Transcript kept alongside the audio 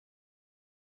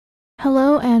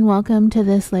Hello and welcome to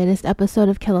this latest episode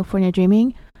of California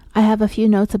Dreaming. I have a few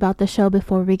notes about the show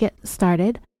before we get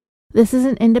started. This is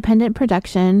an independent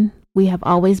production. We have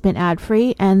always been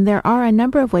ad-free, and there are a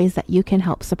number of ways that you can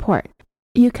help support.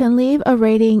 You can leave a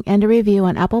rating and a review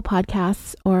on Apple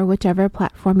Podcasts or whichever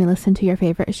platform you listen to your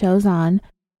favorite shows on.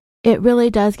 It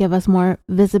really does give us more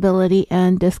visibility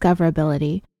and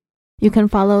discoverability. You can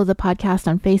follow the podcast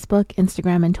on Facebook,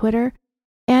 Instagram, and Twitter.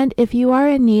 And if you are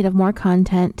in need of more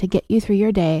content to get you through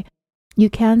your day, you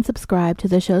can subscribe to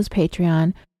the show's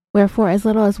Patreon, where for as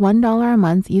little as $1 a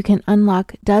month, you can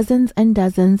unlock dozens and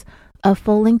dozens of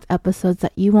full-length episodes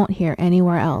that you won't hear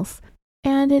anywhere else.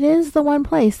 And it is the one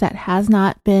place that has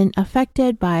not been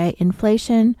affected by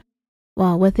inflation,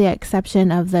 well, with the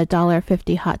exception of the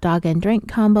 $1.50 hot dog and drink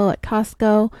combo at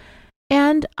Costco,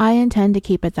 and I intend to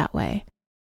keep it that way.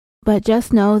 But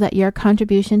just know that your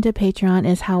contribution to Patreon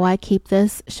is how I keep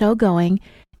this show going,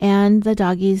 and the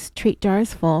doggies' treat jar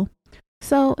is full,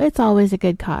 so it's always a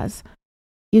good cause.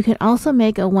 You can also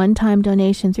make a one-time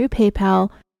donation through PayPal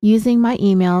using my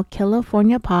email,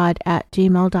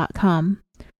 californiapod@gmail.com.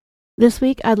 This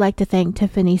week, I'd like to thank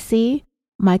Tiffany C.,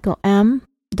 Michael M.,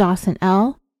 Dawson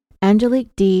L.,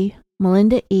 Angelique D.,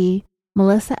 Melinda E.,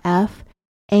 Melissa F.,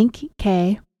 Anki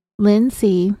K., Lynn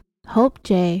C., Hope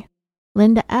J.,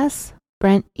 Linda S.,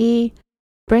 Brent E.,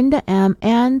 Brenda M.,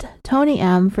 and Tony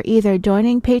M. for either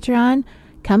joining Patreon,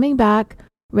 coming back,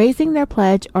 raising their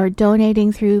pledge, or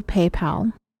donating through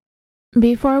PayPal.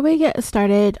 Before we get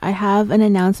started, I have an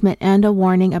announcement and a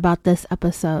warning about this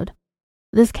episode.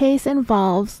 This case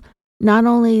involves not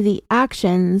only the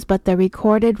actions, but the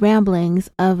recorded ramblings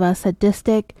of a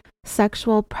sadistic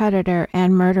sexual predator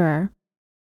and murderer.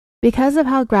 Because of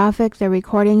how graphic the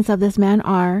recordings of this man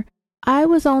are, I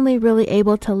was only really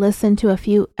able to listen to a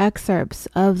few excerpts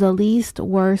of the least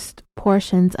worst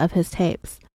portions of his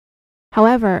tapes.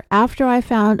 However, after I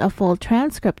found a full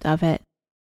transcript of it,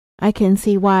 I can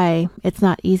see why it's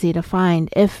not easy to find,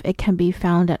 if it can be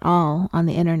found at all on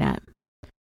the internet.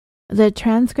 The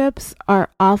transcripts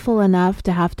are awful enough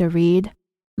to have to read,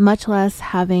 much less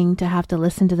having to have to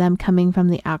listen to them coming from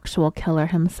the actual killer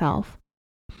himself.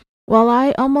 While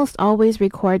I almost always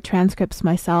record transcripts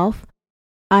myself,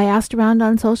 I asked around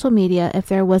on social media if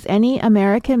there was any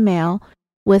American male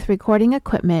with recording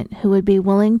equipment who would be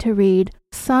willing to read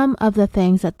some of the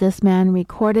things that this man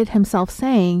recorded himself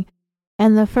saying,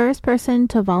 and the first person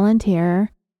to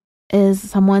volunteer is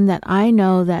someone that I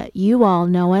know that you all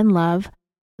know and love,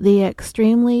 the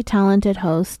extremely talented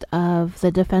host of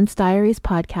the Defense Diaries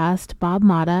podcast, Bob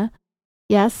Motta.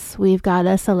 Yes, we've got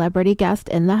a celebrity guest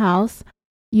in the house.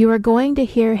 You are going to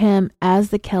hear him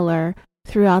as the killer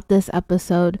throughout this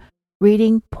episode,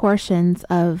 reading portions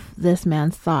of this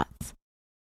man's thoughts.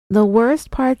 The worst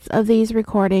parts of these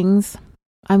recordings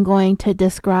I'm going to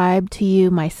describe to you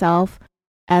myself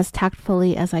as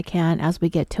tactfully as I can as we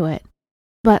get to it.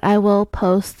 But I will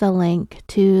post the link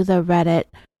to the Reddit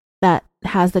that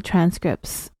has the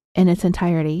transcripts in its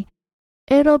entirety.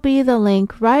 It'll be the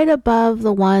link right above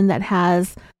the one that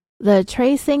has the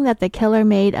tracing that the killer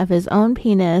made of his own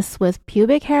penis with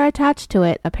pubic hair attached to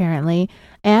it, apparently,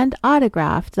 and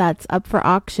autographed, that's up for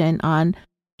auction on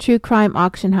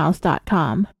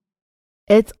truecrimeauctionhouse.com.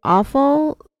 It's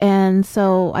awful, and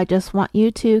so I just want you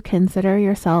to consider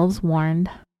yourselves warned.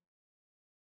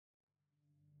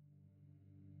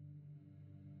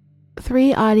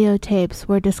 3 audio tapes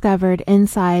were discovered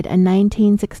inside a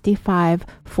 1965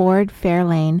 Ford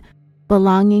Fairlane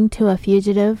belonging to a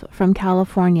fugitive from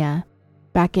California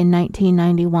back in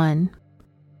 1991.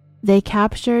 They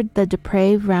captured the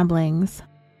depraved ramblings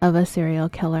of a serial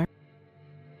killer.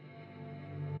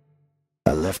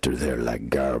 I left her there like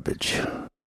garbage,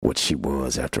 what she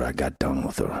was after I got done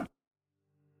with her.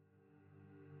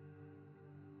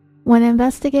 When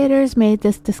investigators made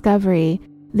this discovery,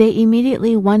 they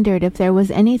immediately wondered if there was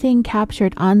anything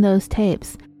captured on those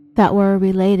tapes that were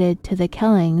related to the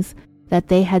killings that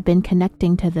they had been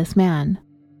connecting to this man.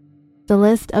 The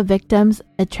list of victims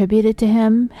attributed to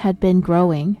him had been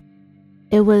growing.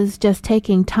 It was just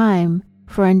taking time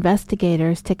for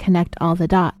investigators to connect all the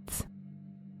dots.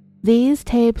 These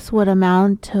tapes would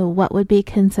amount to what would be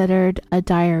considered a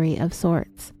diary of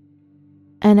sorts,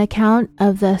 an account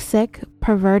of the sick,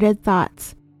 perverted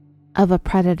thoughts of a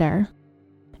predator.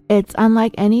 It's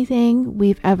unlike anything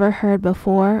we've ever heard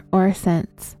before or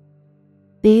since.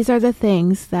 These are the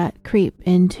things that creep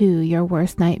into your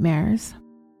worst nightmares.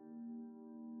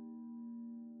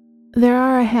 There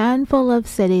are a handful of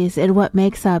cities in what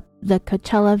makes up the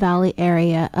Coachella Valley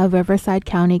area of Riverside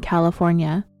County,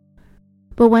 California.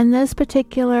 But when this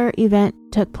particular event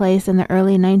took place in the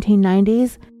early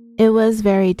 1990s, it was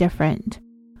very different.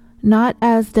 not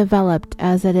as developed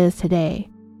as it is today.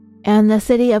 And the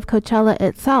city of Coachella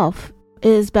itself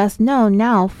is best known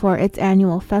now for its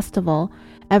annual festival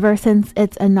ever since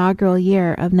its inaugural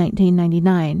year of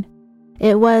 1999.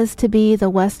 It was to be the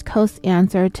West Coast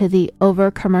answer to the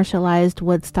over-commercialized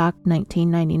Woodstock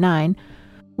 1999,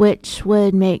 which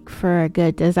would make for a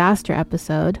good disaster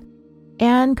episode,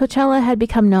 and Coachella had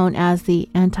become known as the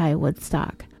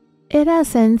anti-Woodstock. It has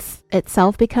since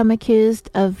itself become accused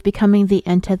of becoming the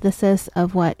antithesis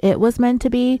of what it was meant to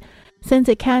be, since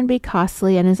it can be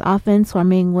costly and is often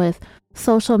swarming with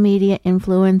social media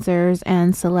influencers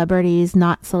and celebrities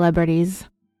not celebrities.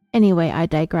 Anyway, I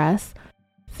digress.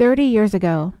 30 years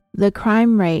ago, the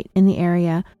crime rate in the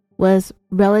area was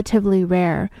relatively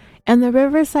rare, and the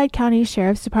Riverside County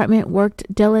Sheriff's Department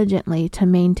worked diligently to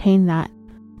maintain that.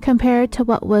 Compared to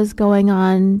what was going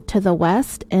on to the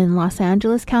west in Los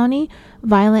Angeles County,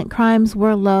 violent crimes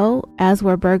were low, as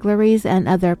were burglaries and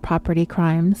other property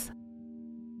crimes.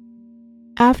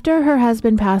 After her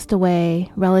husband passed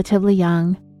away relatively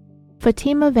young,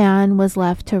 Fatima Van was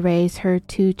left to raise her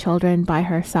 2 children by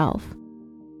herself.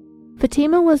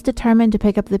 Fatima was determined to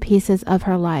pick up the pieces of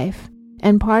her life,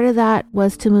 and part of that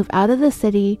was to move out of the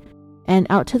city and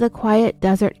out to the quiet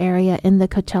desert area in the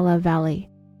Coachella Valley,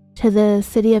 to the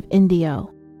city of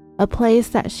Indio, a place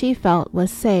that she felt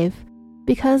was safe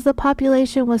because the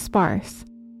population was sparse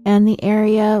and the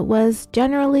area was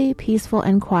generally peaceful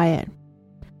and quiet.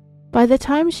 By the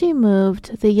time she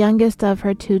moved, the youngest of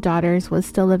her 2 daughters was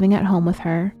still living at home with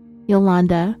her,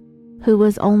 Yolanda, who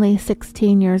was only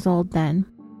 16 years old then.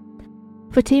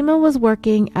 Fatima was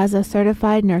working as a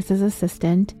certified nurse's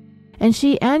assistant, and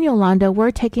she and Yolanda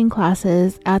were taking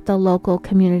classes at the local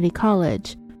community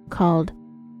college called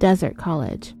Desert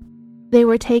College. They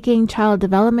were taking child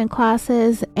development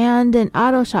classes and an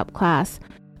auto shop class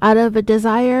out of a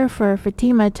desire for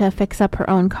Fatima to fix up her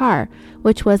own car,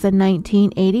 which was a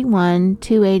 1981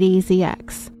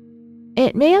 280ZX.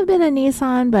 It may have been a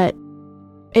Nissan, but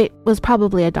it was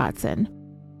probably a Datsun.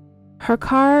 Her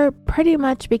car pretty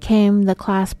much became the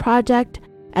class project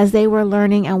as they were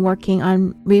learning and working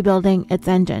on rebuilding its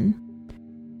engine.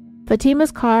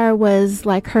 Fatima's car was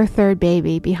like her 3rd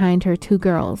baby behind her 2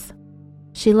 girls.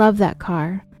 She loved that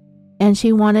car, and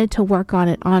she wanted to work on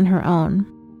it on her own.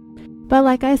 But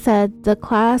like I said, the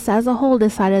class as a whole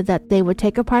decided that they would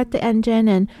take apart the engine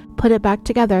and put it back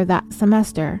together that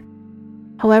semester.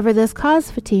 However, this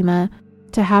caused Fatima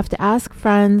to have to ask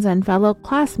friends and fellow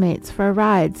classmates for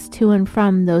rides to and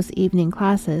from those evening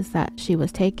classes that she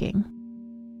was taking.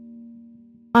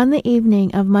 On the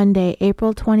evening of Monday,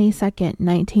 April 22nd,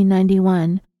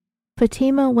 1991,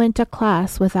 Fatima went to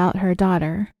class without her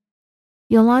daughter.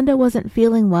 Yolanda wasn't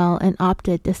feeling well and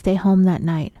opted to stay home that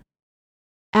night.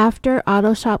 After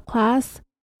auto shop class,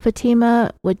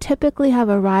 Fatima would typically have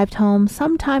arrived home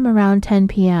sometime around 10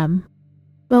 p.m.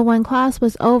 But when class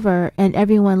was over and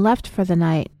everyone left for the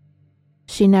night,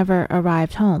 she never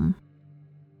arrived home.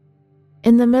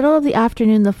 In the middle of the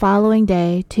afternoon the following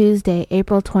day, Tuesday,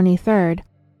 April 23rd,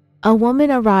 a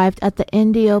woman arrived at the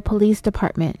Indio Police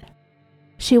Department.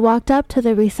 She walked up to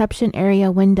the reception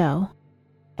area window.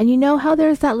 And you know how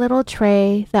there's that little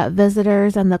tray that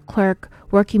visitors and the clerk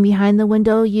working behind the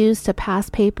window use to pass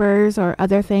papers or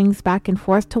other things back and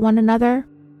forth to one another?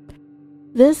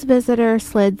 This visitor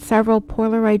slid several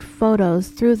Polaroid photos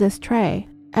through this tray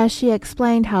as she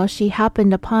explained how she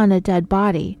happened upon a dead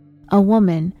body, a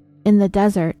woman, in the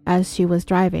desert as she was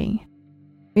driving.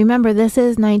 Remember, this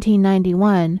is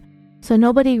 1991, so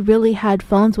nobody really had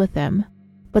phones with them,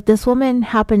 but this woman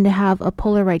happened to have a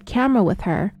Polaroid camera with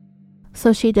her,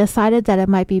 so she decided that it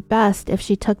might be best if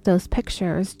she took those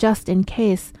pictures just in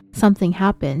case something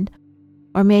happened,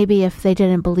 or maybe if they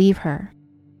didn't believe her,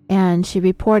 and she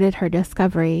reported her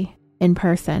discovery in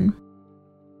person.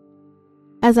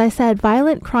 As I said,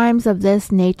 violent crimes of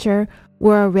this nature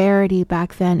were a rarity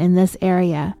back then in this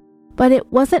area, but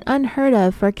it wasn't unheard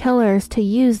of for killers to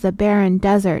use the barren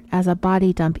desert as a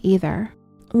body dump either.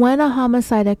 When a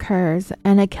homicide occurs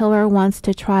and a killer wants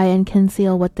to try and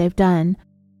conceal what they've done,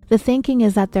 the thinking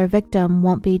is that their victim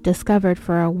won't be discovered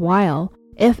for a while,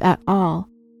 if at all,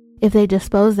 if they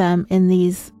dispose them in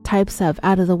these types of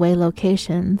out-of-the-way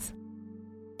locations.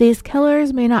 These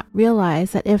killers may not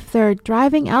realize that if they're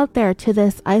driving out there to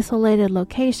this isolated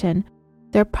location,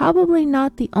 they're probably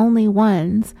not the only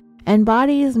ones, and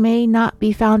bodies may not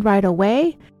be found right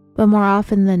away, but more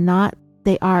often than not,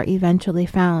 they are eventually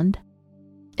found.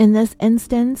 In this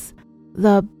instance,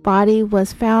 the body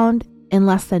was found in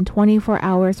less than 24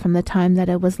 hours from the time that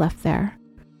it was left there.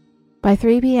 By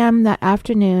 3 p.m. that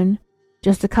afternoon,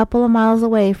 just a couple of miles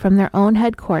away from their own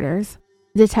headquarters,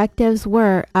 Detectives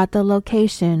were at the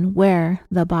location where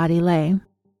the body lay.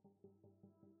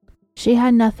 She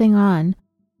had nothing on,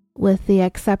 with the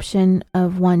exception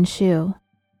of one shoe,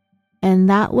 and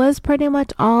that was pretty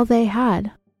much all they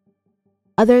had.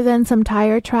 Other than some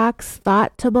tire tracks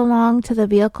thought to belong to the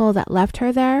vehicle that left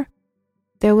her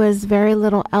there was very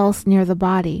little else near the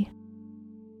body.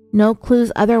 No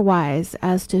clues otherwise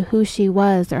as to who she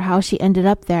was or how she ended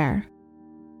up there.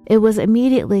 It was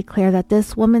immediately clear that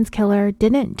this woman's killer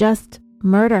didn't just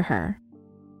murder her.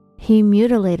 He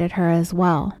mutilated her as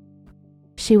well.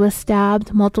 She was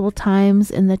stabbed multiple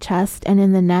times in the chest and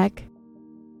in the neck.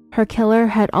 Her killer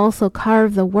had also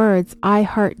carved the words, "I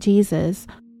heart Jesus,"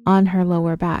 on her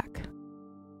lower back.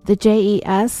 The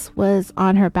JES was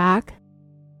on her back,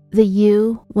 the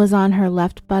U was on her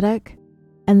left buttock,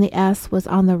 and the S was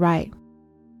on the right.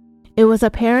 It was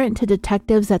apparent to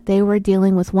detectives that they were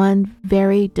dealing with one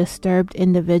very disturbed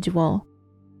individual.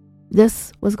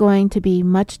 This was going to be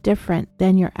much different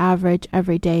than your average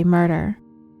everyday murder.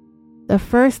 The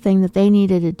first thing that they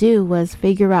needed to do was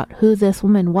figure out who this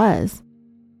woman was.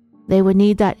 They would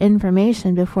need that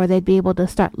information before they'd be able to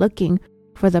start looking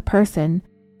for the person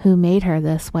who made her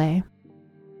this way.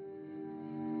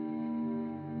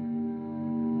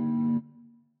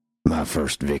 My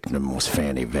first victim was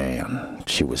Fanny Van.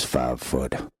 She was 5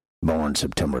 foot, born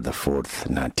September the 4th,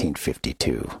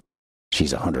 1952.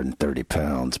 She's 130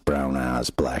 pounds, brown eyes,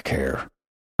 black hair.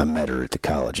 I met her at the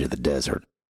College of the Desert.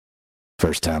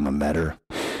 First time I met her,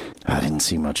 I didn't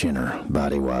see much in her,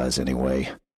 body-wise anyway.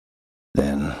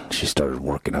 Then she started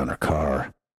working on her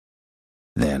car.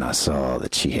 Then I saw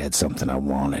that she had something I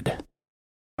wanted.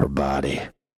 Her body.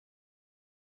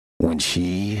 When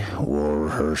she wore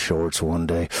her shorts one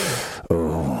day,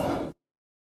 oh,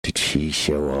 did she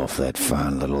show off that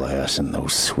fine little ass and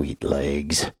those sweet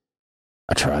legs.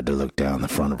 I tried to look down the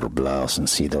front of her blouse and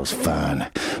see those fine,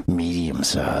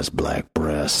 medium-sized black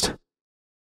breasts.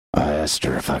 I asked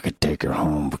her if I could take her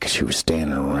home because she was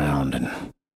standing around, and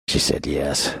she said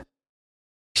yes.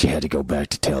 She had to go back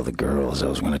to tell the girls I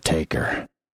was going to take her,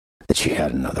 that she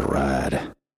had another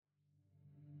ride.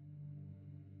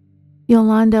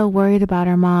 Yolanda worried about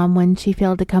her mom when she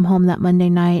failed to come home that Monday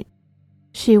night.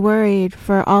 She worried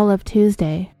for all of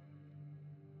Tuesday.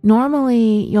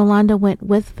 Normally, Yolanda went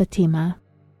with Fatima,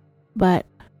 but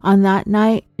on that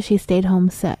night, she stayed home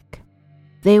sick.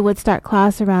 They would start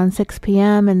class around 6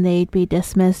 p.m. and they'd be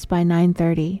dismissed by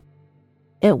 9:30.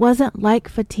 It wasn't like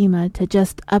Fatima to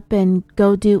just up and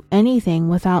go do anything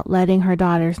without letting her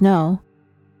daughters know.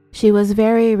 She was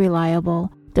very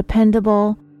reliable,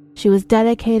 dependable. She was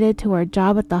dedicated to her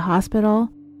job at the hospital.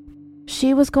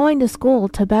 She was going to school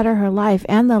to better her life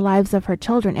and the lives of her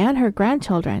children and her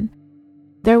grandchildren.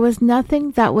 There was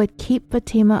nothing that would keep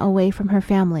Fatima away from her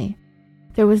family.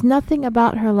 There was nothing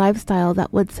about her lifestyle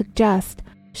that would suggest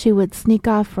she would sneak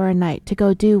off for a night to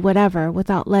go do whatever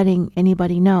without letting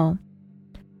anybody know.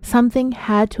 Something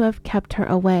had to have kept her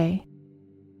away.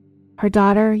 Her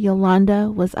daughter,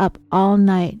 Yolanda, was up all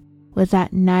night with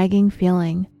that nagging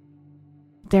feeling.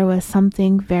 There was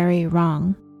something very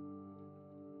wrong.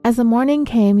 As the morning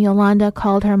came, Yolanda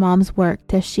called her mom's work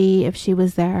to see if she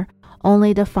was there,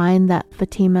 only to find that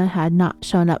Fatima had not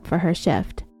shown up for her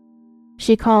shift.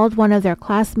 She called one of their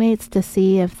classmates to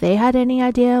see if they had any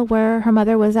idea where her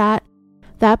mother was at.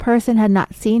 That person had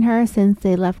not seen her since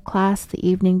they left class the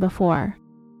evening before.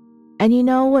 And you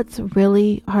know what's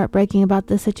really heartbreaking about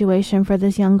this situation for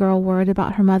this young girl worried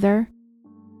about her mother?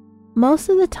 Most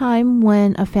of the time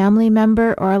when a family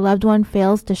member or a loved one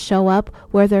fails to show up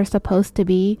where they're supposed to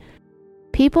be,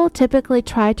 people typically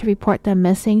try to report them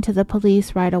missing to the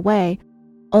police right away,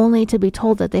 only to be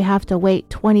told that they have to wait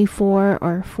 24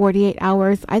 or 48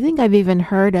 hours. I think I've even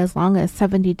heard as long as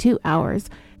 72 hours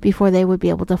before they would be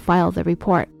able to file the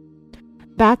report.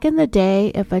 Back in the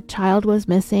day, if a child was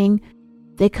missing,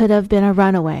 they could have been a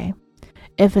runaway.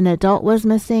 If an adult was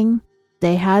missing,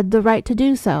 they had the right to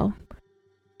do so.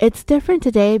 It's different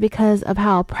today because of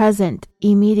how present,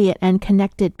 immediate, and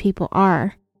connected people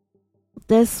are.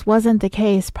 This wasn't the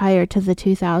case prior to the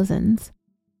 2000s.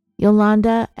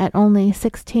 Yolanda, at only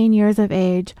 16 years of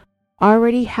age,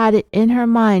 already had it in her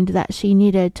mind that she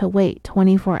needed to wait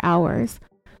 24 hours,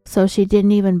 so she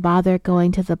didn't even bother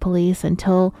going to the police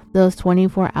until those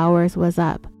 24 hours was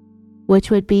up,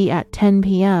 which would be at 10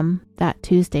 p.m. that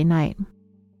Tuesday night.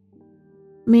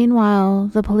 Meanwhile,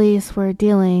 the police were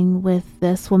dealing with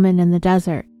this woman in the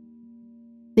desert.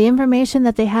 The information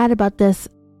that they had about this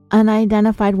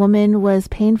unidentified woman was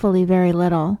painfully very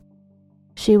little.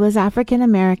 She was African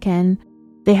American.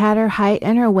 They had her height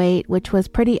and her weight, which was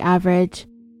pretty average.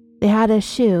 They had a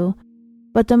shoe,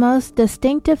 but the most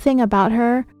distinctive thing about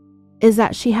her is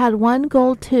that she had one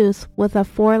gold tooth with a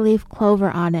 4-leaf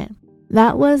clover on it.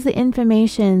 That was the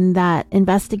information that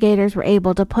investigators were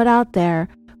able to put out there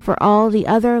for all the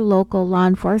other local law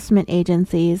enforcement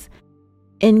agencies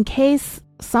in case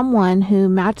someone who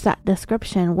matched that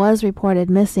description was reported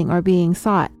missing or being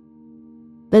sought.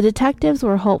 The detectives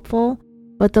were hopeful,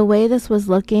 but the way this was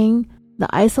looking, the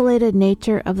isolated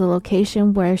nature of the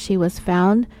location where she was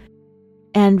found,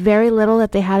 and very little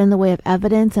that they had in the way of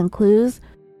evidence and clues,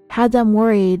 had them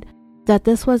worried that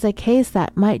this was a case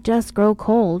that might just grow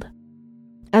cold.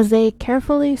 As they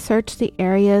carefully searched the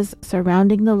areas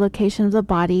surrounding the location of the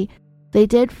body, they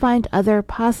did find other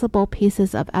possible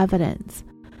pieces of evidence.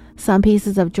 Some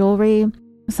pieces of jewelry,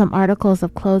 some articles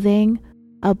of clothing,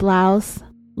 a blouse,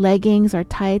 leggings or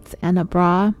tights, and a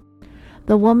bra.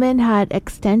 The woman had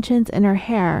extensions in her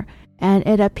hair, and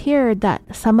it appeared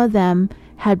that some of them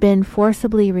had been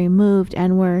forcibly removed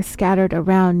and were scattered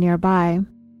around nearby.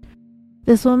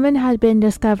 This woman had been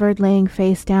discovered laying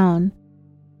face down.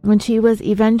 When she was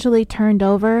eventually turned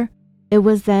over, it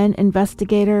was then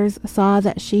investigators saw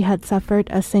that she had suffered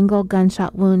a single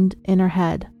gunshot wound in her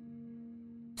head.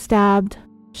 Stabbed,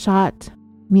 shot,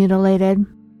 mutilated.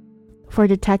 For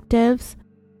detectives,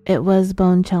 it was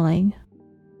bone-chilling.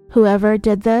 Whoever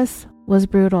did this was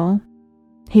brutal.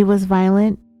 He was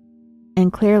violent,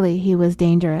 and clearly he was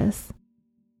dangerous.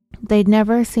 They'd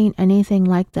never seen anything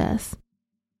like this,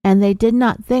 and they did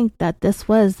not think that this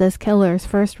was this killer's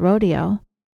first rodeo.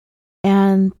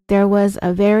 And there was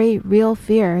a very real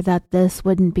fear that this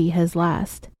wouldn't be his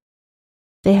last.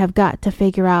 They have got to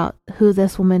figure out who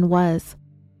this woman was,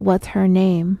 what's her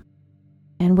name,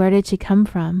 and where did she come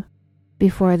from,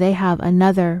 before they have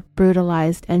another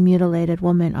brutalized and mutilated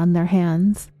woman on their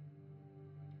hands.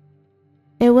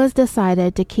 It was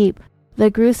decided to keep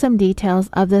the gruesome details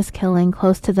of this killing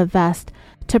close to the vest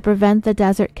to prevent the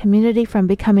desert community from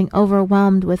becoming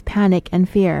overwhelmed with panic and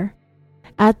fear.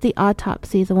 At the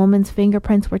autopsy, the woman's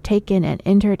fingerprints were taken and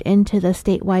entered into the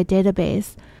statewide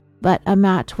database, but a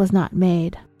match was not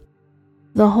made.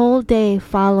 The whole day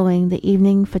following the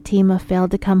evening Fatima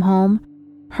failed to come home,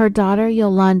 her daughter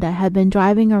Yolanda had been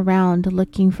driving around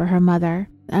looking for her mother.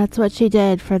 That's what she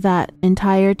did for that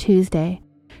entire Tuesday.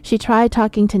 She tried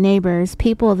talking to neighbors,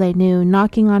 people they knew,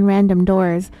 knocking on random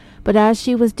doors, but as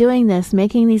she was doing this,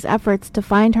 making these efforts to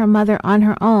find her mother on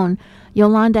her own,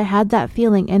 Yolanda had that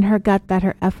feeling in her gut that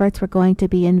her efforts were going to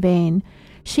be in vain.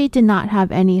 She did not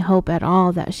have any hope at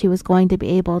all that she was going to be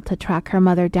able to track her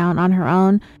mother down on her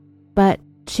own, but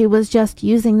she was just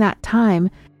using that time,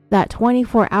 that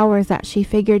 24 hours that she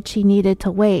figured she needed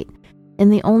to wait, in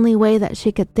the only way that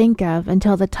she could think of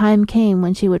until the time came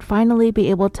when she would finally be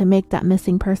able to make that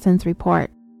missing persons report.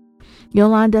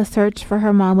 Yolanda searched for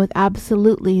her mom with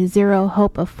absolutely zero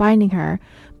hope of finding her,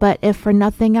 but if for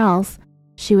nothing else,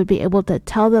 she would be able to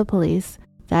tell the police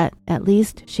that at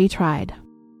least she tried.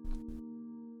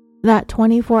 That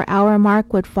 24-hour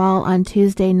mark would fall on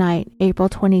Tuesday night, April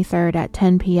 23rd at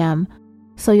 10 p.m.,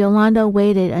 so Yolanda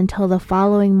waited until the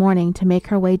following morning to make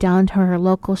her way down to her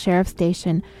local sheriff's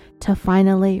station to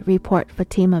finally report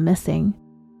Fatima missing.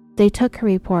 They took her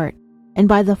report, and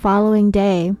by the following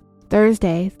day,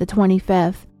 Thursday, the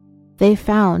 25th, they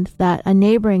found that a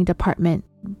neighboring department,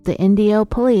 the Indio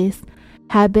Police,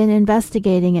 had been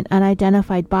investigating an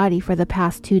unidentified body for the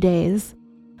past 2 days.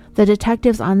 The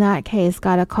detectives on that case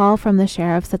got a call from the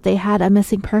sheriffs that they had a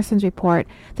missing persons report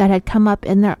that had come up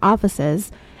in their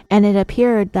offices, and it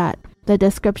appeared that the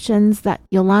descriptions that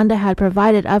Yolanda had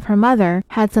provided of her mother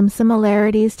had some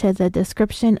similarities to the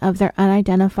description of their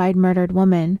unidentified murdered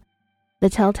woman, the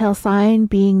telltale sign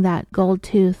being that gold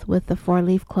tooth with the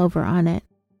 4-leaf clover on it.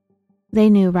 They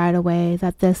knew right away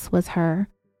that this was her.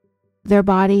 Their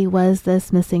body was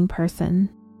this missing person.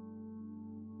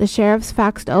 The sheriffs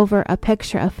faxed over a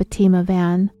picture of Fatima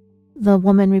Van, the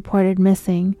woman reported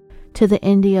missing, to the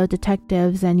Indio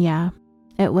detectives, and yeah,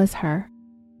 it was her.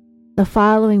 The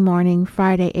following morning,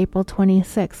 Friday, April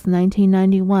 26,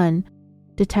 1991,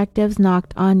 detectives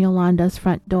knocked on Yolanda's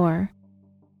front door.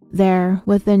 There,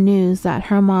 with the news that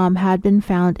her mom had been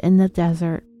found in the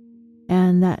desert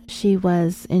and that she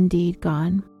was indeed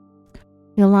gone.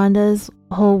 Yolanda's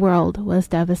whole world was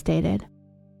devastated,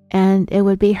 and it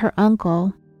would be her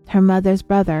uncle, her mother's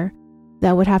brother,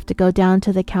 that would have to go down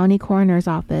to the county coroner's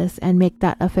office and make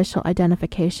that official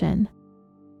identification.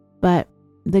 But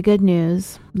the good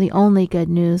news, the only good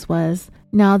news, was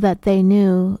now that they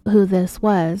knew who this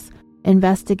was,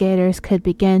 investigators could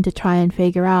begin to try and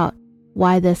figure out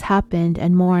why this happened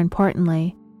and, more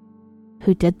importantly,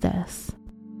 who did this.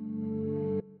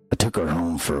 I took her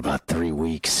home for about 3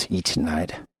 weeks each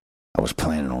night. I was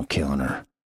planning on killing her,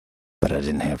 but I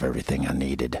didn't have everything I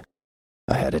needed.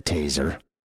 I had a taser,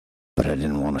 but I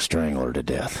didn't want to strangle her to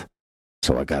death,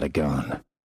 so I got a gun.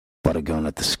 Bought a gun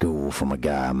at the school from a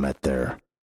guy I met there.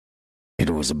 It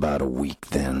was about a week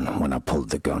then when I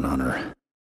pulled the gun on her.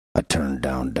 I turned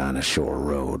down Dinah Shore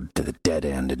Road to the dead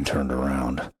end and turned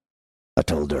around. I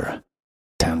told her,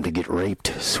 "Time to get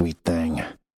raped, sweet thing."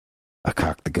 I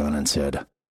cocked the gun and said,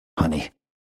 "Honey,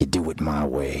 you do it my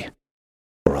way,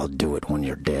 or I'll do it when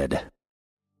you're dead."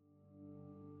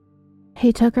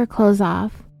 He took her clothes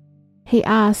off. He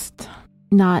asked,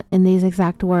 not in these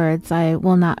exact words, I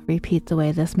will not repeat the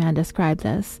way this man described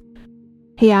this.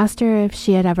 He asked her if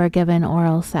she had ever given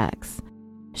oral sex.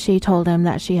 She told him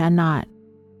that she had not.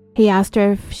 He asked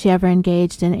her if she ever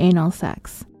engaged in anal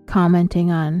sex,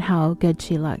 commenting on how good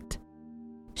she looked.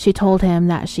 She told him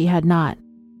that she had not.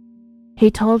 He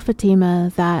told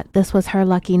Fatima that this was her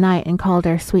lucky night and called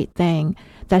her sweet thing,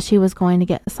 that she was going to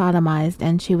get sodomized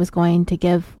and she was going to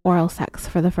give oral sex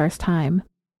for the first time.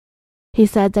 He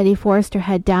said that he forced her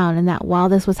head down and that while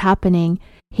this was happening,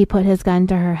 he put his gun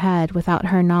to her head without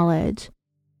her knowledge.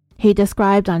 He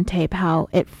described on tape how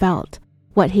it felt,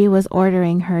 what he was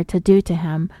ordering her to do to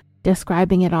him,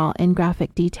 describing it all in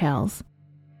graphic details.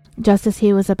 Just as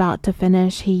he was about to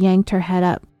finish, he yanked her head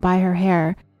up by her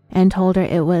hair and told her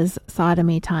it was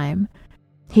sodomy time.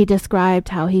 He described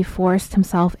how he forced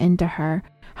himself into her,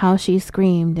 how she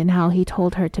screamed, and how he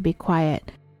told her to be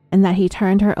quiet, and that he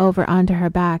turned her over onto her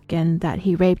back and that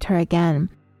he raped her again,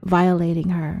 violating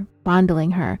her,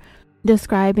 fondling her,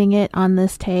 describing it on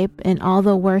this tape in all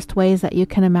the worst ways that you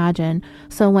can imagine,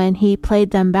 so when he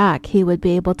played them back, he would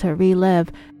be able to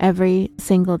relive every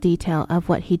single detail of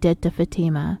what he did to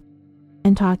Fatima,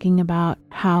 and talking about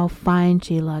how fine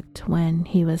she looked when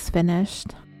he was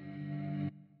finished.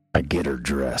 I get her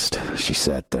dressed. She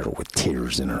sat there with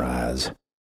tears in her eyes.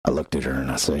 I looked at her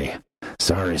and I say,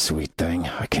 "Sorry, sweet thing,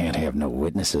 I can't have no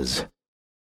witnesses."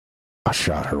 I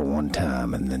shot her one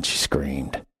time and then she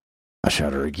screamed. I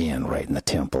shot her again right in the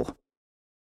temple.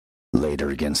 Laid her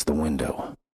against the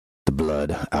window. The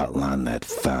blood outlined that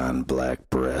fine black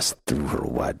breast through her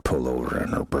white pullover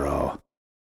and her bra.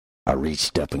 I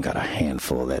reached up and got a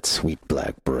handful of that sweet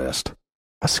black breast.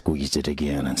 I squeezed it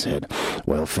again and said,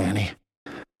 "Well, Fanny,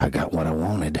 I got what I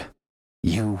wanted.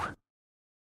 You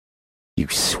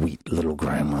sweet little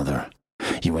grandmother.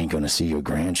 You ain't gonna see your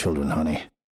grandchildren, honey."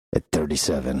 At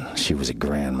 37, she was a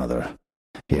grandmother.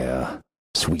 Yeah,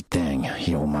 sweet thing,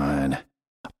 you're mine.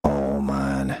 All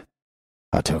mine.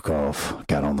 I took off,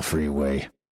 got on the freeway,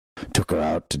 took her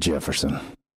out to Jefferson,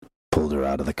 pulled her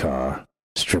out of the car,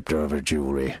 stripped her of her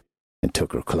jewelry, and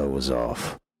took her clothes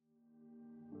off.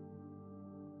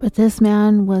 But this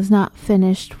man was not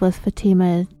finished with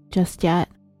Fatima just yet.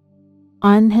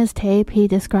 On his tape, he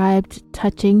described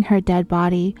touching her dead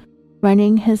body,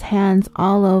 running his hands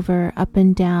all over, up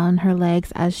and down her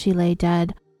legs as she lay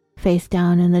dead, face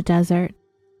down in the desert.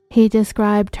 He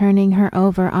described turning her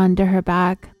over onto her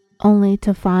back, only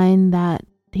to find that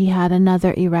he had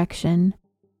another erection.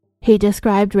 He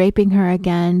described raping her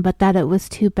again, but that it was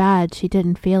too bad she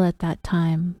didn't feel it that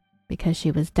time, because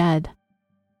she was dead.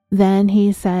 Then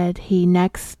he said he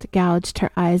next gouged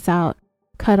her eyes out,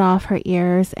 cut off her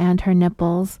ears and her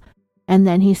nipples, and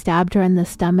then he stabbed her in the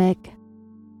stomach.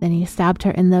 Then he stabbed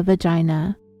her in the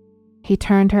vagina. He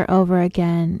turned her over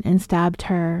again and stabbed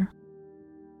her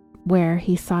where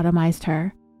he sodomized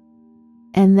her,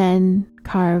 and then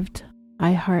carved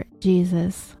 "I Heart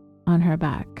Jesus" on her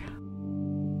back.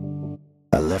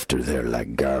 I left her there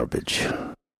like garbage,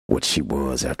 what she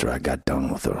was after I got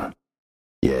done with her.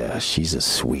 Yeah, she's a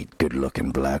sweet,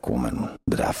 good-looking black woman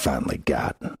that I finally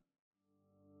got.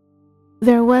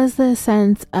 There was this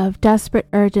sense of desperate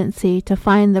urgency to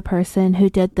find the person who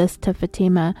did this to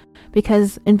Fatima,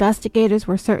 because investigators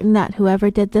were certain that whoever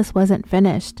did this wasn't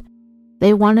finished.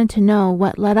 They wanted to know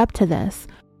what led up to this.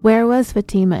 Where was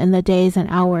Fatima in the days and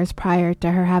hours prior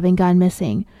to her having gone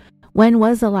missing? When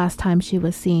was the last time she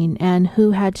was seen, and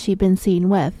who had she been seen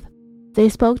with? They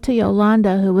spoke to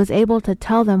Yolanda, who was able to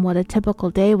tell them what a typical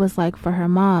day was like for her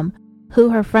mom, who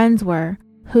her friends were,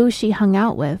 who she hung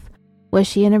out with. Was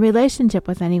she in a relationship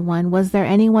with anyone? Was there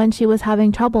anyone she was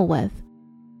having trouble with?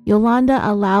 Yolanda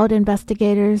allowed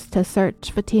investigators to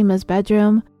search Fatima's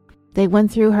bedroom. They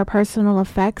went through her personal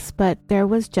effects, but there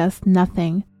was just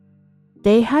nothing.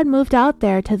 They had moved out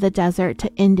there to the desert,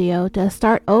 to Indio, to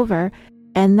start over,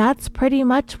 and that's pretty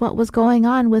much what was going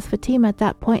on with Fatima at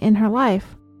that point in her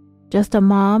life. Just a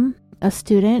mom, a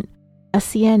student, a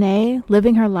CNA,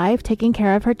 living her life, taking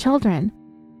care of her children.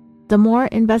 The more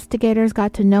investigators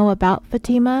got to know about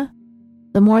Fatima,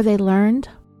 the more they learned,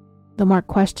 the more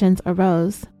questions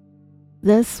arose.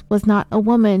 This was not a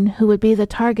woman who would be the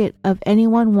target of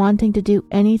anyone wanting to do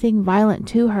anything violent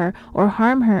to her or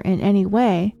harm her in any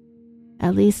way,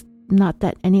 at least not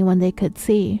that anyone they could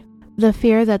see. The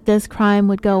fear that this crime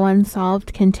would go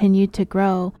unsolved continued to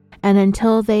grow, and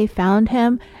until they found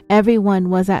him, everyone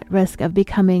was at risk of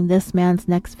becoming this man's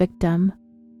next victim.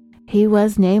 He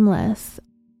was nameless,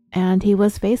 and he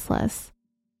was faceless.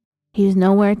 He's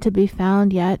nowhere to be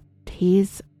found, yet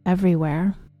he's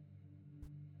everywhere.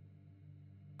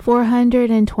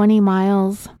 420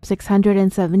 miles,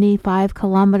 675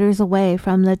 kilometers away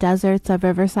from the deserts of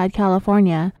Riverside,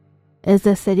 California, is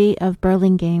the city of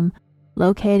Burlingame,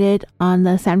 located on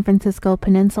the San Francisco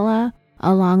Peninsula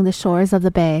along the shores of the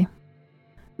bay.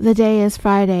 The day is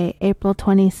Friday, April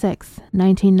 26,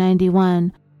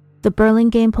 1991. The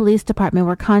Burlingame Police Department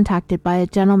were contacted by a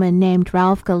gentleman named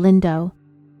Ralph Galindo.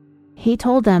 He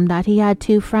told them that he had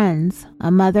two friends,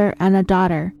 a mother and a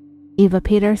daughter, Eva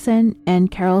Peterson and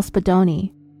Carol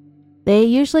Spadoni. They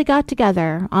usually got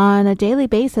together on a daily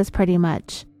basis pretty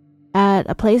much, at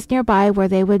a place nearby where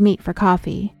they would meet for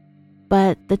coffee.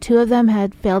 But the two of them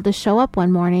had failed to show up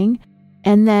one morning,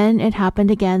 and then it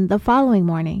happened again the following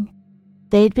morning.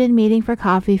 They'd been meeting for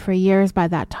coffee for years by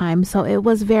that time, so it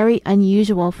was very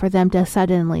unusual for them to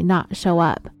suddenly not show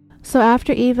up. So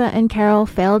after Eva and Carol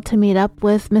failed to meet up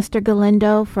with Mr.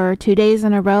 Galindo for 2 days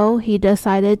in a row, he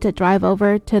decided to drive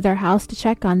over to their house to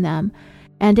check on them,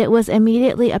 and it was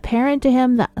immediately apparent to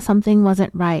him that something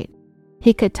wasn't right.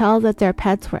 He could tell that their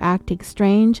pets were acting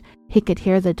strange. He could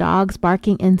hear the dogs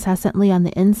barking incessantly on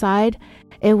the inside.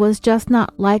 It was just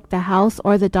not like the house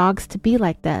or the dogs to be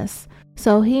like this.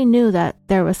 So he knew that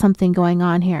there was something going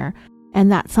on here,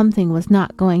 and that something was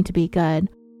not going to be good.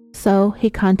 So he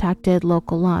contacted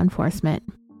local law enforcement.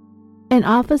 An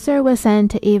officer was sent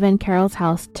to Eva and Carol's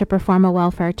house to perform a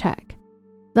welfare check.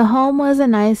 The home was a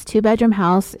nice 2-bedroom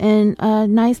house in a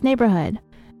nice neighborhood.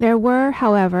 There were,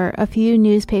 however, a few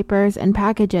newspapers and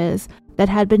packages that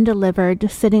had been delivered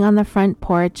sitting on the front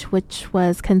porch, which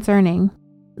was concerning.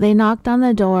 They knocked on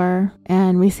the door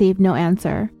and received no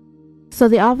answer. So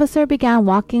the officer began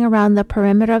walking around the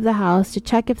perimeter of the house to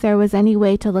check if there was any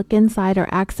way to look inside or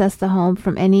access the home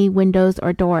from any windows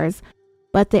or doors,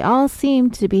 but they all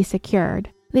seemed to be secured.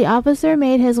 The officer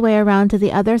made his way around to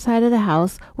the other side of the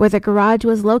house where the garage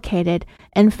was located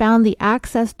and found the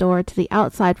access door to the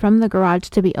outside from the garage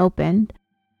to be opened.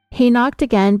 He knocked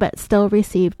again but still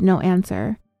received no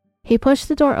answer. He pushed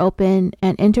the door open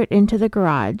and entered into the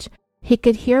garage. He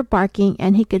could hear barking,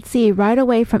 and he could see right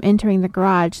away from entering the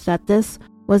garage that this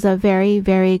was a very,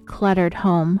 very cluttered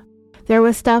home. There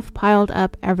was stuff piled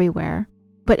up everywhere.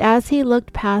 But as he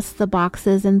looked past the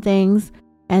boxes and things,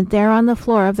 and there on the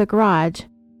floor of the garage,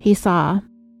 he saw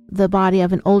the body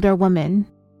of an older woman,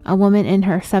 a woman in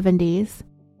her 70s.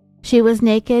 She was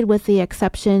naked with the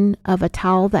exception of a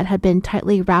towel that had been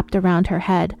tightly wrapped around her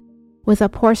head, with a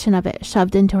portion of it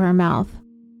shoved into her mouth.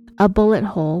 A bullet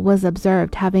hole was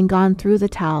observed having gone through the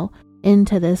towel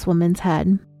into this woman's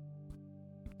head.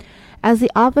 As the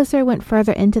officer went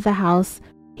further into the house,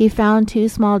 he found 2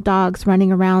 small dogs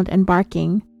running around and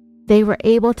barking. They were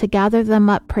able to gather them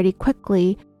up pretty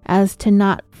quickly as to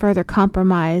not further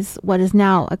compromise what is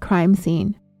now a crime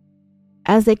scene.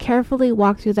 As they carefully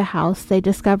walked through the house, they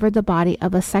discovered the body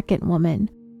of a second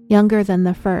woman, younger than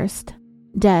the first,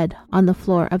 dead on the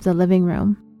floor of the living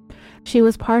room. She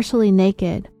was partially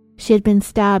naked. She had been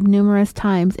stabbed numerous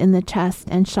times in the chest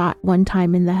and shot one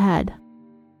time in the head.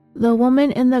 The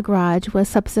woman in the garage was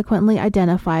subsequently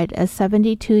identified as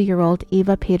 72-year-old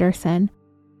Eva Peterson,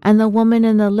 and the woman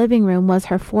in the living room was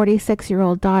her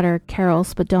 46-year-old daughter, Carol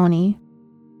Spadoni.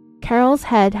 Carol's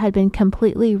head had been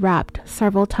completely wrapped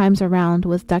several times around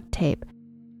with duct tape.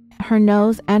 Her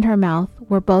nose and her mouth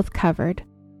were both covered,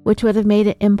 which would have made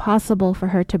it impossible for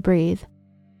her to breathe,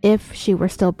 if she were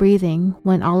still breathing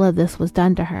when all of this was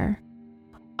done to her.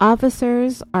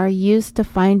 Officers are used to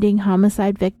finding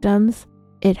homicide victims.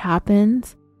 It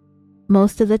happens.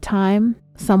 Most of the time,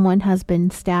 someone has been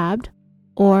stabbed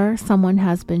or someone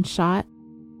has been shot,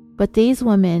 but these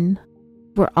women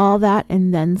were all that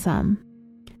and then some.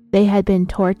 They had been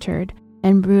tortured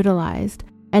and brutalized,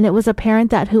 and it was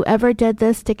apparent that whoever did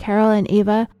this to Carol and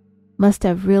Eva must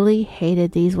have really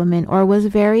hated these women or was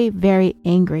very, very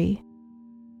angry.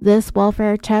 This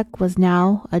welfare check was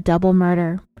now a double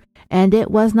murder, and it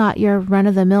was not your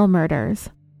run-of-the-mill murders.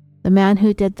 The man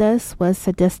who did this was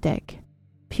sadistic,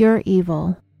 pure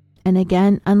evil, and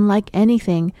again, unlike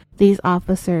anything these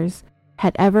officers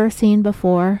had ever seen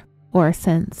before or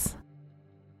since.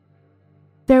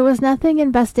 There was nothing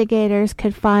investigators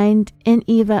could find in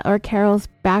Eva or Carol's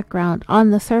background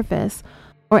on the surface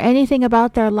or anything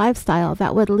about their lifestyle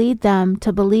that would lead them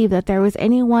to believe that there was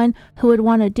anyone who would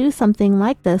want to do something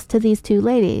like this to these two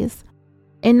ladies.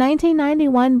 In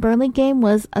 1991, Burlingame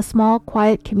was a small,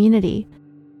 quiet community.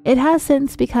 It has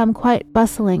since become quite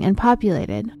bustling and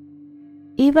populated.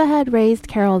 Eva had raised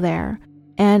Carol there,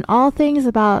 and all things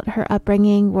about her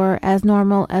upbringing were as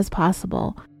normal as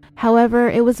possible. However,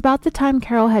 it was about the time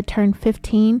Carol had turned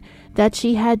 15 that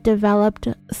she had developed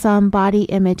some body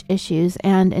image issues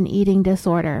and an eating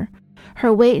disorder.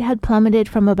 Her weight had plummeted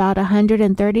from about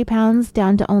 130 pounds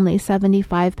down to only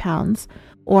 75 pounds,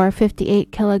 or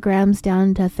 58 kilograms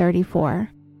down to 34.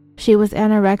 She was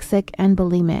anorexic and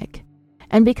bulimic.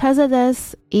 And because of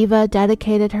this, Eva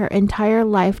dedicated her entire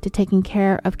life to taking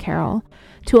care of Carol,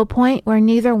 to a point where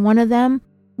neither one of them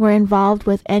were involved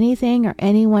with anything or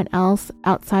anyone else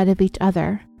outside of each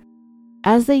other.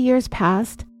 As the years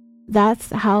passed,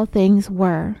 that's how things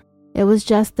were. It was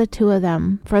just the two of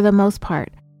them, for the most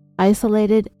part,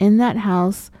 isolated in that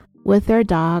house with their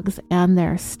dogs and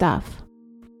their stuff.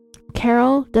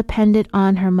 Carol depended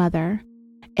on her mother,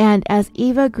 and as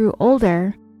Eva grew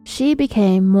older, she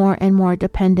became more and more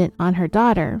dependent on her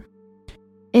daughter.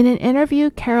 In an interview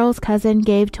Carol's cousin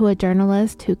gave to a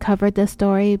journalist who covered the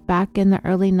story back in the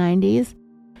early 90s,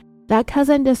 that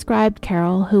cousin described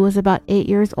Carol, who was about 8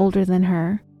 years older than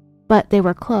her, but they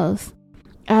were close,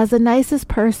 as the nicest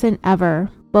person ever.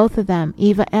 Both of them,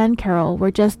 Eva and Carol,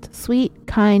 were just sweet,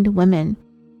 kind women,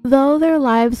 though their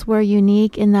lives were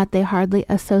unique in that they hardly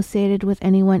associated with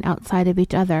anyone outside of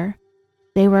each other.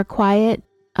 They were quiet,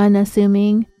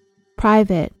 unassuming,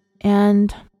 private,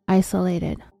 and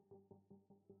isolated.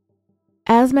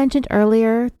 As mentioned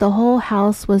earlier, the whole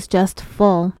house was just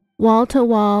full, wall to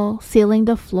wall, ceiling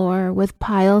to floor, with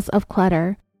piles of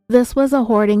clutter. This was a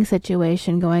hoarding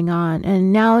situation going on,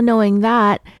 and now knowing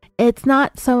that, it's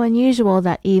not so unusual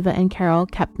that Eva and Carol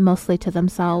kept mostly to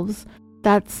themselves.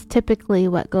 That's typically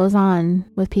what goes on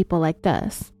with people like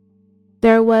this.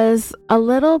 There was a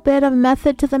little bit of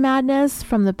method to the madness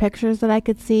from the pictures that I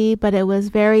could see, but it was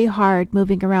very hard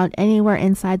moving around anywhere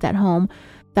inside that home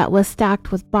that was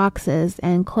stacked with boxes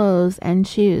and clothes and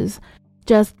shoes,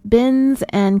 just bins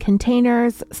and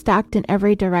containers stacked in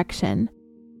every direction.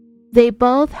 They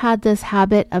both had this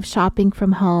habit of shopping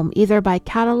from home, either by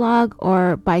catalog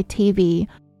or by TV,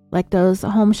 like those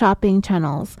home shopping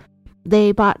channels.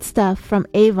 They bought stuff from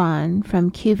Avon,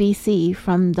 from QVC,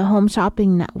 from the Home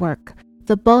Shopping Network.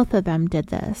 The both of them did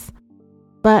this.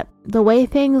 But the way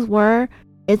things were,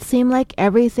 it seemed like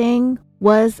everything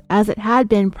was as it had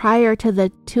been prior to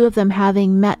the two of them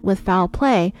having met with foul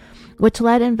play, which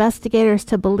led investigators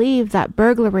to believe that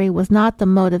burglary was not the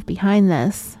motive behind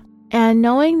this. And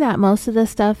knowing that most of the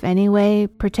stuff anyway,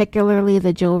 particularly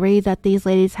the jewelry that these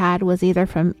ladies had, was either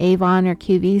from Avon or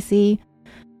QVC,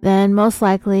 then most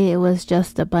likely it was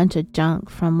just a bunch of junk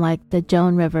from like the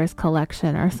Joan Rivers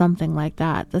collection or something like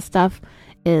that. The stuff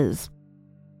is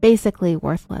basically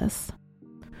worthless.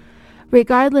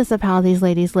 Regardless of how these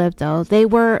ladies lived, though, they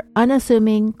were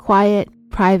unassuming, quiet,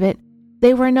 private.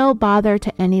 They were no bother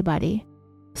to anybody.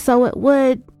 So it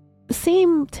would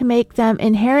seem to make them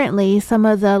inherently some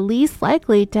of the least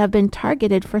likely to have been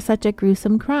targeted for such a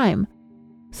gruesome crime.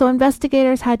 So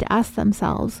investigators had to ask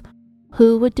themselves,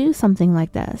 who would do something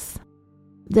like this?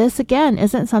 This, again,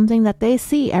 isn't something that they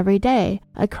see every day,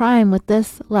 a crime with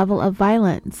this level of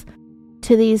violence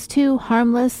to these two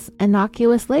harmless,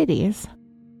 innocuous ladies.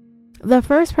 The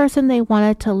first person they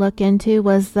wanted to look into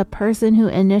was the person who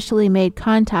initially made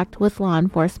contact with law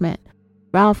enforcement,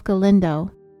 Ralph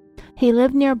Galindo. He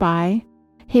lived nearby.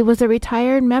 He was a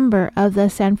retired member of the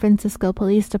San Francisco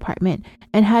Police Department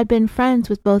and had been friends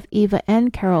with both Eva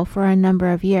and Carol for a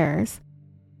number of years.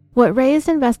 What raised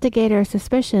investigators'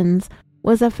 suspicions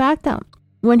was the fact that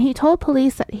when he told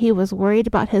police that he was worried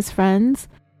about his friends,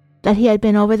 that he had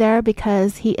been over there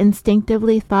because he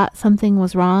instinctively thought something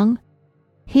was wrong,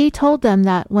 he told them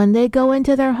that when they go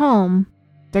into their home,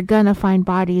 they're gonna find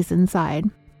bodies inside.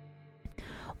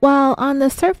 While on the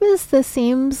surface this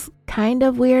seems kind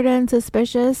of weird and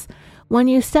suspicious, when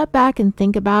you step back and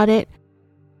think about it,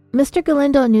 Mr.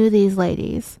 Galindo knew these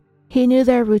ladies. He knew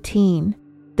their routine.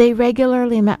 They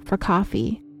regularly met for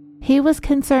coffee. He was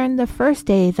concerned the first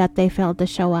day that they failed to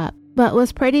show up, but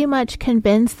was pretty much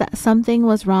convinced that something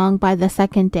was wrong by the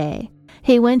second day.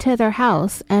 He went to their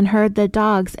house and heard the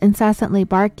dogs incessantly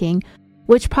barking,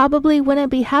 which probably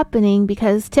wouldn't be happening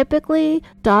because typically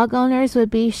dog owners would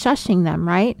be shushing them,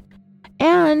 right?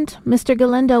 And Mr.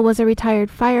 Galindo was a retired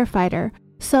firefighter,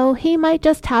 so he might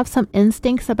just have some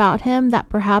instincts about him that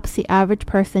perhaps the average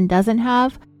person doesn't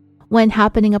have when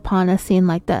happening upon a scene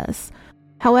like this.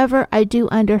 However, I do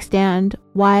understand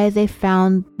why they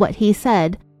found what he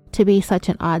said to be such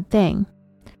an odd thing.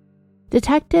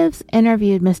 Detectives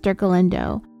interviewed Mr.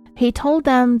 Galindo. He told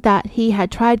them that he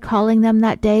had tried calling them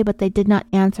that day, but they did not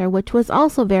answer, which was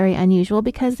also very unusual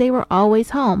because they were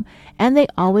always home and they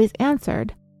always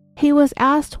answered. He was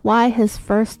asked why his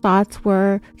first thoughts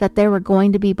were that there were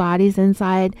going to be bodies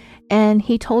inside, and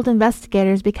he told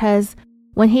investigators because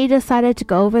when he decided to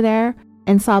go over there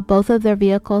and saw both of their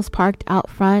vehicles parked out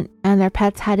front and their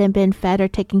pets hadn't been fed or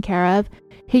taken care of,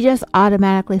 he just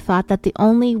automatically thought that the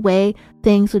only way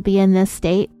things would be in this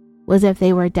state was if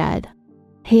they were dead.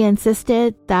 He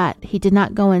insisted that he did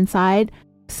not go inside,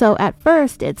 so at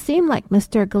first it seemed like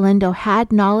Mr. Galindo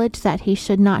had knowledge that he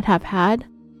should not have had.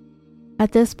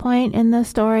 At this point in the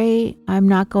story, I'm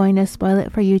not going to spoil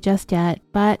it for you just yet,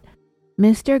 but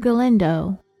Mr.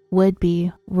 Galindo would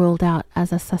be ruled out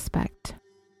as a suspect.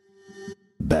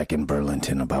 Back in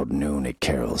Burlington about noon at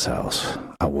Carol's house.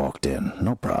 I walked in,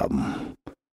 no problem.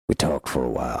 We talked for a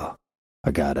while.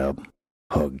 I got up,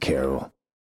 hugged Carol,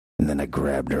 and then I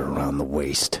grabbed her around the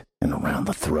waist and around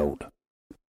the throat.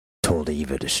 Told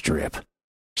Eva to strip.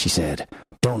 She said,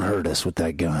 "Don't hurt us with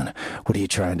that gun. What are you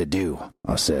trying to do?"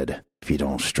 I said, "If you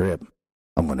don't strip,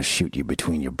 I'm going to shoot you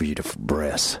between your beautiful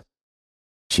breasts."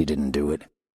 She didn't do it,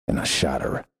 and I shot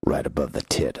her right above the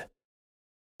tit.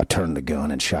 I turned the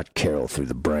gun and shot Carol through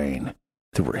the brain,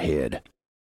 through her head.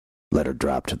 Let her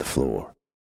drop to the floor.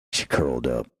 She curled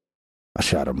up. I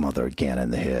shot her mother again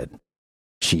in the head.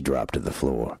 She dropped to the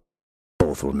floor.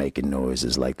 Both were making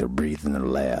noises like they're breathing their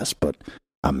last, but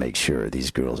I make sure these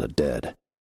girls are dead.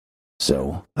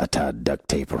 So I tied duct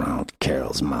tape around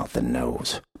Carol's mouth and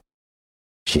nose.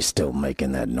 She's still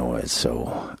making that noise,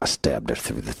 so I stabbed her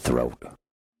through the throat.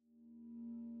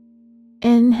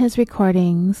 In his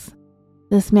recordings,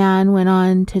 this man went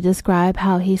on to describe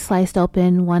how he sliced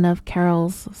open one of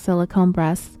Carol's silicone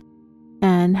breasts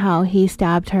and how he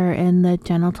stabbed her in the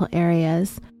genital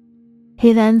areas.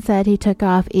 He then said he took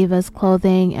off Eva's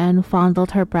clothing and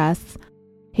fondled her breasts.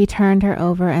 He turned her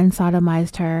over and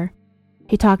sodomized her.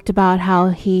 He talked about how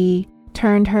he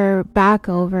turned her back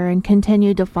over and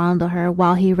continued to fondle her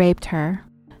while he raped her.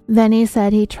 Then he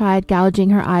said he tried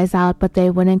gouging her eyes out, but they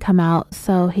wouldn't come out,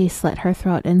 so he slit her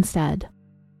throat instead.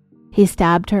 He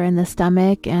stabbed her in the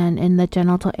stomach and in the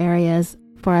genital areas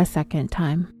for a second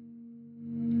time.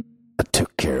 I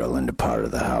took Carol into part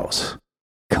of the house.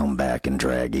 Come back and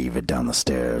drag Eva down the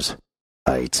stairs.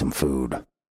 I ate some food.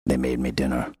 They made me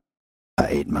dinner.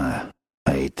 I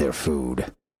ate their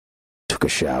food. Took a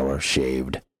shower,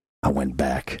 shaved. I went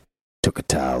back, took a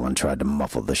towel and tried to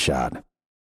muffle the shot.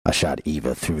 I shot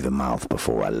Eva through the mouth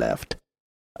before I left.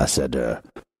 I said to her,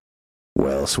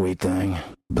 "Well, sweet thing,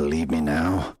 believe me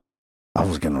now? I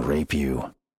was gonna rape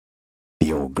you."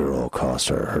 The old girl cost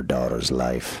her daughter's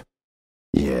life.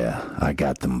 Yeah, I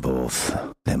got them both,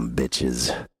 them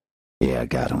bitches. Yeah, I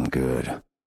got them good.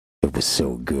 It was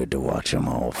so good to watch them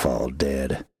all fall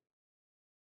dead.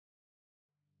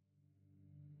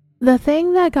 The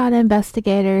thing that got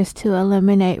investigators to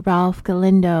eliminate Ralph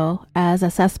Galindo as a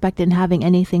suspect in having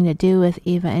anything to do with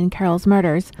Eva and Carol's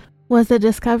murders was the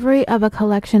discovery of a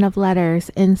collection of letters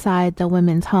inside the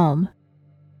women's home.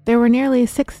 There were nearly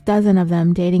 6 dozen of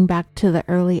them dating back to the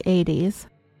early 80s.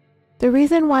 The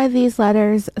reason why these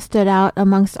letters stood out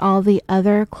amongst all the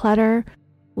other clutter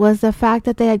was the fact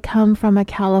that they had come from a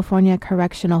California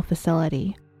correctional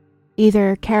facility.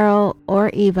 Either Carol or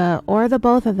Eva or the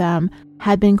both of them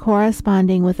had been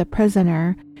corresponding with a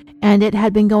prisoner, and it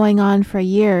had been going on for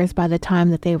years by the time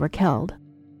that they were killed.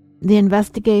 The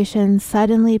investigation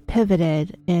suddenly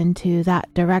pivoted into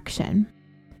that direction.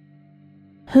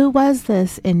 Who was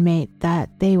this inmate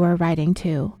that they were writing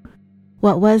to?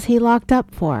 What was he locked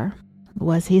up for?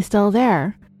 Was he still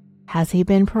there? Has he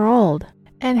been paroled?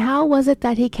 And how was it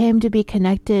that he came to be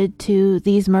connected to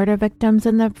these murder victims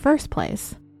in the first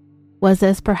place? Was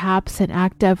this perhaps an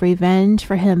act of revenge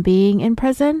for him being in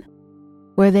prison?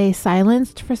 Were they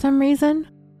silenced for some reason?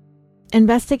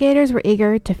 Investigators were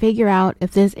eager to figure out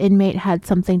if this inmate had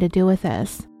something to do with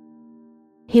this.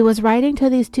 He was writing to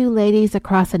these 2 ladies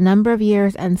across a number of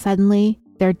years, and suddenly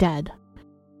they're dead.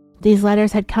 These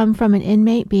letters had come from an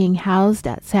inmate being housed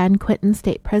at San Quentin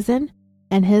State Prison,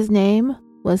 and his name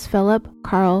was Philip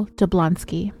Carl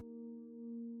Jablonski.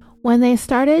 When they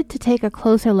started to take a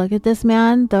closer look at this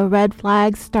man, the red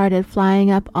flags started flying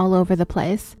up all over the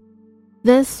place.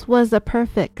 This was the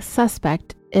perfect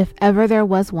suspect, if ever there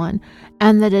was one,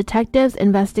 and the detectives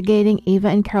investigating Eva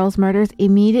and Carol's murders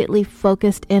immediately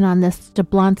focused in on this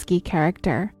Jablonski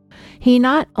character. He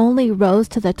not only rose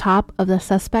to the top of the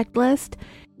suspect list,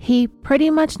 he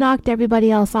pretty much knocked everybody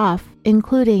else off.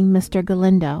 including Mr.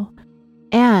 Galindo.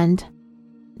 And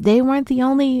they weren't the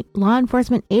only law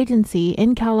enforcement agency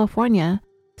in California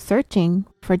searching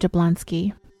for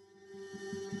Jablonski.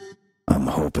 I'm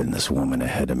hoping this woman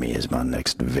ahead of me is my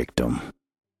next victim.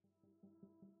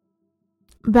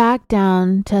 Back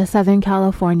down to Southern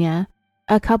California,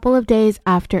 a couple of days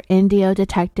after Indio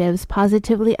detectives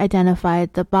positively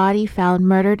identified the body found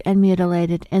murdered and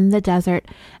mutilated in the desert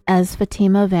as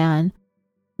Fatima Van,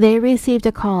 they received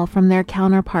a call from their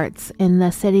counterparts in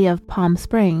the city of Palm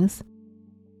Springs.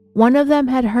 One of them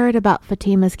had heard about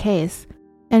Fatima's case,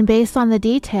 and based on the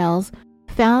details,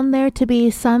 found there to be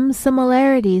some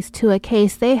similarities to a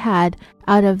case they had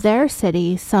out of their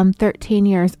city some 13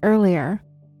 years earlier.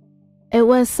 It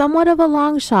was somewhat of a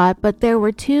long shot, but there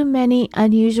were too many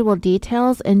unusual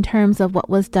details in terms of what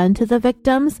was done to the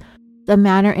victims, the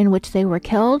manner in which they were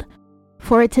killed,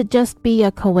 for it to just be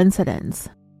a coincidence.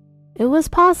 It was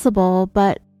possible,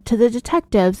 but to the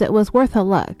detectives it was worth a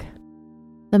look.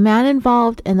 The man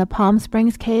involved in the Palm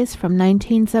Springs case from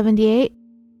 1978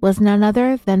 was none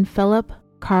other than Philip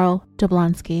Carl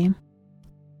Jablonski.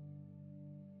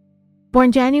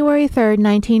 Born January 3,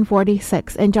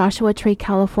 1946 in Joshua Tree,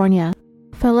 California,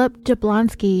 Philip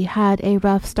Jablonski had a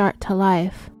rough start to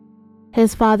life.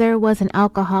 His father was an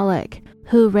alcoholic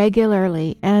who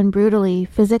regularly and brutally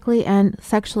physically and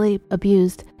sexually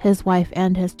abused his wife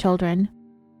and his children.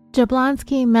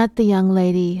 Jablonski met the young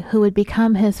lady who would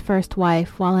become his first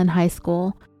wife while in high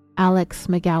school, Alex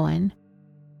McGowan.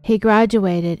 He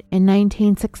graduated in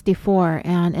 1964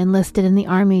 and enlisted in the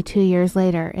Army 2 years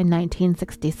later in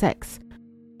 1966.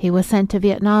 He was sent to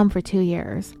Vietnam for 2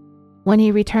 years. When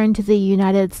he returned to the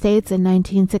United States in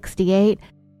 1968,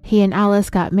 he and Alice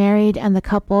got married and the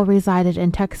couple resided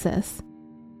in Texas.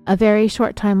 A very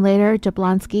short time later,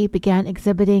 Jablonski began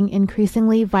exhibiting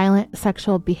increasingly violent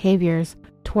sexual behaviors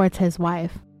towards his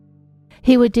wife.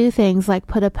 He would do things like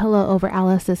put a pillow over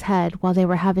Alice's head while they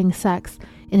were having sex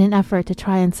in an effort to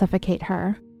try and suffocate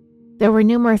her. There were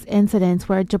numerous incidents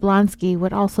where Jablonski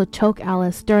would also choke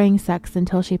Alice during sex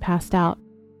until she passed out.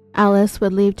 Alice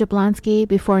would leave Jablonski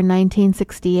before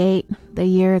 1968, the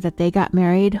year that they got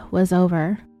married, was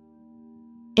over.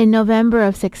 In November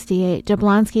of 68,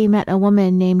 Jablonski met a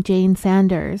woman named Jane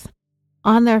Sanders.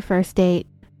 On their first date,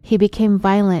 he became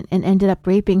violent and ended up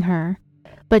raping her,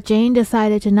 but Jane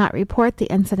decided to not report the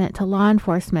incident to law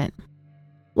enforcement.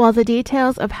 While the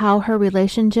details of how her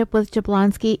relationship with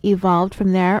Jablonski evolved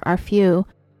from there are few,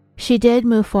 she did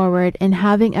move forward in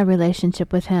having a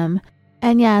relationship with him.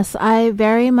 And yes, I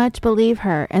very much believe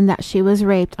her and that she was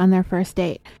raped on their first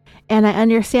date. And I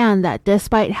understand that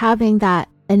despite having that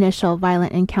initial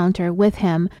violent encounter with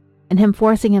him and him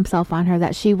forcing himself on her,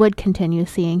 that she would continue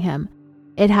seeing him.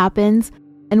 It happens,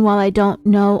 and while I don't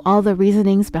know all the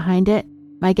reasonings behind it,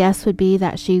 my guess would be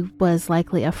that she was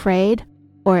likely afraid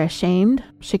or ashamed.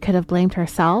 She could have blamed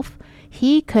herself.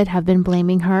 He could have been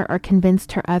blaming her or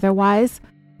convinced her otherwise,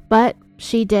 but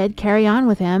she did carry on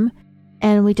with him.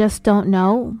 And we just don't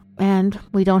know, and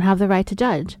we don't have the right to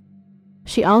judge.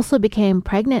 She also became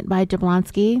pregnant by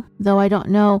Jablonski, though I don't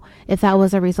know if that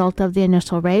was a result of the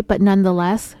initial rape, but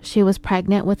nonetheless, she was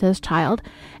pregnant with his child,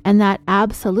 and that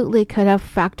absolutely could have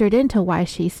factored into why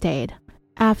she stayed.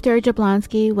 After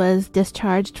Jablonski was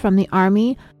discharged from the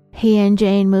Army, he and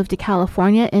Jane moved to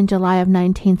California in July of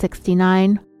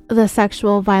 1969. The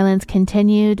sexual violence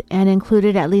continued and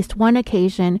included at least one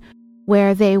occasion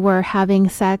where they were having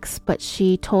sex, but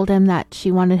she told him that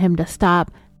she wanted him to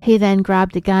stop. He then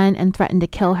grabbed a gun and threatened to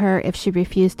kill her if she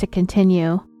refused to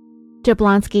continue.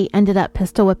 Jablonski ended up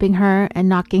pistol whipping her and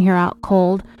knocking her out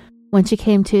cold. When she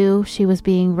came to, she was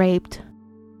being raped.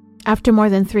 After more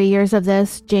than 3 years of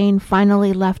this, Jane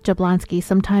finally left Jablonski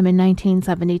sometime in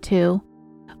 1972.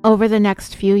 Over the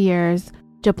next few years,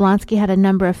 Jablonski had a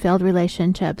number of failed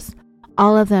relationships,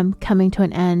 all of them coming to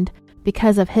an end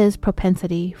because of his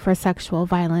propensity for sexual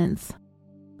violence.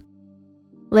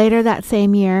 Later that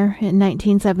same year, in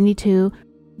 1972,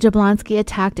 Jablonski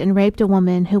attacked and raped a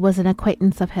woman who was an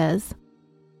acquaintance of his.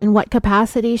 In what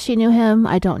capacity she knew him,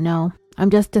 I don't know.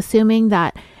 I'm just assuming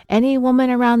that any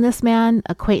woman around this man,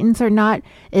 acquaintance or not,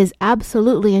 is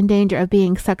absolutely in danger of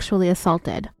being sexually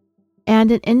assaulted.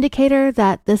 And an indicator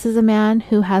that this is a man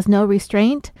who has no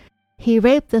restraint, he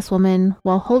raped this woman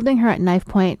while holding her at knife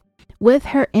point with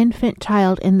her infant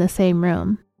child in the same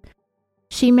room.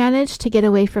 She managed to get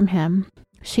away from him.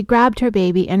 She grabbed her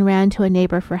baby and ran to a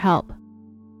neighbor for help.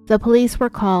 The police were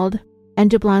called,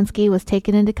 and Jablonski was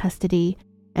taken into custody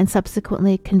and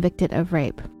subsequently convicted of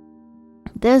rape.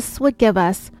 This would give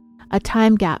us a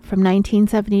time gap from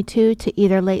 1972 to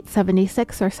either late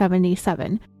 76 or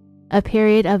 77, a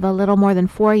period of a little more than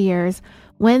 4 years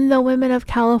when the women of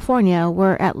California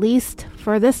were, at least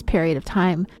for this period of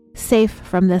time, safe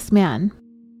from this man.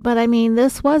 But I mean,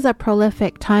 this was a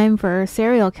prolific time for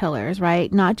serial killers,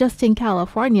 right? Not just in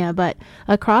California, but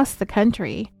across the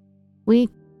country. We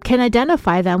can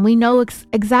identify them. We know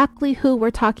exactly who we're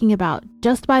talking about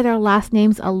just by their last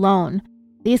names alone.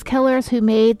 These killers who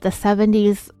made the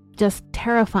 70s just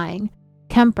terrifying.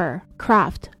 Kemper,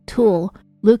 Kraft, Toole,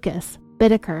 Lucas,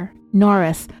 Bittaker,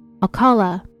 Norris,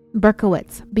 Alcala,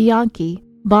 Berkowitz, Bianchi,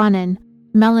 Bonin,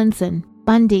 Melanson,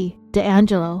 Bundy,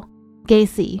 DeAngelo,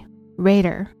 Gacy,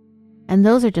 Rader. And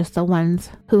those are just the ones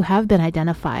who have been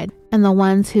identified and the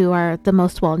ones who are the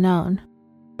most well known.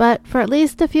 But for at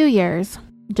least a few years,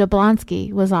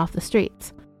 Jablonski was off the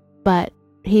streets. But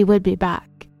he would be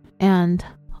back, and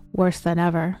worse than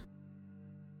ever.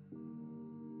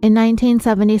 In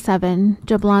 1977,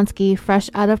 Jablonski, fresh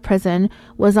out of prison,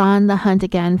 was on the hunt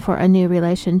again for a new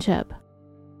relationship.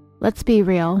 Let's be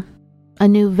real, a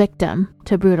new victim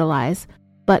to brutalize,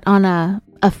 but on a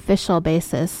official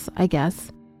basis, I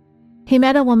guess. He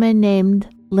met a woman named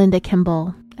Linda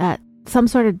Kimball at some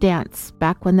sort of dance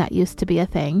back when that used to be a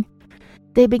thing.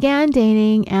 They began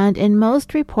dating, and in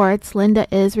most reports, Linda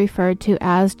is referred to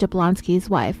as Jablonski's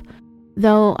wife.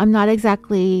 Though I'm not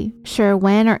exactly sure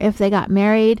when or if they got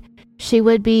married, she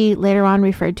would be later on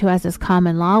referred to as his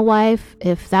common-law wife,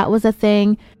 if that was a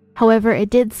thing. However, it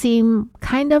did seem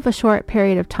kind of a short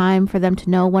period of time for them to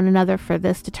know one another for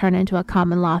this to turn into a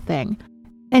common-law thing.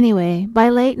 Anyway, by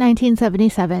late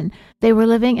 1977, they were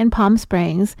living in Palm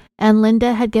Springs, and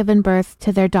Linda had given birth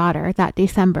to their daughter that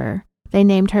December. They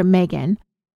named her Megan.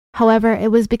 However, it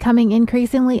was becoming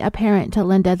increasingly apparent to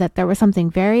Linda that there was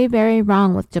something very, very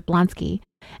wrong with Jablonski,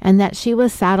 and that she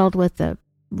was saddled with a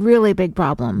really big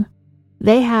problem.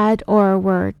 They had, or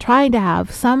were trying to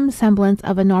have, some semblance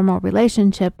of a normal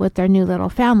relationship with their new little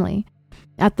family.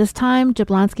 At this time,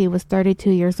 Jablonski was 32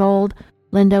 years old,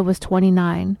 Linda was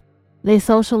 29. They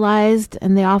socialized,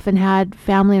 and they often had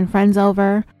family and friends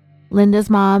over. Linda's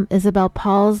mom, Isabel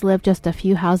Pauls, lived just a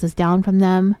few houses down from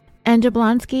them, and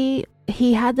Jablonski,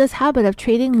 he had this habit of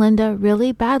treating Linda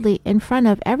really badly in front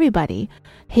of everybody.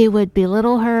 He would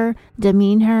belittle her,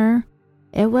 demean her.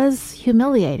 It was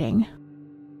humiliating.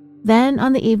 Then,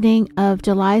 on the evening of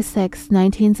July 6,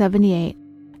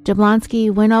 1978, Jablonski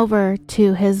went over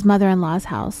to his mother-in-law's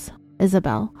house,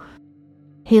 Isabel.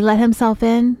 He let himself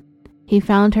in. He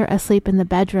found her asleep in the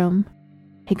bedroom.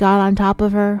 He got on top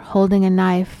of her, holding a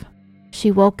knife.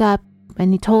 She woke up,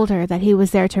 and he told her that he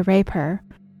was there to rape her.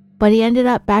 But he ended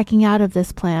up backing out of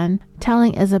this plan,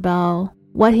 telling Isabel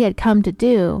what he had come to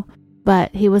do,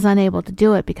 but he was unable to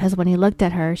do it because when he looked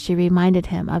at her, she reminded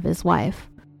him of his wife.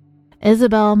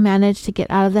 Isabel managed to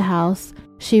get out of the house.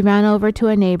 She ran over to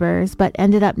a neighbor's, but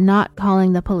ended up not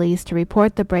calling the police to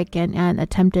report the break-in and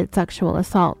attempted sexual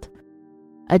assault.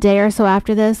 A day or so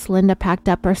after this, Linda packed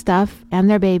up her stuff and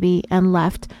their baby and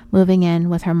left, moving in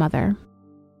with her mother.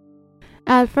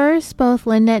 At first, both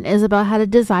Linda and Isabel had a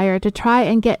desire to try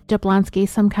and get Jablonski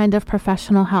some kind of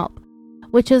professional help,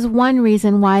 which is one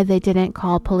reason why they didn't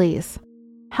call police.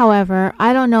 However,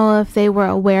 I don't know if they were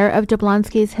aware of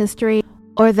Jablonski's history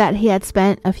or that he had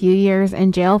spent a few years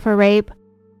in jail for rape.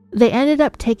 They ended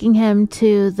up taking him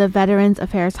to the Veterans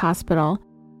Affairs Hospital,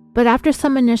 but after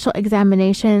some initial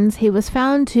examinations, he was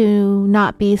found to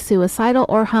not be suicidal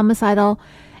or homicidal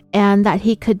and that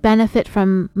he could benefit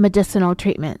from medicinal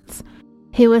treatments.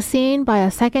 He was seen by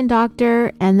a second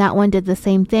doctor, and that one did the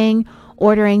same thing,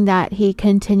 ordering that he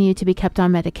continue to be kept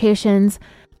on medications,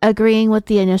 agreeing with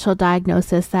the initial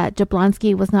diagnosis that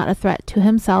Jablonski was not a threat to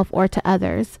himself or to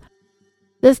others.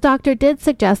 This doctor did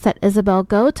suggest that Isabel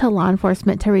go to law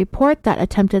enforcement to report that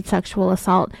attempted sexual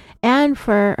assault and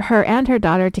for her and her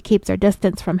daughter to keep their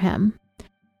distance from him.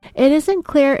 It isn't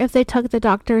clear if they took the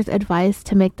doctor's advice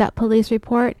to make that police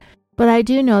report, but I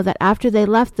do know that after they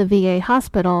left the VA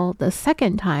hospital the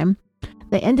second time,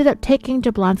 they ended up taking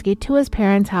Jablonski to his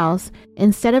parents' house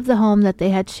instead of the home that they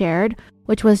had shared,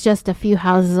 which was just a few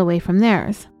houses away from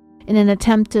theirs, in an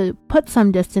attempt to put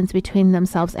some distance between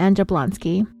themselves and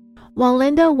Jablonski. While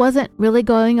Linda wasn't really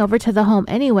going over to the home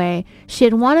anyway, she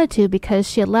had wanted to because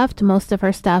she had left most of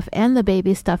her stuff and the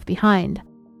baby stuff behind.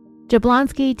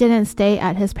 Jablonski didn't stay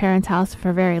at his parents' house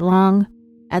for very long.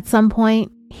 At some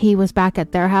point, he was back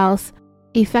at their house,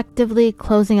 effectively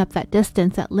closing up that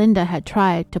distance that Linda had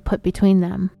tried to put between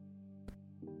them.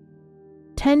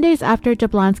 10 days after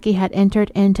Jablonski had entered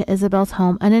into Isabel's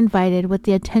home uninvited with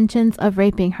the intentions of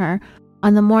raping her,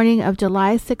 on the morning of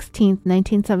July 16,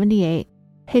 1978,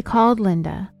 he called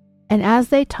Linda, and as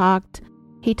they talked,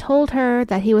 he told her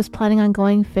that he was planning on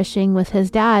going fishing with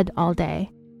his dad all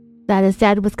day, that his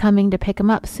dad was coming to pick him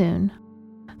up soon.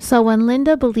 So when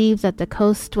Linda believed that the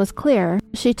coast was clear,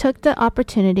 she took the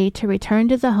opportunity to return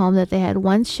to the home that they had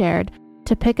once shared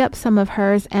to pick up some of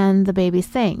hers and the baby's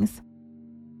things.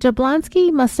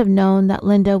 Jablonski must have known that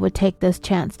Linda would take this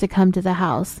chance to come to the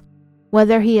house.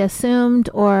 Whether he assumed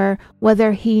or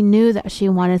whether he knew that she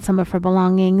wanted some of her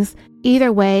belongings,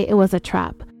 either way, it was a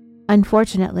trap.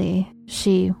 Unfortunately,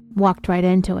 she walked right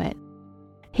into it.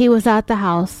 He was at the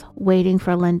house waiting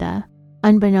for Linda,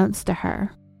 unbeknownst to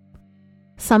her.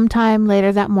 Sometime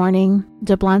later that morning,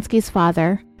 Jablonski's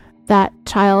father, that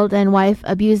child and wife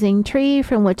abusing tree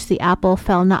from which the apple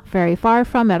fell not very far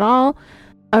from at all,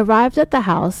 arrived at the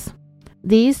house.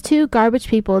 These two garbage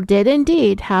people did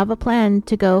indeed have a plan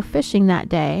to go fishing that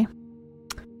day.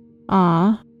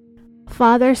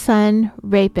 Father-son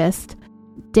rapist,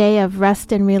 day of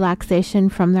rest and relaxation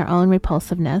from their own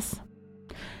repulsiveness.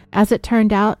 As it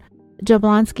turned out,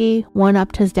 Jablonski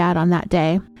one-upped his dad on that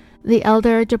day. The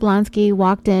elder Jablonski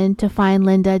walked in to find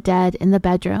Linda dead in the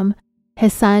bedroom.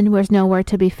 His son was nowhere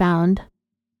to be found.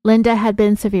 Linda had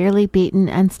been severely beaten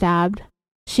and stabbed.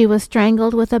 She was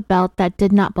strangled with a belt that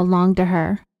did not belong to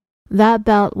her. That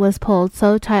belt was pulled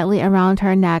so tightly around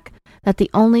her neck that the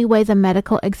only way the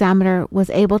medical examiner was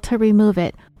able to remove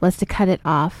it was to cut it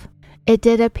off. It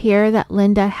did appear that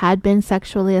Linda had been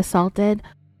sexually assaulted.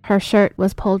 Her shirt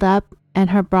was pulled up and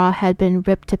her bra had been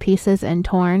ripped to pieces and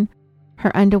torn.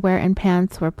 Her underwear and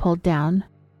pants were pulled down.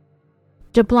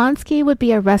 Jablonski would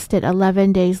be arrested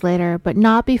 11 days later, but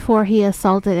not before he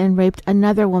assaulted and raped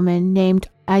another woman named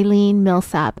Eileen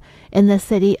Millsap in the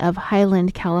city of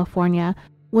Highland, California,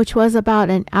 which was about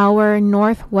an hour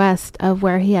northwest of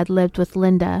where he had lived with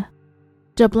Linda.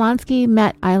 Jablonski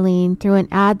met Eileen through an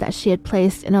ad that she had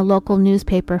placed in a local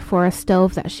newspaper for a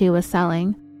stove that she was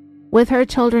selling. With her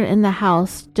children in the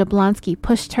house, Jablonski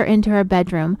pushed her into her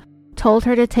bedroom, told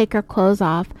her to take her clothes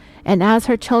off, and as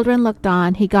her children looked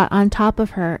on, he got on top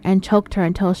of her and choked her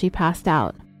until she passed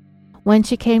out. When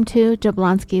she came to,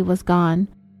 Jablonski was gone.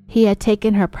 He had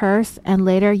taken her purse and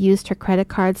later used her credit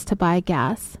cards to buy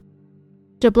gas.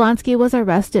 Jablonski was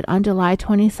arrested on July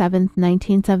 27,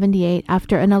 1978,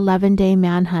 after an 11-day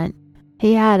manhunt.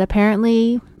 He had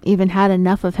apparently even had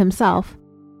enough of himself.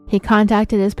 He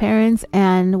contacted his parents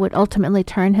and would ultimately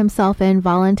turn himself in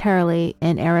voluntarily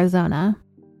in Arizona.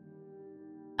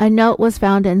 A note was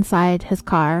found inside his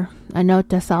car, a note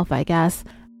to self, I guess,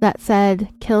 that said,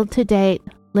 "Killed to date,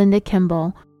 Linda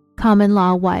Kimball,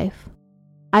 common-law wife.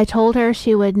 I told her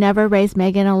she would never raise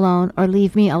Megan alone or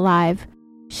leave me alive.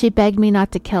 She begged me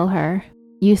not to kill her.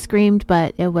 You screamed,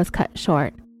 but it was cut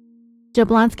short."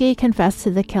 Jablonski confessed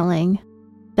to the killing,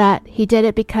 that he did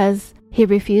it because he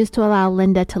refused to allow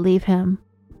Linda to leave him,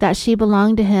 that she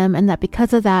belonged to him, and that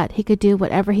because of that, he could do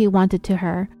whatever he wanted to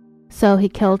her. So he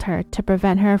killed her to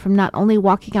prevent her from not only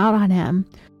walking out on him,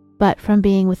 but from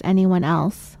being with anyone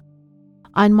else.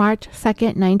 On March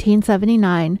 2,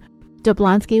 1979,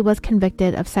 Jablonski was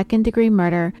convicted of second-degree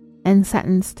murder and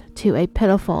sentenced to a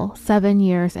pitiful 7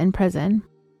 years in prison.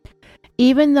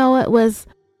 Even though it was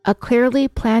a clearly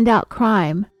planned-out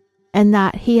crime, and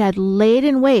that he had laid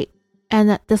in wait, and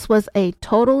that this was a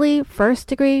totally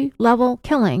first-degree level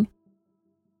killing,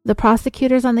 the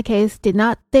prosecutors on the case did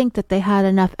not think that they had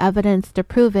enough evidence to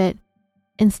prove it,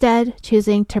 instead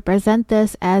choosing to present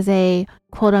this as a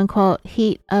quote-unquote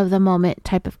heat-of-the-moment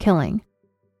type of killing.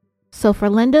 So for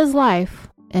Linda's life,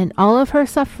 and all of her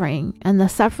suffering, and the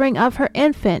suffering of her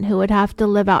infant who would have to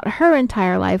live out her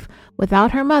entire life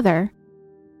without her mother,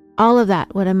 all of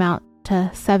that would amount to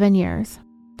 7 years.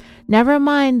 Never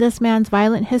mind this man's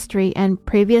violent history and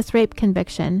previous rape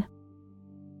conviction.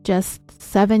 Just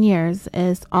 7 years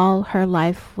is all her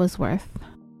life was worth.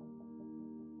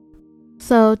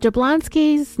 So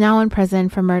Jablonski's now in prison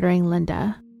for murdering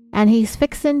Linda, and he's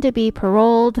fixin' to be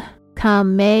paroled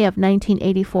come May of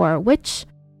 1984, which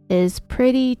is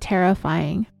pretty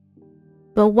terrifying.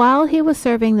 But while he was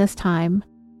serving this time,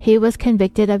 he was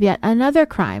convicted of yet another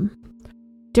crime.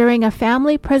 During a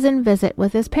family prison visit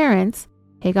with his parents,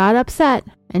 he got upset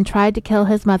and tried to kill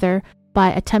his mother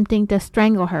by attempting to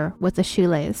strangle her with a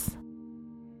shoelace.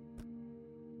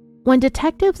 When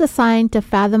detectives assigned to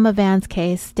Fatima Van's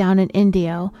case down in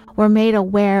Indio were made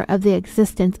aware of the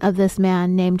existence of this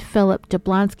man named Philip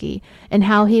Jablonski and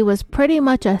how he was pretty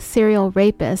much a serial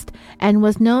rapist and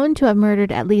was known to have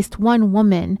murdered at least one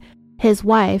woman, his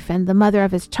wife and the mother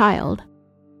of his child,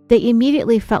 they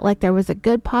immediately felt like there was a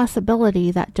good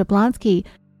possibility that Jablonski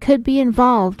could be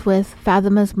involved with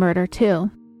Fatima's murder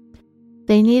too.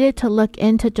 They needed to look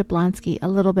into Jablonski a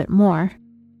little bit more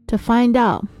to find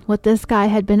out what this guy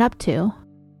had been up to,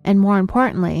 and more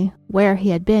importantly, where he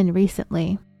had been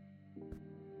recently.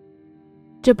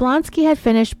 Jablonski had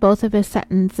finished both of his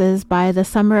sentences by the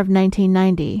summer of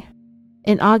 1990.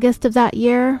 In August of that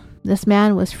year, this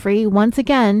man was free once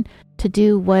again to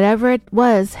do whatever it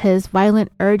was his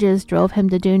violent urges drove him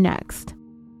to do next.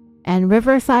 And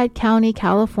Riverside County,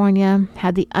 California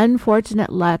had the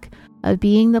unfortunate luck of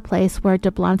being the place where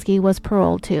Jablonski was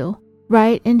paroled to,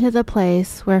 right into the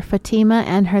place where Fatima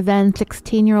and her then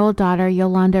 16-year-old daughter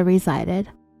Yolanda resided,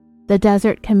 the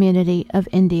desert community of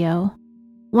Indio.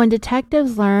 When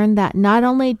detectives learned that not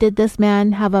only did this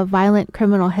man have a violent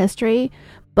criminal history,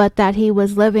 but that he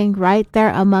was living right there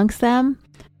amongst them,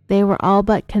 they were all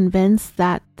but convinced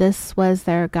that this was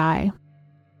their guy.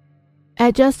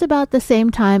 At just about the same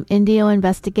time, Indio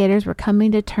investigators were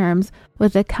coming to terms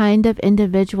with the kind of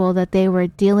individual that they were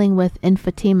dealing with in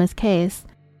Fatima's case,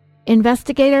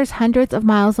 investigators hundreds of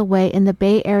miles away in the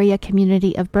Bay Area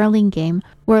community of Burlingame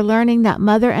were learning that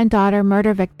mother and daughter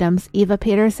murder victims Eva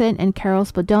Peterson and Carol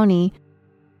Spadoni,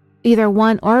 either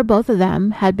one or both of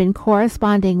them, had been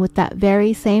corresponding with that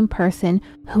very same person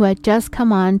who had just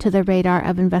come on to the radar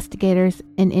of investigators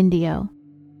in Indio,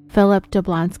 Philip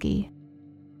Jablonski.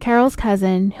 Carol's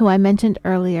cousin, who I mentioned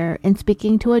earlier in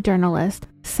speaking to a journalist,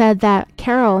 said that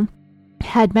Carol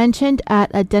had mentioned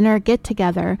at a dinner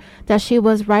get-together that she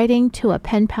was writing to a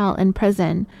pen pal in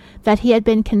prison that he had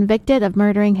been convicted of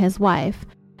murdering his wife,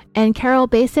 and Carol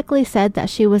basically said that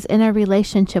she was in a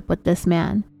relationship with this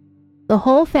man. The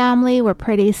whole family were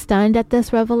pretty stunned at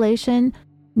this revelation.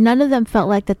 None of them felt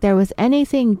like that there was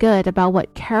anything good about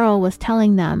what Carol was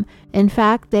telling them. In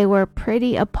fact, they were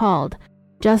pretty appalled,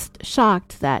 just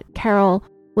shocked that Carol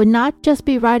would not just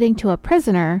be writing to a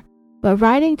prisoner, but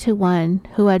writing to one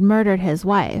who had murdered his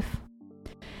wife.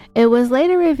 It was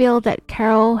later revealed that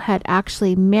Carol had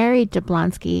actually married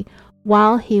Jablonski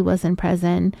while he was in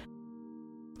prison,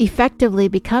 effectively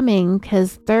becoming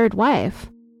his third wife,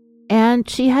 and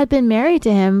she had been married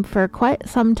to him for quite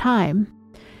some time.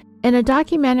 In a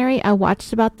documentary I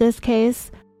watched about this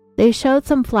case, they showed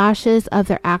some flashes of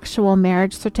their actual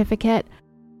marriage certificate.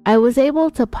 I was able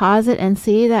to pause it and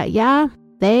see that, yeah,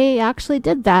 they actually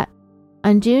did that.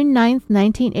 On June 9th,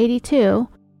 1982,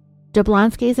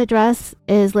 Jablonski's address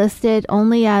is listed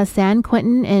only as San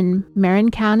Quentin in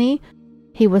Marin County.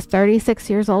 He was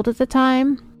 36 years old at the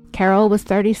time. Carol was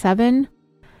 37.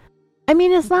 I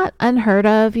mean, it's not unheard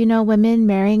of, women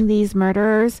marrying these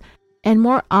murderers, and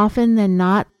more often than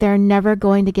not, they're never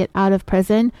going to get out of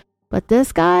prison. But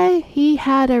this guy, he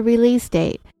had a release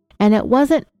date, and it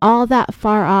wasn't all that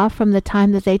far off from the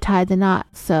time that they tied the knot,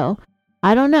 so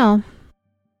I don't know.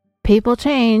 People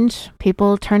change,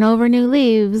 people turn over new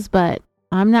leaves, but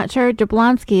I'm not sure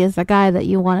Jablonski is the guy that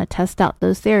you want to test out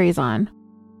those theories on.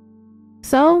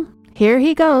 So, here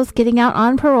he goes, getting out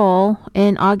on parole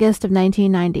in August of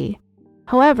 1990.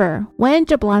 However, when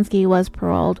Jablonski was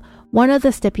paroled, one of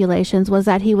the stipulations was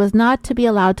that he was not to be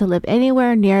allowed to live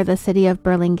anywhere near the city of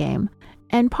Burlingame.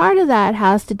 And part of that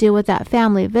has to do with that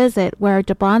family visit where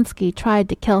Jablonski tried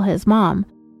to kill his mom.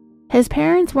 His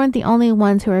parents weren't the only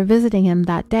ones who were visiting him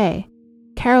that day.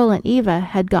 Carol and Eva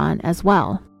had gone as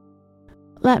well.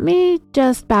 Let me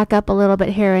just back up a little bit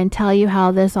here and tell you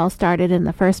how this all started in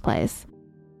the first place.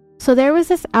 So there was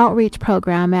this outreach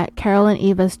program at Carol and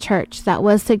Eva's church that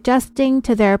was suggesting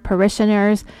to their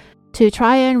parishioners to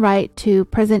try and write to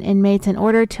prison inmates in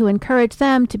order to encourage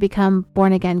them to become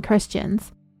born-again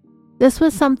Christians. This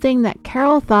was something that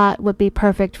Carol thought would be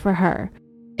perfect for her.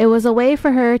 It was a way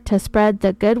for her to spread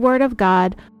the good word of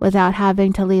God without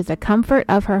having to leave the comfort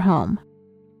of her home.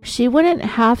 She wouldn't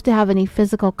have to have any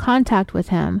physical contact with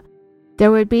him. There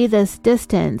would be this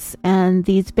distance and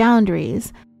these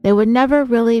boundaries. They would never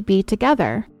really be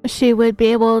together. She would be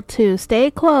able to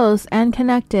stay close and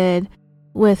connected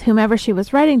with whomever she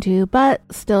was writing to, but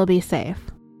still be safe.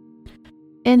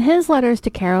 In his letters to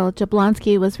Carol,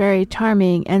 Jablonski was very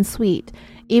charming and sweet,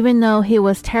 even though he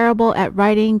was terrible at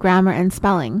writing, grammar, and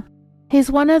spelling. He's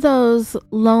one of those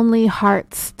lonely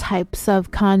hearts types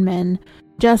of con men,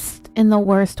 just in the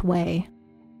worst way.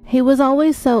 He was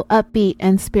always so upbeat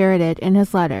and spirited in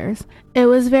his letters. It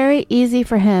was very easy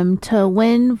for him to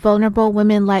win vulnerable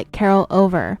women like Carol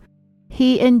over.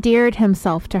 He endeared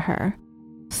himself to her.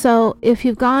 So if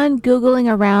you've gone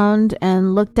Googling around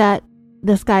and looked at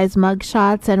this guy's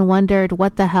mugshots and wondered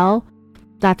what the hell,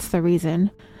 that's the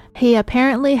reason. He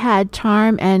apparently had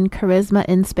charm and charisma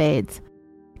in spades.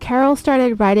 Carol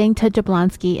started writing to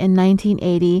Jablonski in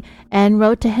 1980 and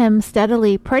wrote to him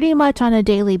steadily pretty much on a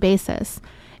daily basis.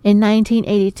 In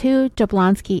 1982,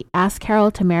 Jablonski asked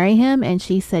Carol to marry him and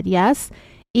she said yes,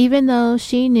 even though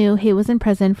she knew he was in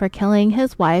prison for killing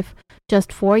his wife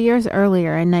just 4 years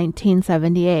earlier in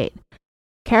 1978.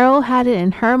 Carol had it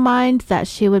in her mind that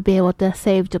she would be able to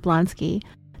save Jablonski,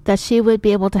 that she would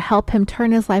be able to help him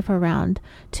turn his life around,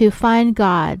 to find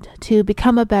God, to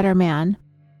become a better man.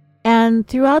 And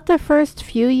throughout the first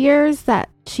few years that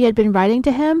she had been writing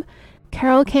to him,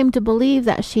 Carol came to believe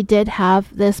that she did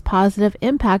have this positive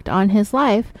impact on his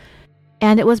life,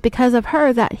 and it was because of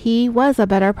her that he was a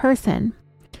better person.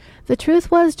 The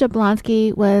truth was,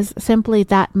 Jablonski was simply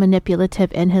that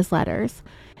manipulative in his letters,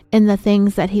 in the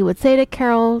things that he would say to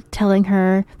Carol, telling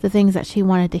her the things that she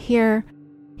wanted to hear.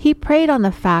 He preyed on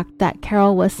the fact that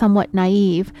Carol was somewhat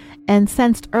naive and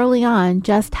sensed early on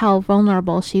just how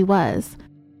vulnerable she was.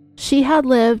 She had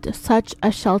lived such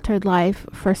a sheltered life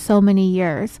for so many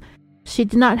years. She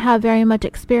did not have very much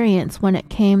experience when it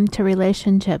came to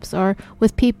relationships or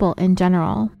with people in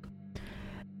general.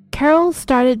 Carol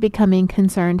started becoming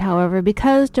concerned, however,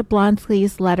 because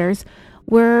Jablonski's letters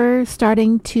were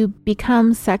starting to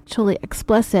become sexually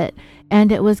explicit,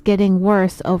 and it was getting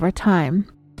worse over time.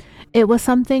 It was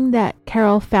something that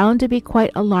Carol found to be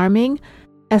quite alarming,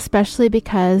 especially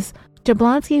because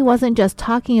Jablonski wasn't just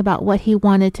talking about what he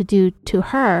wanted to do to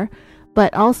her,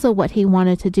 but also what he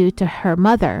wanted to do to her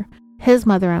mother, his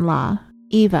mother-in-law,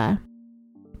 Eva.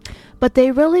 But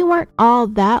they really weren't all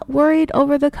that worried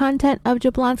over the content of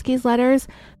Jablonski's letters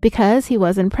because he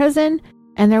was in prison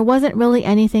and there wasn't really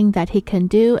anything that he can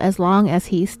do as long as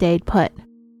he stayed put.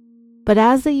 But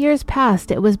as the years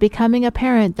passed, it was becoming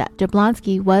apparent that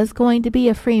Jablonski was going to be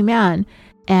a free man,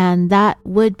 and that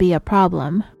would be a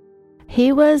problem.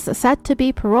 He was set to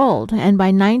be paroled, and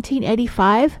by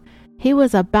 1985, he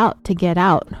was about to get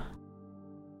out.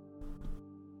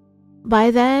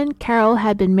 By then, Carol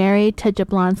had been married to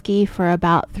Jablonski for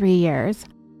about 3 years.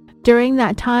 During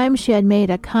that time, she had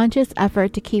made a conscious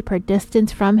effort to keep her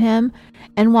distance from him,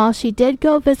 and while she did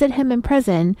go visit him in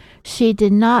prison, she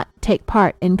did not take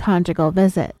part in conjugal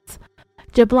visits.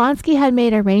 Jablonski had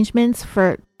made arrangements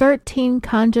for 13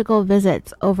 conjugal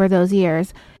visits over those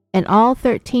years, and all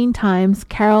 13 times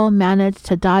Carol managed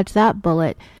to dodge that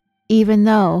bullet, even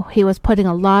though he was putting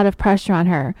a lot of pressure on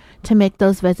her to make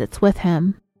those visits with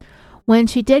him. When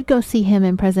she did go see him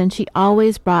in prison, she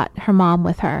always brought her mom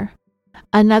with her.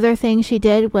 Another thing she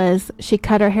did was she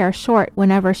cut her hair short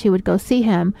whenever she would go see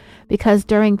him, because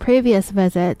during previous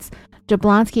visits,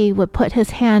 Jablonski would put his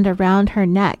hand around her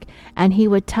neck and he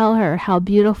would tell her how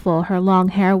beautiful her long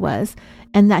hair was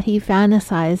and that he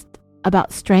fantasized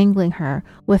about strangling her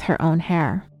with her own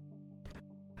hair.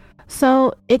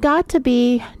 So it got to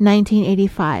be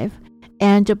 1985,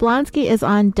 and Jablonski is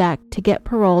on deck to get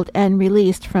paroled and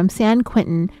released from San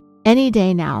Quentin any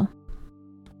day now.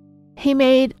 He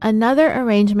made another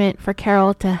arrangement for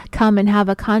Carol to come and have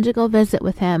a conjugal visit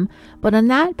with him, but on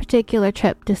that particular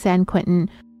trip to San Quentin,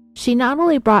 she not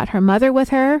only brought her mother with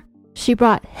her, she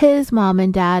brought his mom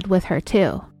and dad with her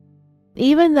too.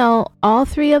 Even though all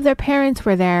 3 of their parents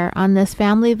were there on this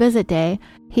family visit day,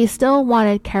 he still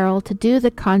wanted Carol to do the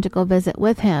conjugal visit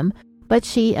with him, but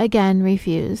she again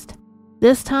refused.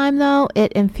 This time, though,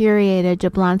 it infuriated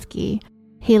Jablonski.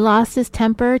 He lost his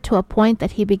temper to a point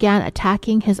that he began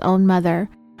attacking his own mother,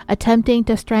 attempting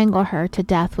to strangle her to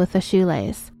death with a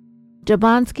shoelace.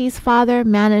 Jablonski's father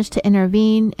managed to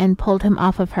intervene and pulled him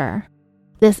off of her.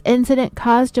 This incident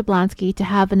caused Jablonski to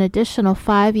have an additional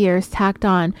 5 years tacked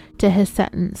on to his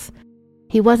sentence.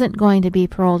 He wasn't going to be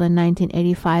paroled in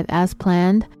 1985 as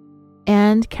planned,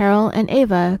 and Carol and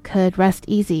Ava could rest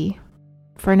easy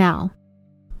for now.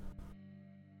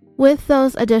 With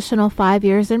those additional 5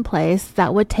 years in place,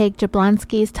 that would take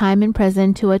Jablonski's time in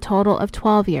prison to a total of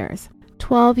 12 years.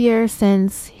 12 years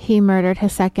since he murdered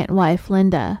his second wife,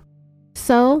 Linda.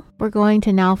 So, we're going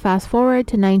to now fast forward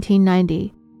to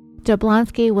 1990.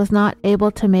 Jablonski was not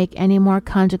able to make any more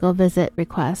conjugal visit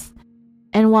requests.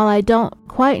 And while I don't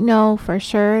quite know for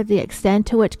sure the extent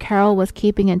to which Carol was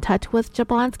keeping in touch with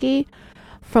Jablonski,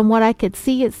 from what I could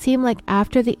see, it seemed like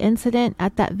after the incident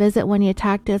at that visit when he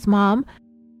attacked his mom,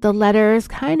 the letters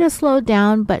kind of slowed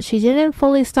down, but she didn't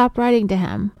fully stop writing to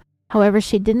him. However,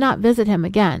 she did not visit him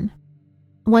again.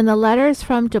 When the letters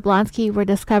from Jablonski were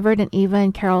discovered in Eva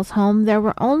and Carol's home, there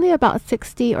were only about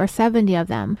 60 or 70 of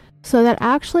them, so that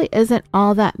actually isn't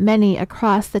all that many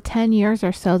across the 10 years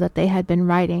or so that they had been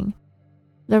writing.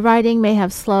 The writing may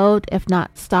have slowed, if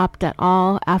not stopped at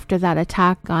all, after that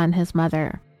attack on his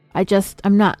mother.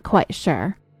 I'm not quite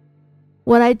sure.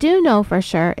 What I do know for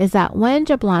sure is that when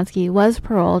Jablonski was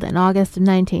paroled in August of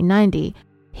 1990,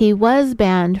 he was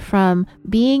banned from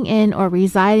being in or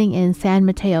residing in San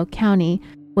Mateo County,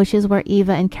 which is where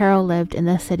Eva and Carol lived in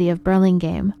the city of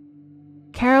Burlingame.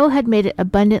 Carol had made it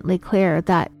abundantly clear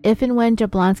that if and when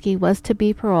Jablonski was to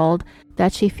be paroled,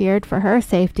 that she feared for her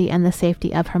safety and the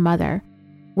safety of her mother.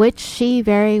 which she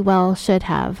very well should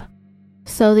have.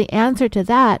 So the answer to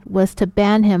that was to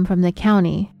ban him from the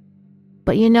county.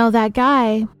 But that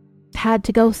guy had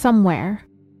to go somewhere.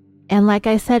 And like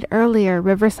I said earlier,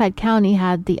 Riverside County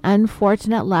had the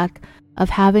unfortunate luck of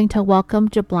having to welcome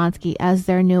Jablonski as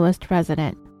their newest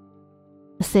resident.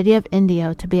 The city of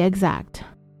Indio, to be exact.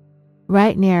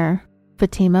 Right near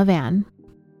Fatima Van.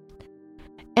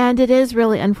 And it is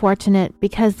really unfortunate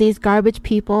because these garbage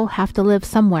people have to live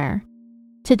somewhere.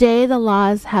 Today, the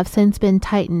laws have since been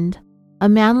tightened. A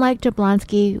man like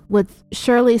Jablonski would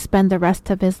surely spend the rest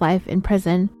of his life in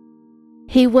prison.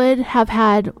 He would have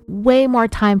had way more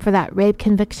time for that rape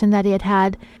conviction that he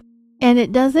had, and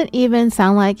it doesn't even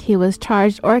sound like he was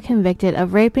charged or convicted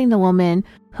of raping the woman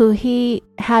who he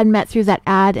had met through that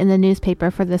ad in the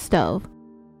newspaper for the stove.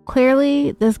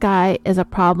 Clearly, this guy is a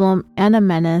problem and a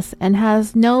menace and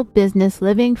has no business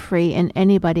living free in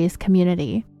anybody's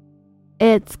community.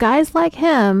 It's guys like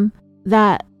him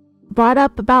that brought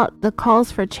up about the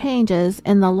calls for changes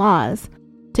in the laws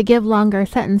to give longer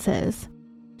sentences.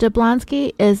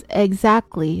 Jablonski is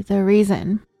exactly the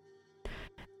reason.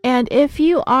 And if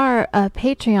you are a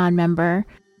Patreon member,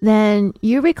 then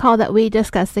you recall that we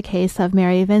discussed the case of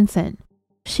Mary Vincent.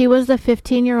 She was the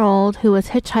 15-year-old who was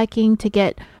hitchhiking to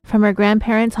get from her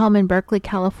grandparents' home in Berkeley,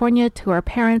 California to her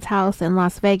parents' house in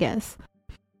Las Vegas.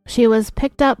 She was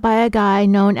picked up by a guy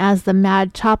known as the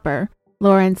Mad Chopper,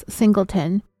 Lawrence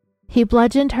Singleton. He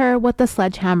bludgeoned her with a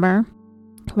sledgehammer,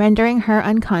 rendering her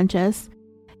unconscious.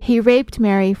 He raped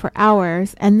Mary for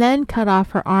hours and then cut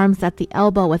off her arms at the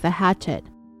elbow with a hatchet.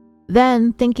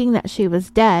 Then, thinking that she was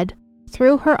dead,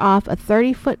 threw her off a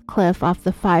 30-foot cliff off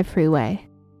the 5 freeway.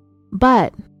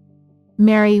 But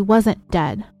Mary wasn't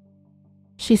dead.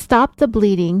 She stopped the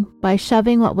bleeding by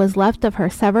shoving what was left of her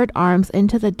severed arms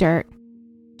into the dirt.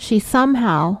 She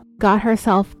somehow got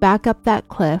herself back up that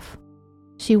cliff.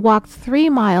 She walked 3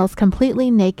 miles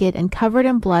completely naked and covered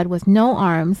in blood with no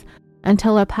arms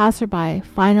until a passerby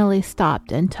finally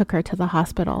stopped and took her to the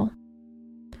hospital.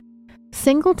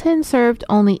 Singleton served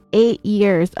only 8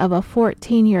 years of a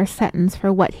 14-year sentence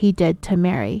for what he did to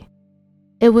Mary.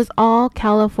 It was all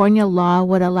California law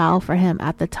would allow for him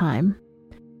at the time.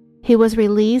 He was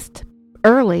released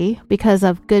early because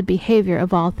of good behavior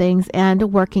of all things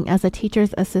and working as a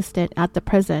teacher's assistant at the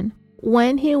prison.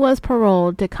 When he was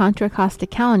paroled to Contra Costa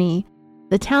County,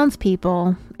 the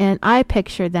townspeople, and I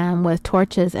picture them with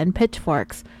torches and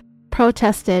pitchforks,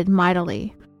 protested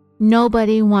mightily.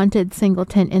 Nobody wanted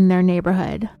Singleton in their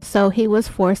neighborhood, so he was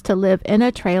forced to live in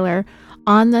a trailer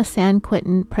on the San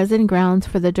Quentin prison grounds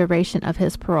for the duration of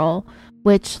his parole,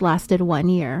 which lasted 1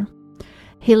 year.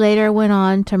 He later went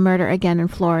on to murder again in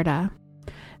Florida.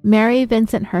 Mary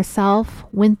Vincent herself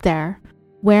went there,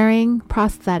 wearing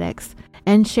prosthetics,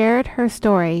 and shared her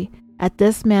story at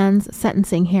this man's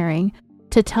sentencing hearing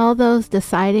to tell those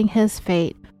deciding his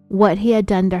fate what he had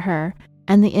done to her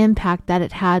and the impact that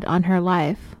it had on her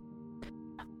life.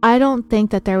 I don't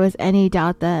think that there was any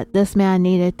doubt that this man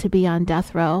needed to be on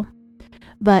death row,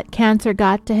 but cancer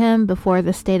got to him before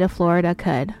the state of Florida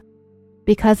could.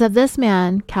 Because of this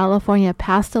man, California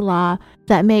passed a law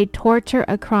that made torture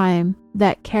a crime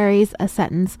that carries a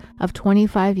sentence of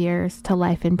 25 years to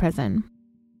life in prison.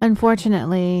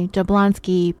 Unfortunately,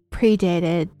 Jablonski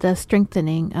predated the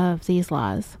strengthening of these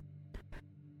laws.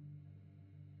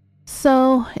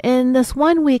 So, in this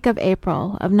 1 week of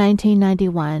April of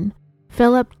 1991,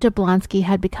 Philip Jablonski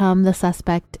had become the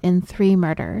suspect in 3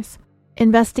 murders.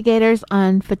 Investigators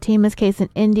on Fatima's case in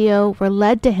Indio were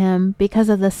led to him because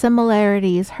of the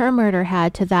similarities her murder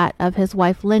had to that of his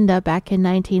wife Linda back in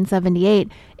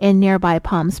 1978 in nearby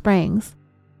Palm Springs.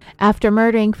 After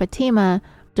murdering Fatima,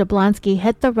 Jablonski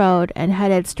hit the road and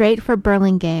headed straight for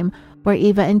Burlingame, where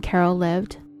Eva and Carol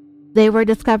lived. They were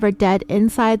discovered dead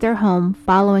inside their home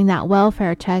following that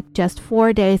welfare check just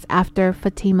 4 days after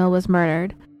Fatima was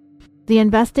murdered. The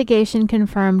investigation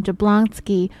confirmed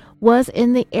Jablonski was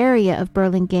in the area of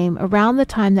Burlingame around the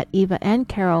time that Eva and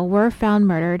Carol were found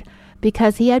murdered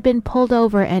because he had been pulled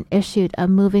over and issued a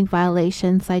moving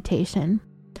violation citation.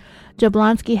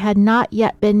 Jablonski had not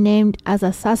yet been named as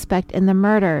a suspect in the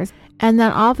murders, and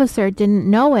that officer didn't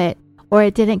know it, or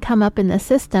it didn't come up in the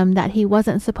system that he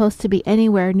wasn't supposed to be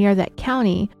anywhere near that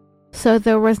county, so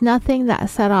there was nothing that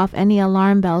set off any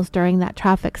alarm bells during that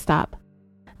traffic stop.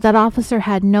 That officer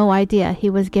had no idea he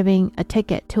was giving a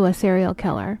ticket to a serial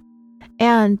killer.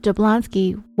 And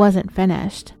Jablonski wasn't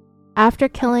finished. After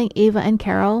killing Eva and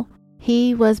Carol,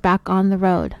 he was back on the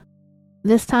road,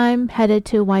 this time headed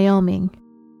to Wyoming,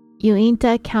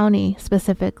 Uintah County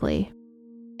specifically.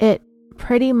 It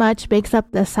pretty much makes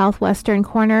up the southwestern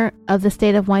corner of the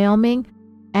state of Wyoming,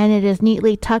 and it is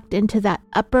neatly tucked into that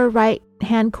upper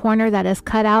right-hand corner that is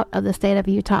cut out of the state of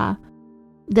Utah.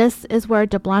 This is where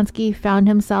Jablonski found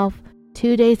himself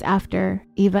 2 days after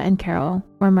Eva and Carol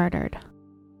were murdered.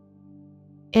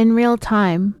 In real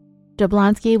time,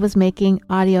 Jablonski was making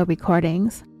audio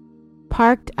recordings.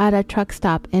 Parked at a truck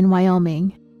stop in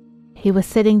Wyoming, he was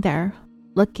sitting there,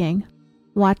 looking,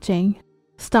 watching,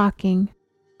 stalking,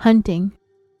 hunting.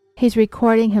 He's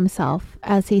recording himself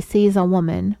as he sees a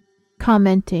woman,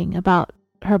 commenting about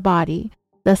her body,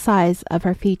 the size of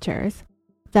her features,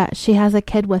 that she has a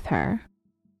kid with her,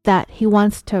 that he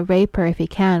wants to rape her if he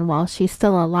can while she's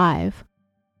still alive.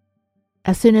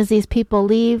 As soon as these people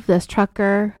leave, this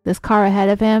car ahead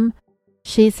of him,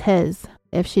 she's his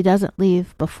if she doesn't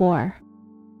leave before.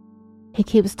 He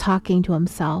keeps talking to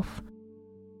himself,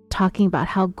 talking about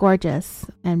how gorgeous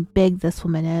and big this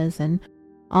woman is and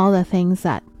all the things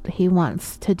that he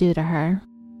wants to do to her.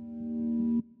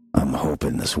 I'm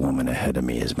hoping this woman ahead of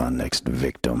me is my next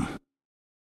victim.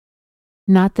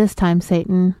 Not this time,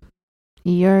 Satan.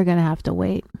 You're gonna have to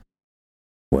wait.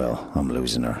 Well, I'm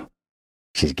losing her.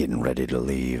 She's getting ready to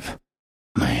leave.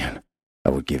 Man, I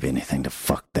would give anything to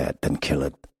fuck that, then kill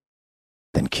it.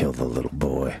 Then kill the little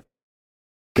boy.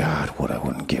 God, what I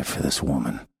wouldn't give for this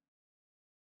woman.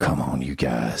 Come on, you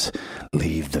guys.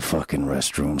 Leave the fucking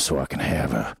restroom so I can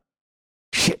have her.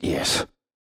 Shit, yes.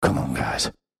 Come on,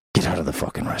 guys. Get out of the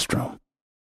fucking restroom.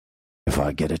 If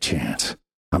I get a chance,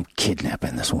 I'm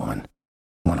kidnapping this woman.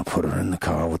 I'm gonna put her in the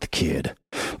car with the kid.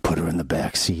 Put her in the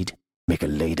back seat. Make her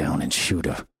lay down and shoot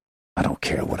her. I don't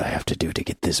care what I have to do to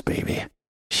get this baby.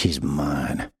 She's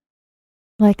mine.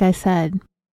 Like I said,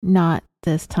 not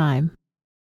this time.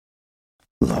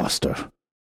 Lost her.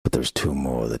 But there's 2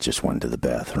 more that just went to the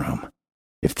bathroom.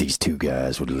 If these 2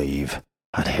 guys would leave,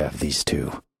 I'd have these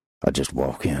 2. I'd just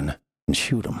walk in and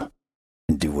shoot them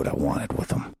and do what I wanted with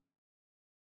them.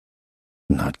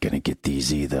 Not gonna get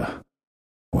these either.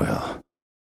 Well,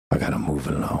 I gotta move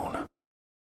alone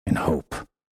and hope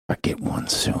I get one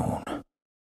soon.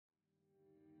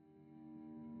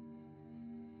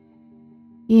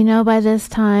 You know, by this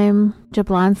time,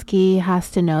 Jablonski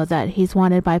has to know that he's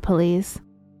wanted by police.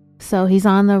 So he's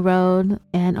on the road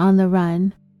and on the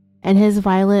run, and his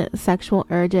violent sexual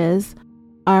urges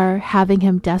are having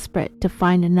him desperate to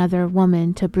find another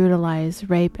woman to brutalize,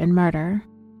 rape, and murder.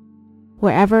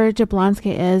 Wherever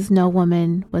Jablonski is, no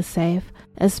woman was safe,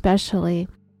 especially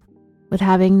with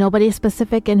having nobody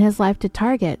specific in his life to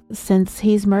target since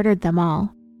he's murdered them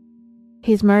all.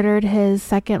 He's murdered his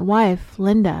second wife,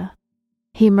 Linda.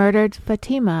 He murdered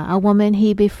Fatima, a woman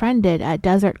he befriended at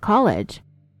Desert College.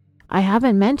 I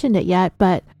haven't mentioned it yet,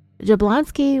 but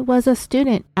Jablonski was a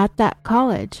student at that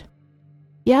college.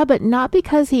 Yeah, but not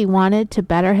because he wanted to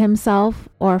better himself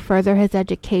or further his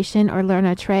education or learn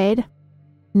a trade.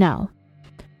 No.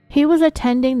 He was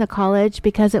attending the college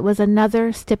because it was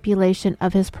another stipulation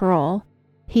of his parole.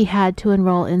 He had to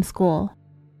enroll in school.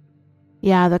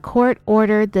 Yeah, the court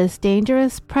ordered this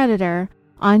dangerous predator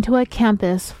onto a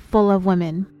campus full of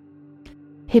women.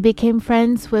 He became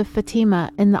friends with Fatima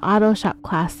in the auto shop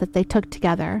class that they took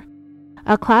together,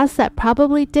 a class that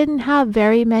probably didn't have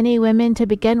very many women to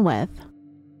begin with.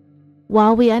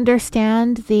 While we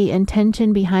understand the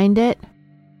intention behind it,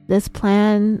 this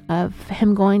plan of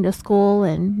him going to school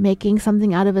and making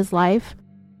something out of his life,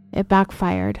 it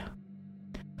backfired.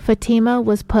 Fatima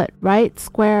was put right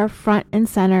square front and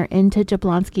center into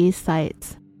Jablonski's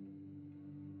sights.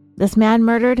 This man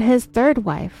murdered his third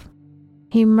wife.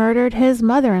 He murdered his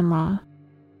mother-in-law.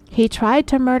 He tried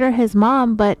to murder his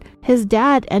mom, but his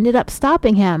dad ended up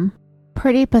stopping him.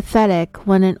 Pretty pathetic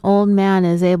when an old man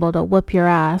is able to whoop your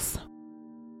ass.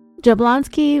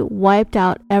 Jablonski wiped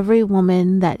out every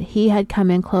woman that he had come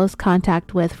in close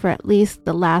contact with for at least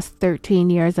the last 13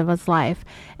 years of his life,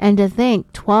 and to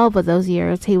think 12 of those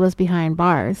years he was behind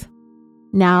bars.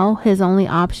 Now his only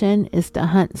option is to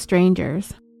hunt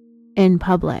strangers in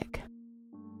public.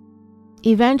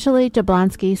 Eventually,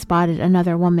 Jablonski spotted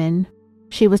another woman.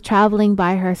 She was traveling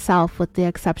by herself with the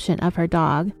exception of her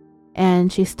dog,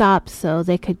 and she stopped so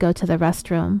they could go to the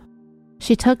restroom.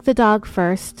 She took the dog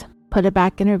first, put it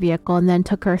back in her vehicle, and then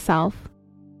took herself.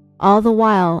 All the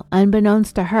while,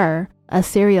 unbeknownst to her, a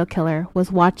serial killer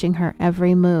was watching her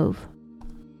every move.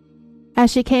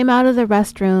 As she came out of the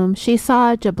restroom, she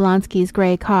saw Jablonski's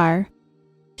gray car.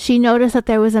 She noticed that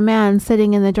there was a man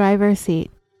sitting in the driver's seat.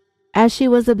 As she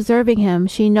was observing him,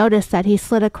 she noticed that he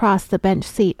slid across the bench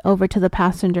seat over to the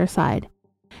passenger side.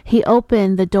 He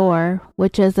opened the door,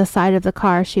 which is the side of the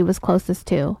car she was closest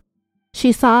to.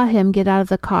 She saw him get out of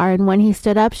the car, and when he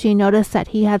stood up, she noticed that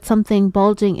he had something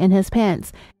bulging in his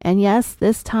pants, and yes,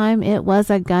 this time it was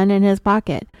a gun in his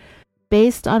pocket.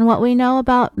 based on what we know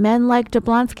about men like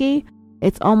Jablonski,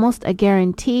 it's almost a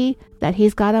guarantee that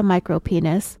he's got a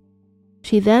micropenis.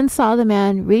 She then saw the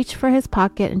man reach for his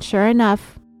pocket, and sure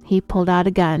enough, he pulled out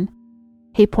a gun.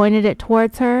 He pointed it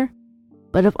towards her,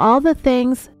 but of all the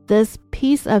things this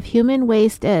piece of human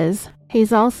waste is,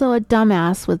 he's also a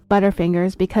dumbass with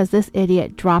butterfingers because this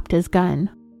idiot dropped his gun.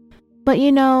 But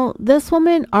you know, this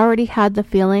woman already had the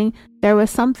feeling there was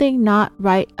something not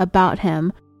right about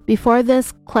him before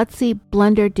this klutzy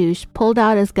blunderdouche pulled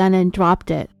out his gun and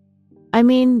dropped it. I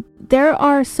mean, there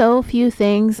are so few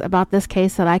things about this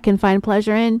case that I can find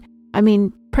pleasure in. I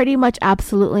mean, pretty much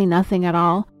absolutely nothing at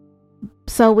all.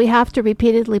 So we have to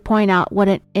repeatedly point out what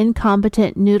an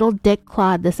incompetent noodle dick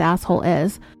clod this asshole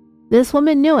is. This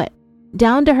woman knew it,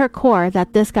 down to her core,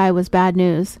 that this guy was bad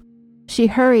news. She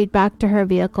hurried back to her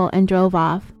vehicle and drove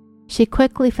off. She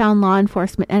quickly found law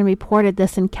enforcement and reported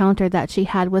this encounter that she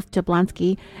had with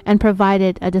Jablonski and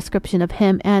provided a description of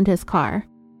him and his car.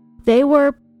 They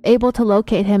were able to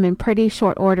locate him in pretty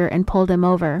short order and pulled him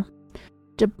over.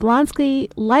 Jablonski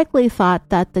likely thought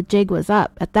that the jig was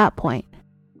up at that point,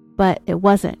 but it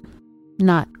wasn't.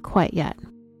 Not quite yet.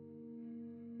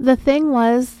 The thing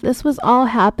was, this was all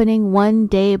happening one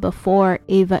day before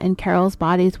Eva and Carol's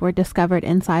bodies were discovered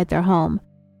inside their home.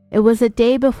 It was a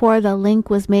day before the link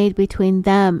was made between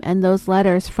them and those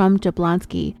letters from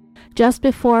Jablonski, just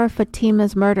before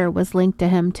Fatima's murder was linked to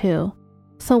him too.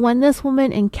 So when this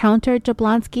woman encountered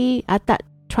Jablonski at that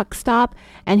truck stop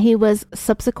and he was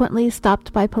subsequently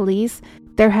stopped by police,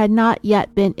 there had not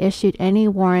yet been issued any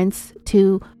warrants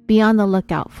to be on the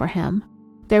lookout for him.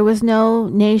 There was no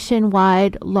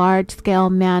nationwide large-scale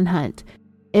manhunt.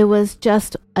 It was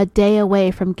just a day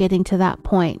away from getting to that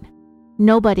point.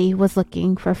 Nobody was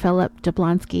looking for Philip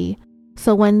Jablonski.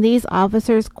 So when these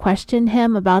officers questioned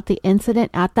him about the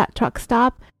incident at that truck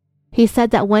stop, he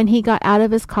said that when he got out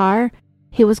of his car,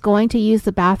 he was going to use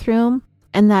the bathroom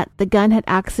and that the gun had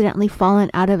accidentally fallen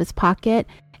out of his pocket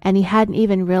and he hadn't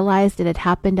even realized it had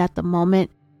happened at the moment.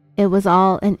 It was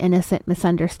all an innocent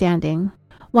misunderstanding.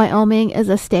 Wyoming is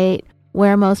a state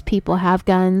where most people have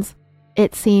guns.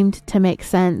 It seemed to make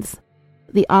sense.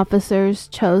 The officers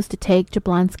chose to take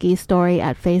Jablonski's story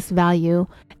at face value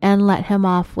and let him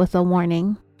off with a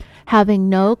warning, having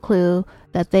no clue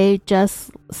that they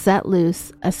just set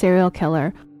loose a serial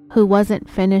killer who wasn't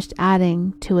finished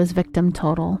adding to his victim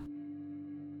total.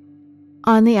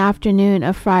 On the afternoon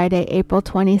of Friday, April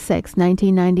 26,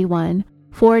 1991,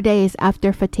 4 days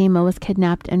after Fatima was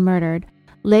kidnapped and murdered,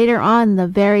 later on the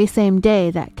very same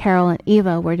day that Carol and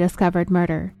Eva were discovered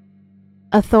murdered,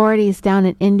 authorities down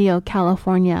in Indio,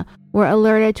 California, were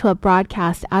alerted to a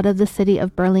broadcast out of the city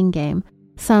of Burlingame,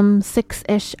 some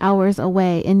 6-ish hours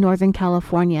away in Northern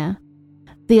California.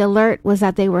 The alert was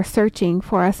that they were searching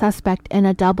for a suspect in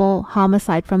a double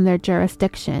homicide from their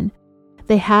jurisdiction.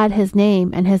 They had his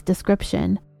name and his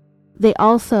description. They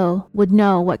also would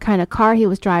know what kind of car he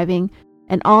was driving,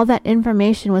 and all that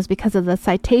information was because of the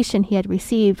citation he had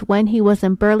received when he was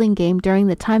in Burlingame during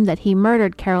the time that he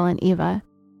murdered Carol and Eva.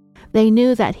 They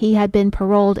knew that he had been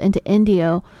paroled into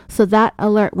Indio, so that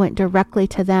alert went directly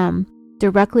to them,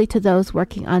 directly to those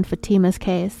working on Fatima's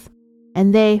case.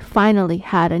 And they finally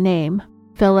had a name.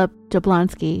 Philip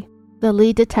Jablonski. The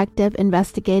lead detective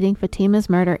investigating Fatima's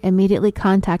murder immediately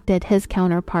contacted his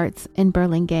counterparts in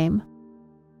Burlingame.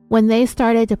 When they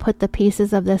started to put the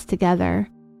pieces of this together,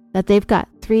 that they've got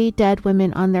 3 dead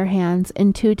women on their hands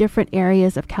in 2 different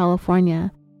areas of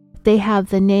California, they have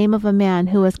the name of a man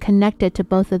who was connected to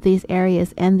both of these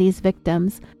areas and these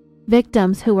victims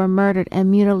who were murdered and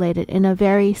mutilated in a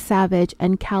very savage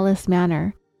and callous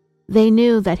manner. They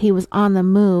knew that he was on the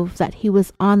move, that he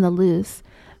was on the loose.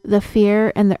 The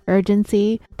fear and the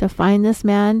urgency to find this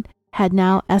man had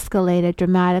now escalated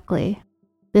dramatically.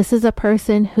 This is a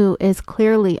person who is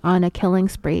clearly on a killing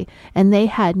spree, and they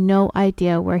had no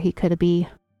idea where he could be.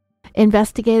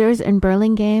 Investigators in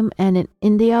Burlingame and in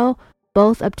Indio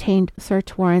both obtained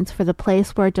search warrants for the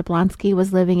place where Jablonski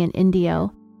was living in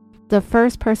Indio. The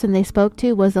first person they spoke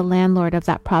to was the landlord of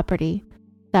that property.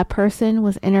 That person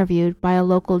was interviewed by a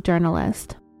local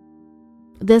journalist.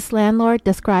 This landlord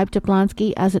described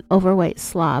Jablonski as an overweight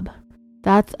slob.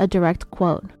 That's a direct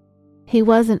quote. He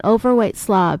was an overweight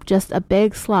slob, just a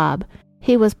big slob.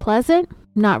 He was pleasant,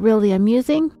 not really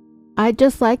amusing. I'd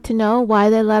just like to know why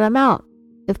they let him out.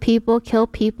 If people kill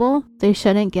people, they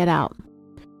shouldn't get out.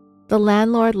 The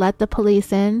landlord let the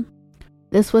police in.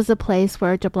 This was a place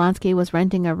where Jablonski was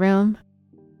renting a room.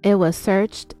 It was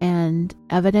searched and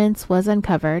evidence was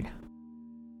uncovered.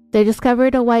 They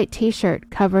discovered a white t-shirt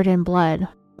covered in blood,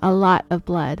 a lot of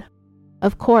blood.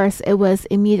 Of course, it was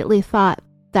immediately thought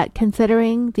that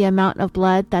considering the amount of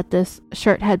blood that this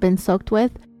shirt had been soaked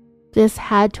with, this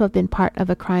had to have been part of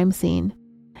a crime scene.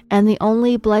 And the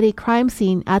only bloody crime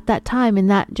scene at that time in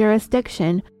that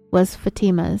jurisdiction was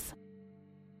Fatima's.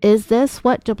 Is this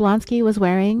what Jablonski was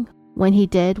wearing when he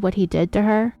did what he did to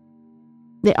her?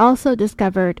 They also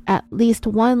discovered at least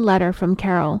one letter from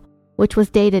Carol, which was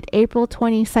dated April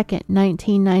 22nd,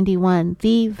 1991,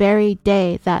 the very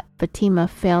day that Fatima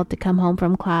failed to come home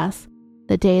from class,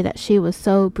 the day that she was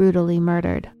so brutally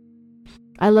murdered.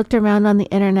 I looked around on the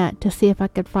internet to see if I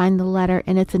could find the letter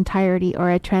in its entirety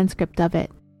or a transcript of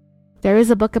it. There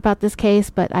is a book about this case,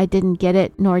 but I didn't get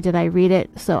it, nor did I read it,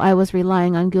 so I was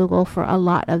relying on Google for a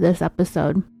lot of this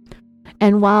episode.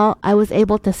 And while I was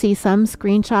able to see some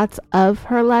screenshots of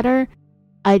her letter,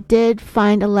 I did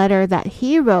find a letter that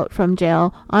he wrote from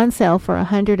jail on sale for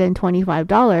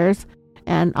 $125,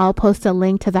 and I'll post a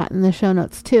link to that in the show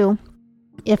notes too.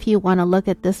 If you want to look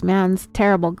at this man's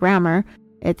terrible grammar,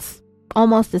 it's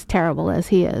almost as terrible as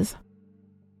he is.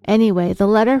 Anyway, the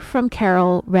letter from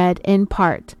Carol read in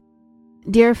part,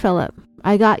 "Dear Philip,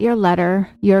 I got your letter,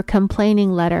 your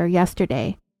complaining letter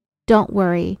yesterday. Don't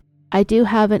worry, I do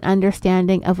have an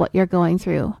understanding of what you're going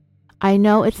through. I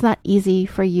know it's not easy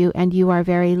for you and you are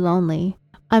very lonely.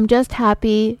 I'm just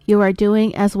happy you are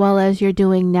doing as well as you're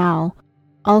doing now.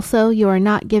 Also, you are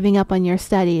not giving up on your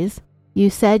studies. You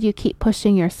said you keep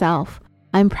pushing yourself.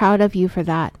 I'm proud of you for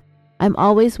that. I'm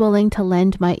always willing to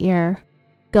lend my ear.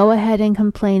 Go ahead and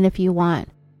complain if you want.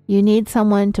 You need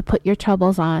someone to put your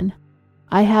troubles on.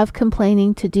 I have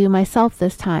complaining to do myself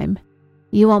this time.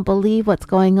 You won't believe what's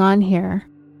going on here.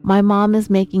 My mom is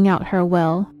making out her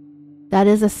will. That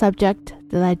is a subject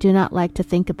that I do not like to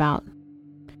think about."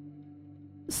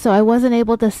 So I wasn't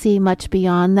able to see much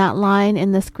beyond that line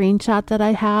in the screenshot that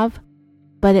I have,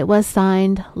 but it was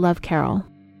signed Love Carol.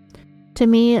 To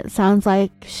me, it sounds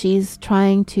like she's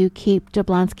trying to keep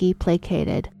Jablonski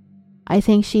placated. I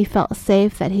think she felt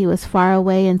safe that he was far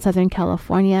away in Southern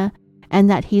California and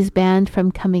that he's banned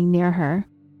from coming near her.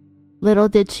 Little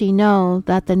did she know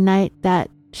that the night that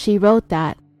she wrote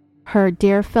that, her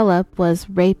dear Philip was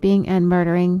raping and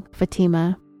murdering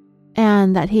Fatima,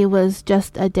 and that he was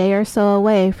just a day or so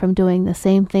away from doing the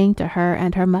same thing to her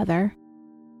and her mother.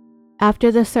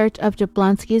 After the search of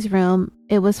Jablonski's room,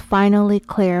 it was finally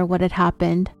clear what had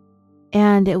happened,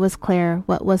 and it was clear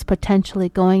what was potentially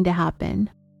going to happen.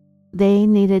 They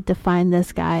needed to find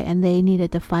this guy, and they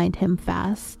needed to find him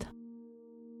fast.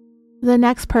 The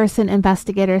next person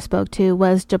investigators spoke to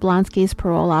was Jablonski's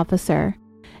parole officer.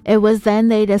 It was then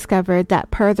they discovered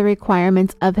that per the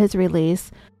requirements of his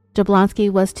release, Jablonski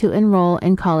was to enroll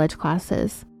in college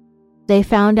classes. They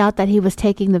found out that he was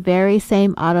taking the very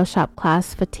same auto shop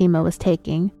class Fatima was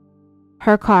taking.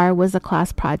 Her car was a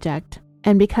class project,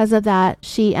 and because of that,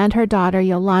 she and her daughter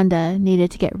Yolanda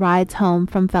needed to get rides home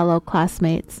from fellow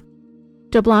classmates.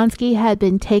 Jablonski had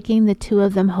been taking the two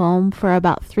of them home for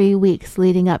about 3 weeks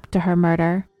leading up to her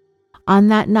murder. On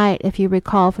that night, if you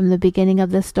recall from the beginning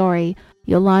of the story,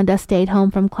 Yolanda stayed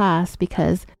home from class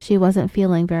because she wasn't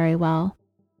feeling very well.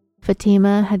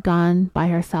 Fatima had gone by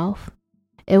herself.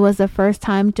 It was the first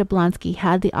time Jablonski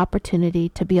had the opportunity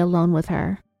to be alone with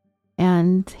her,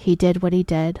 and he did what he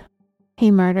did.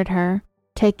 He murdered her,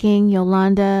 taking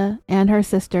Yolanda and her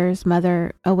sister's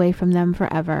mother away from them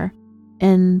forever,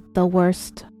 in the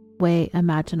worst way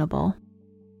imaginable.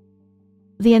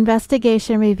 The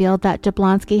investigation revealed that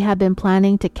Jablonski had been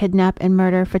planning to kidnap and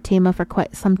murder Fatima for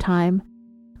quite some time.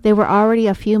 They were already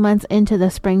a few months into the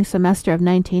spring semester of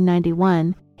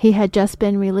 1991. He had just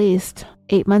been released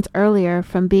 8 months earlier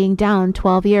from being down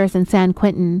 12 years in San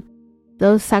Quentin.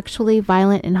 Those sexually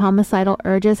violent and homicidal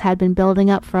urges had been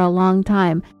building up for a long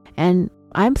time, and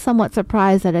I'm somewhat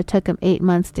surprised that it took him 8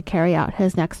 months to carry out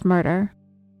his next murder.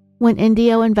 When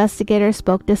Indio investigators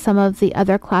spoke to some of the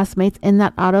other classmates in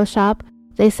that auto shop,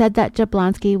 they said that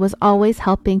Jablonski was always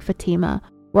helping Fatima,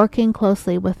 working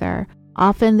closely with her.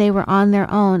 Often they were on their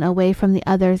own away from the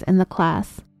others in the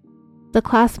class. The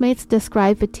classmates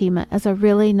described Fatima as a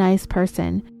really nice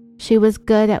person. She was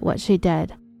good at what she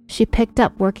did. She picked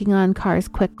up working on cars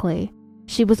quickly.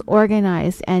 She was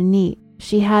organized and neat.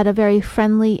 She had a very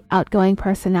friendly, outgoing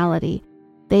personality.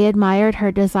 They admired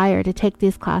her desire to take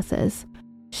these classes.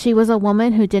 She was a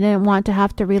woman who didn't want to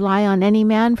have to rely on any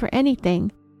man for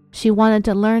anything. She wanted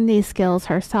to learn these skills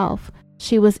herself.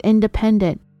 She was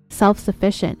independent,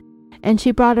 self-sufficient, and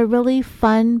she brought a really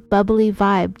fun, bubbly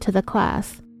vibe to the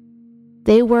class.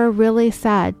 They were really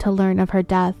sad to learn of her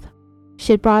death.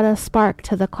 She had brought a spark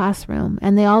to the classroom,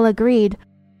 and they all agreed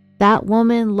that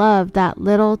woman loved that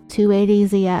little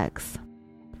 280ZX.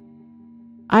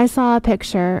 I saw a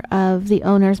picture of the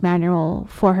owner's manual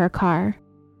for her car.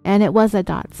 and it was a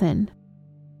Datsun.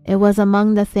 It was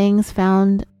among the things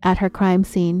found at her crime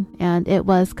scene, and it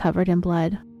was covered in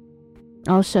blood.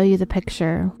 I'll show you the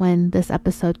picture when this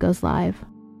episode goes live.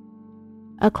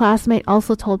 A classmate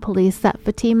also told police that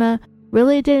Fatima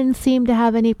really didn't seem to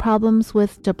have any problems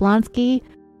with Jablonski,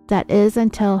 that is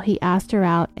until he asked her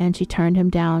out and she turned him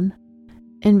down.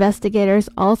 Investigators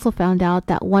also found out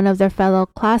that one of their fellow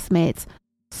classmates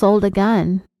sold a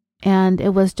gun, and it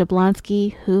was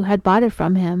Jablonski who had bought it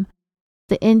from him.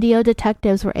 The Indio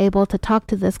detectives were able to talk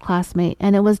to this classmate,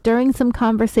 and it was during some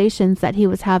conversations that he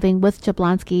was having with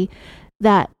Jablonski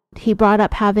that he brought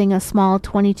up having a small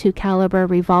 .22 caliber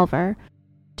revolver.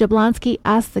 Jablonski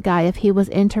asked the guy if he was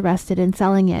interested in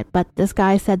selling it, but this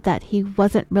guy said that he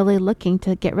wasn't really looking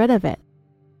to get rid of it.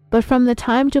 But from the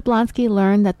time Jablonski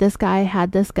learned that this guy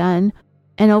had this gun,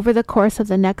 and over the course of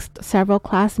the next several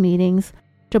class meetings,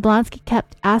 Jablonski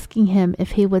kept asking him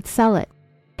if he would sell it,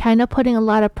 kind of putting a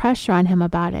lot of pressure on him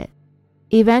about it.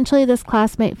 Eventually, this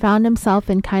classmate found himself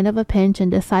in kind of a pinch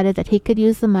and decided that he could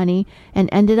use the money and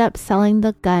ended up selling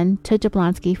the gun to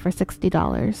Jablonski for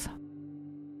 $60.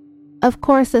 Of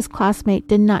course, this classmate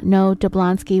did not know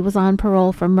Jablonski was on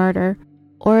parole for murder,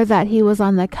 or that he was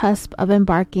on the cusp of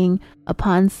embarking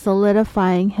upon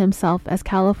solidifying himself as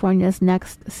California's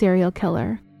next serial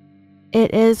killer.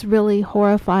 It is really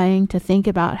horrifying to think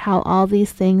about how all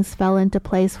these things fell into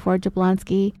place for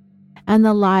Jablonski and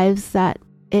the lives that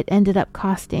it ended up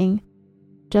costing.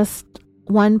 Just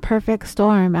one perfect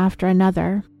storm after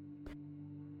another.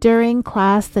 During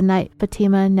class the night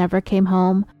Fatima never came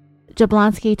home,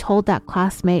 Jablonski told that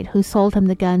classmate who sold him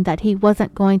the gun that he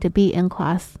wasn't going to be in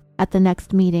class at the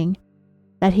next meeting,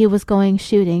 that he was going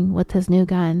shooting with his new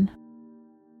gun.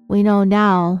 We know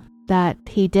now that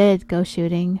he did go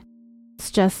shooting.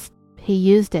 It's just he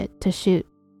used it to shoot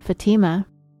Fatima,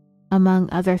 among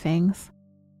other things.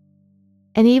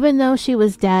 And even though she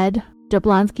was dead,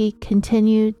 Jablonski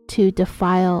continued to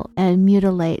defile and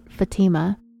mutilate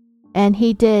Fatima, and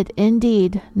he did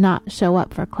indeed not show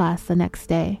up for class the next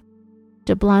day.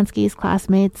 Jablonski's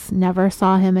classmates never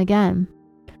saw him again.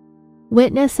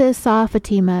 Witnesses saw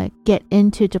Fatima get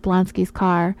into Jablonski's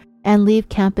car and leave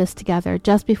campus together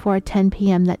just before 10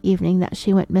 p.m. that evening that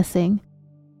she went missing.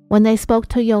 When they spoke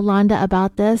to Yolanda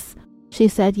about this, she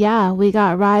said, "Yeah, we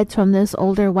got rides from this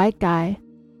older white guy."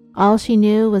 All she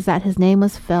knew was that his name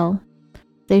was Phil.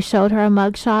 They showed her a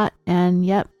mugshot, and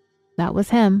yep, that was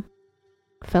him,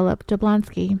 Philip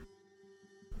Jablonski.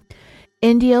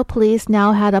 Indio police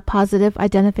now had a positive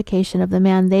identification of the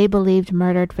man they believed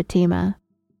murdered Fatima.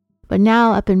 But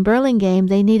now up in Burlingame,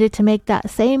 they needed to make that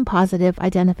same positive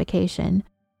identification.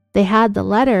 They had the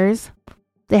letters.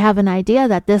 They have an idea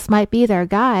that this might be their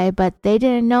guy, but they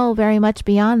didn't know very much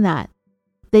beyond that.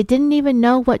 They didn't even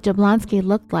know what Jablonski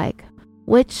looked like,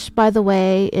 which, by the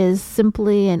way, is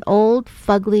simply an old,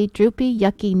 fugly, droopy,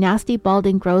 yucky, nasty,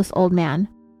 balding, gross old man.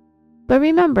 But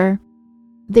remember,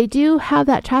 they do have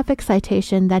that traffic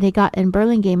citation that he got in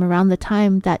Burlingame around the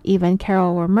time that Eva and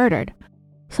Carol were murdered.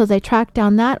 So they tracked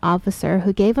down that officer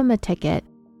who gave him a ticket.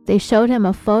 They showed him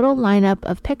a photo lineup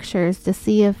of pictures to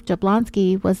see if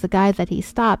Jablonski was the guy that he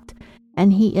stopped,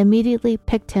 and he immediately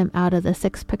picked him out of the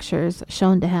 6 pictures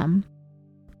shown to him.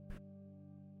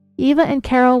 Eva and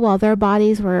Carol, while their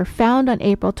bodies were found on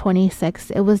April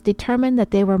 26th, it was determined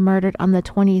that they were murdered on the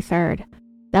 23rd.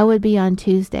 That would be on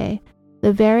Tuesday,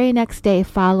 the very next day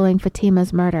following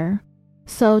Fatima's murder.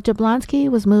 So Jablonski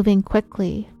was moving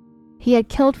quickly. He had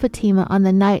killed Fatima on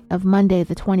the night of Monday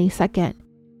the 22nd.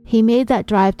 He made that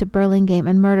drive to Burlingame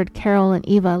and murdered Carol and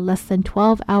Eva less than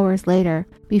 12 hours later,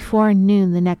 before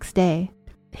noon the next day.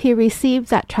 He received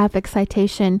that traffic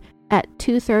citation at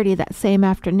 2:30 that same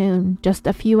afternoon, just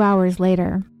a few hours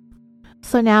later.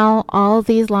 So now all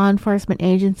these law enforcement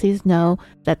agencies know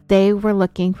that they were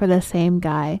looking for the same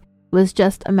guy. It was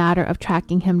just a matter of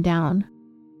tracking him down.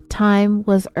 Time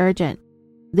was urgent.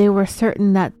 They were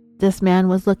certain that this man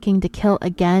was looking to kill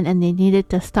again, and they needed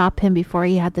to stop him before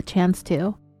he had the chance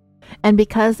to. And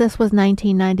because this was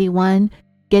 1991,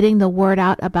 getting the word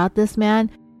out about this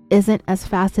man isn't as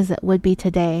fast as it would be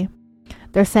today.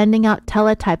 They're sending out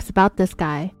teletypes about this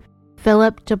guy.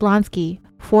 Philip Jablonski,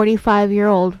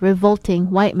 45-year-old revolting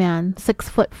white man,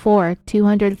 6'4",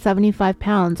 275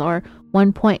 pounds, or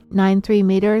 1.93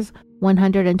 meters,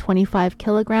 125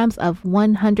 kilograms of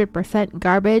 100%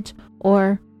 garbage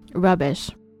or rubbish,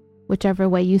 whichever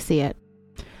way you see it.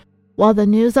 While the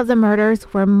news of the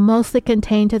murders were mostly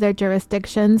contained to their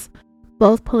jurisdictions,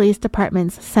 both police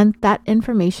departments sent that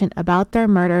information about their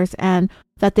murders and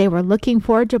that they were looking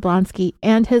for Jablonski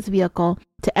and his vehicle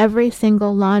to every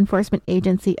single law enforcement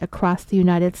agency across the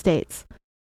United States.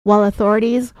 While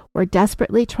authorities were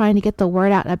desperately trying to get the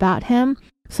word out about him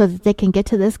so that they can get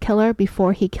to this killer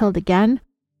before he killed again,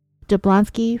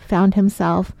 Jablonski found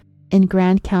himself in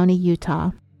Grand County,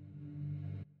 Utah.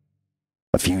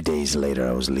 A few days later,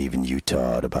 I was leaving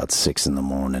Utah at about 6 in the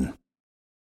morning.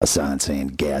 A sign saying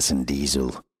gas and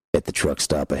diesel at the truck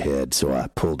stop ahead, so I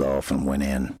pulled off and went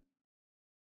in.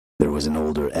 There was an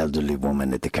older elderly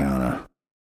woman at the counter.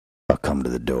 I come to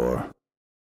the door,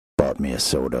 bought me a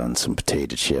soda and some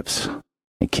potato chips,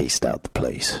 and cased out the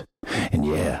place. And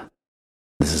yeah,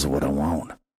 this is what I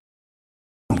want.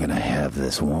 I'm gonna have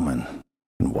this woman.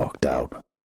 And walked out,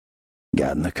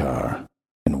 got in the car,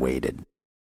 and waited.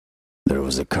 There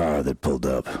was a car that pulled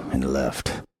up and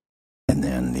left. And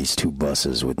then these 2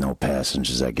 buses with no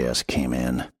passengers, I guess, came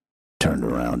in, turned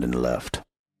around and left.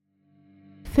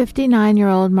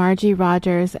 59-year-old Margie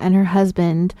Rogers and her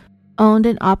husband owned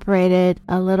and operated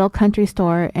a little country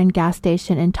store and gas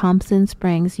station in Thompson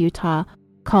Springs, Utah,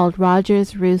 called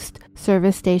Rogers Roost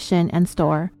Service Station and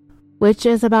Store, which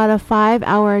is about a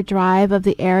 5-hour drive of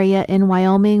the area in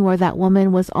Wyoming where that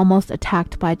woman was almost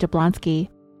attacked by Jablonski.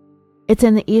 It's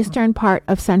in the eastern part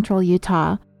of central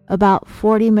Utah, about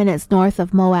 40 minutes north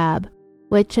of Moab,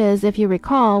 which is, if you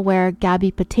recall, where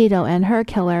Gabby Petito and her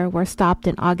killer were stopped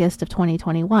in August of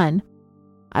 2021.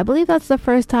 I believe that's the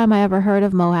first time I ever heard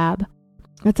of Moab.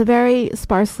 It's a very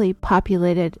sparsely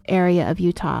populated area of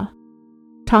Utah.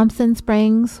 Thompson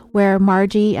Springs, where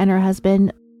Margie and her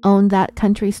husband owned that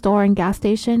country store and gas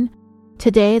station,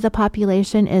 today the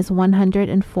population is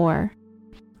 104.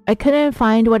 I couldn't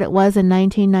find what it was in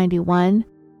 1991,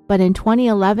 but in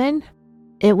 2011,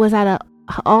 it was at an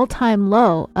all-time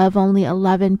low of only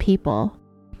 11 people.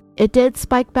 It did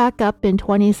spike back up in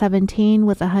 2017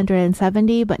 with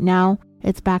 170, but now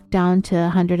it's back down to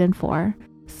 104,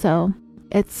 so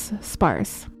it's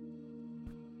sparse.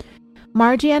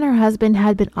 Margie and her husband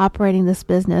had been operating this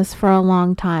business for a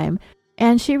long time,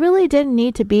 and she really didn't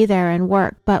need to be there and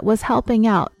work, but was helping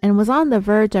out and was on the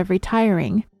verge of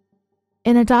retiring.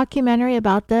 In a documentary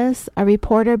about this, a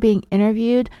reporter being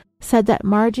interviewed said that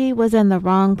Margie was in the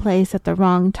wrong place at the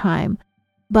wrong time.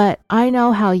 But I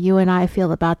know how you and I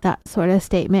feel about that sort of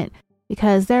statement,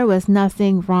 because there was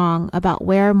nothing wrong about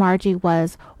where Margie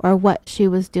was or what she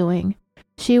was doing.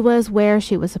 She was where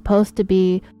she was supposed to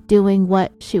be, doing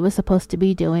what she was supposed to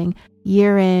be doing,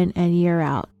 year in and year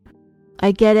out.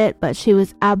 I get it, but she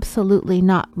was absolutely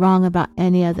not wrong about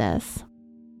any of this.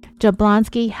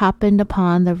 Jablonski happened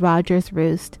upon the Rogers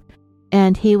Roost,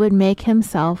 and he would make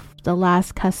himself the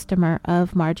last customer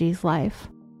of Margie's life.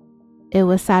 It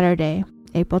was Saturday,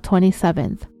 April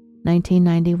 27th,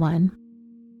 1991.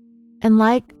 And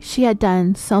like she had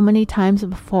done so many times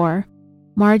before,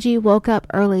 Margie woke up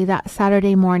early that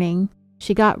Saturday morning.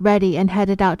 She got ready and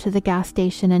headed out to the gas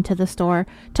station and to the store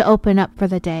to open up for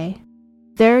the day.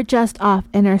 They're just off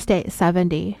Interstate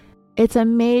 70. It's a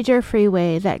major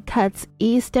freeway that cuts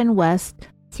east and west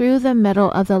through the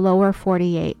middle of the lower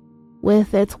 48,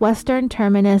 with its western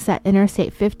terminus at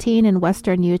Interstate 15 in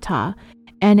western Utah,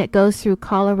 and it goes through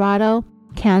Colorado,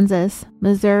 Kansas,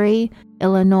 Missouri,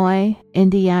 Illinois,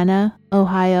 Indiana,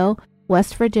 Ohio,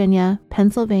 West Virginia,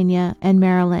 Pennsylvania, and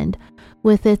Maryland,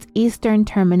 with its eastern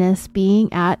terminus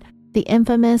being at the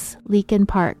infamous Leakin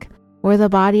Park, where the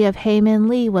body of Hae Min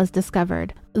Lee was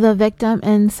discovered, the victim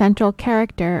and central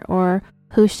character, or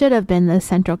who should have been the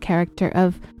central character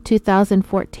of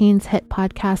 2014's hit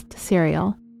podcast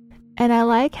Serial. And I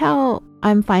like how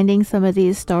I'm finding some of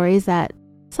these stories that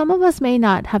some of us may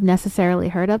not have necessarily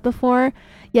heard of before,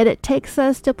 yet it takes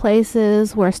us to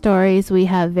places where stories we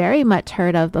have very much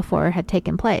heard of before had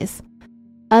taken place.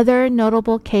 Other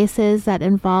notable cases that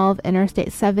involve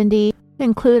Interstate 70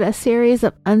 include a series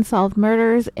of unsolved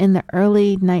murders in the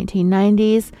early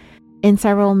 1990s in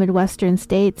several Midwestern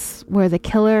states where the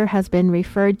killer has been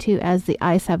referred to as the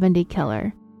I-70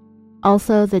 killer.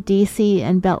 Also, the DC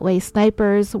and Beltway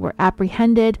snipers were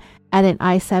apprehended at an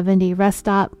I-70 rest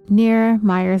stop near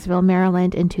Myersville,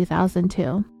 Maryland in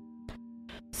 2002.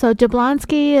 So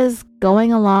Jablonski is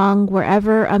going along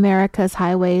wherever America's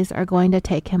highways are going to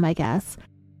take him, I guess,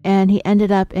 and he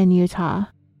ended up in Utah.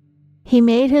 He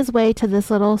made his way to this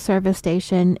little service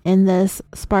station in this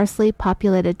sparsely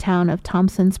populated town of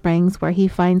Thompson Springs where he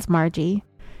finds Margie.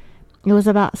 It was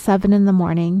about 7 in the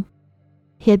morning.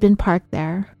 He had been parked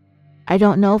there. I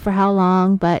don't know for how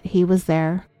long, but he was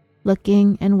there,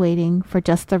 looking and waiting for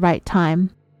just the right time,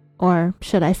 or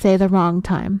should I say the wrong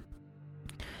time.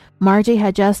 Margie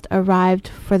had just arrived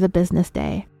for the business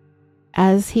day.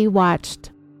 As he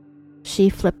watched, she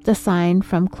flipped the sign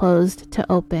from closed to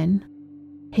open.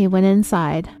 He went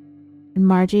inside, and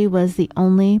Margie was the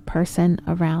only person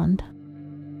around.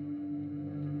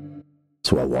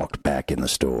 so I walked back in the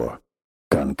store,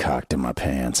 gun cocked in my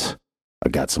pants. I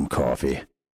got some coffee.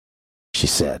 She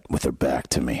sat with her back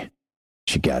to me.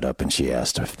 She got up and she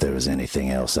asked if there was anything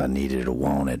else I needed or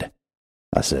wanted.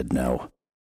 I said no.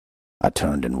 I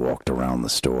turned and walked around the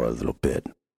store a little bit.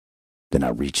 Then I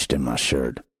reached in my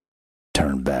shirt,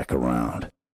 turned back around,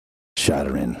 shot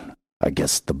her in, I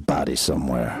guess, the body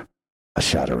somewhere. I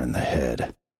shot her in the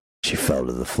head. She fell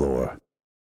to the floor.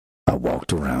 I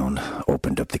walked around,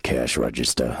 opened up the cash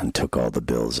register, and took all the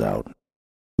bills out.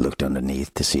 Looked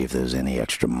underneath to see if there was any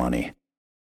extra money.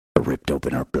 I ripped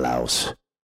open her blouse,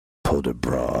 pulled her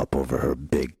bra up over her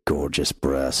big, gorgeous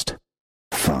breast,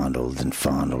 fondled and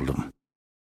fondled them.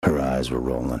 Her eyes were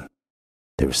rolling.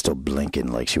 They were still blinking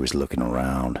like she was looking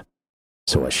around.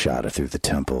 So I shot her through the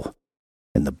temple,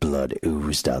 and the blood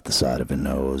oozed out the side of her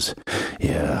nose.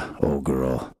 Yeah, old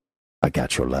girl, I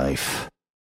got your life.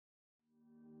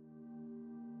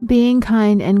 Being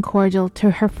kind and cordial to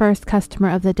her first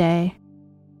customer of the day.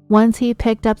 Once he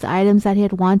picked up the items that he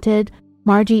had wanted,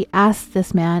 Margie asked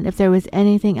this man if there was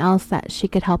anything else that she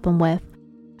could help him with.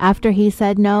 After he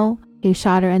said no, he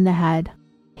shot her in the head.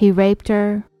 He raped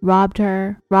her, robbed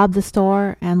the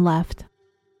store, and left.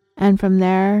 And from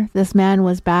there, this man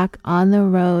was back on the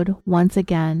road once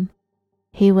again.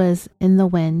 He was in the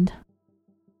wind.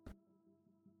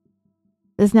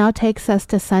 This now takes us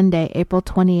to Sunday, April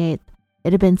 28th.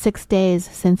 It had been 6 days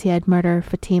since he had murdered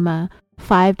Fatima,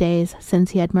 5 days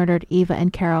since he had murdered Eva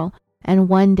and Carol, and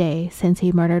 1 day since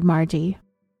he murdered Margie.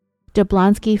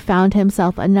 Jablonski found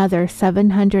himself another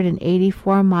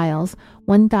 784 miles,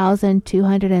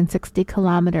 1,260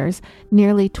 kilometers,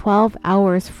 nearly 12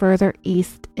 hours further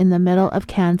east in the middle of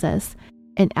Kansas,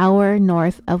 an hour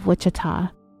north of Wichita,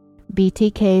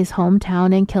 BTK's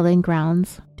hometown and killing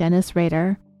grounds. Dennis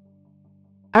Rader.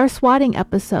 Our swatting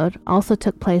episode also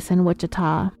took place in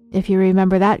Wichita. If you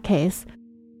remember that case,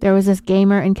 there was this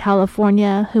gamer in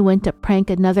California who went to prank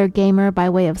another gamer by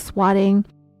way of swatting,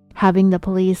 having the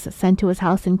police sent to his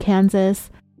house in Kansas,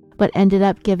 but ended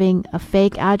up giving a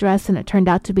fake address, and it turned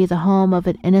out to be the home of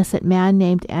an innocent man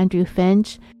named Andrew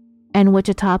Finch, and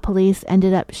Wichita police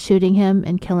ended up shooting him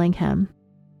and killing him.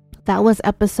 That was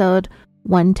episode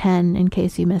 110, in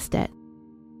case you missed it.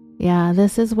 Yeah,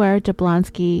 this is where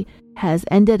Jablonski has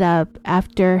ended up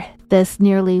after this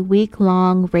nearly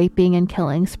week-long raping and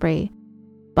killing spree.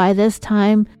 By this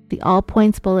time, the All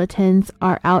Points bulletins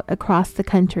are out across the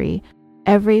country.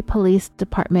 Every police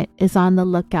department is on the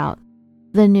lookout.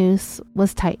 The noose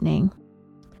was tightening.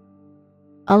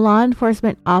 A law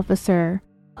enforcement officer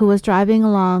who was driving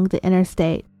along the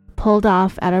interstate pulled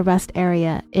off at a rest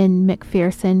area in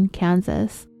McPherson,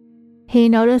 Kansas. He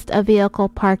noticed a vehicle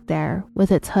parked there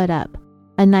with its hood up,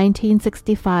 a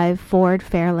 1965 Ford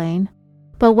Fairlane.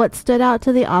 But what stood out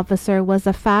to the officer was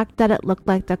the fact that it looked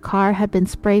like the car had been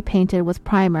spray painted with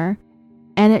primer,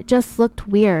 and it just looked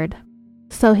weird.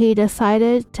 So he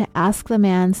decided to ask the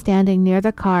man standing near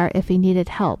the car if he needed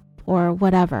help or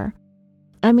whatever.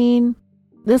 I mean,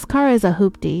 this car is a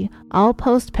hoopty. I'll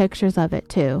post pictures of it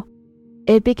too.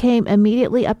 It became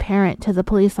immediately apparent to the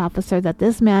police officer that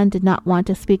this man did not want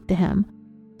to speak to him.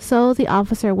 So the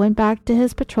officer went back to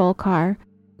his patrol car,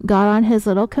 got on his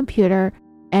little computer,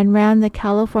 and ran the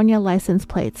California license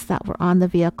plates that were on the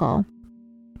vehicle.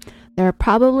 There are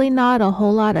probably not a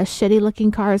whole lot of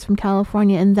shitty-looking cars from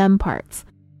California in them parts.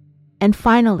 And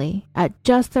finally, at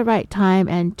just the right time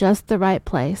and just the right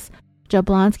place,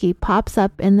 Jablonski pops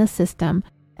up in the system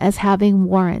as having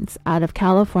warrants out of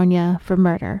California for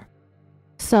murder.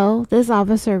 So this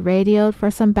officer radioed for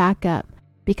some backup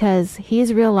because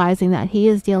he's realizing that he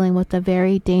is dealing with a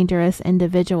very dangerous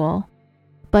individual.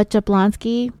 But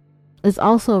Jablonski is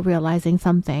also realizing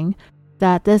something,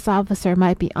 that this officer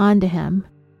might be onto him,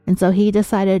 and so he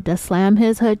decided to slam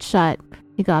his hood shut.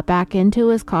 He got back into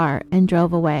his car and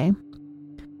drove away.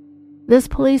 This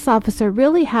police officer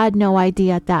really had no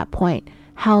idea at that point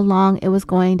how long it was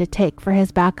going to take for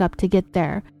his backup to get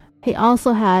there. He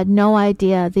also had no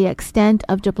idea the extent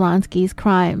of Jablonski's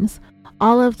crimes.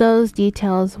 All of those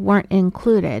details weren't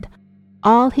included.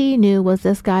 All he knew was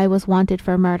this guy was wanted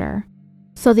for murder.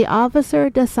 So the officer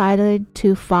decided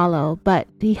to follow, but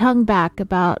he hung back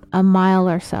about a mile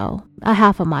or so, a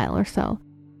half a mile or so.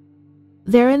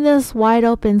 They're in this wide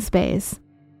open space.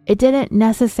 It didn't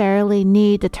necessarily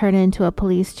need to turn into a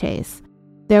police chase.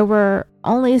 There were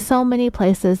only so many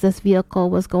places this vehicle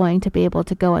was going to be able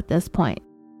to go at this point.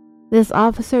 This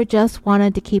officer just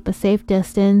wanted to keep a safe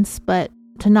distance, but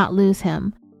to not lose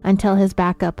him until his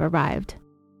backup arrived.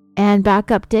 And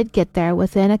backup did get there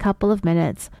within a couple of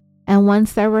minutes, and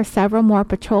once there were several more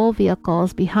patrol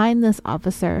vehicles behind this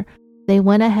officer, they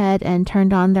went ahead and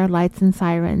turned on their lights and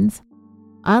sirens.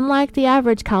 Unlike the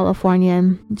average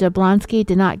Californian, Jablonski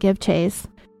did not give chase.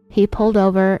 He pulled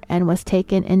over and was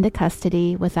taken into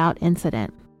custody without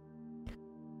incident.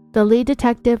 The lead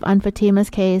detective on Fatima's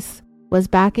case was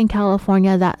back in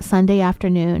California that Sunday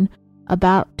afternoon,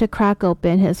 about to crack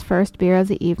open his first beer of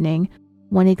the evening,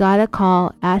 when he got a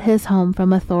call at his home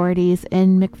from authorities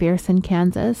in McPherson,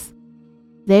 Kansas.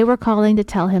 They were calling to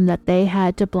tell him that they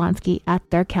had Jablonski at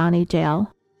their county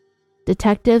jail.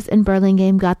 Detectives in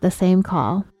Burlingame got the same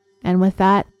call, and with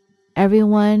that,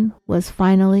 everyone was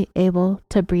finally able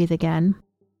to breathe again.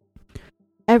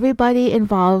 Everybody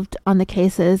involved on the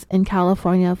cases in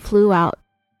California flew out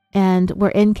and were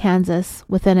in Kansas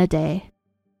within a day.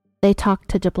 They talked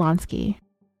to Jablonski,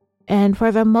 and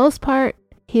for the most part,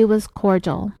 he was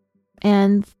cordial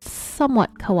and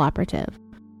somewhat cooperative,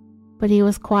 but he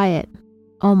was quiet,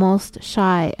 almost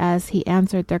shy as he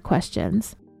answered their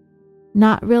questions.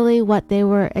 Not really what they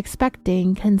were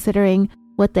expecting, considering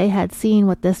what they had seen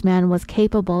what this man was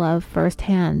capable of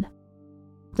firsthand.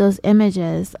 Those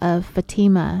images of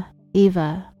Fatima,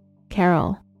 Eva,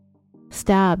 Carol,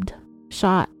 stabbed,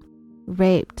 shot,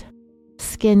 raped,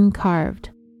 skin carved,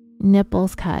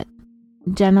 nipples cut,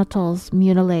 genitals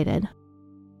mutilated.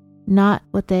 Not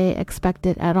what they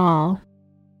expected at all.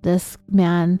 This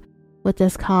man with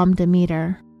this calm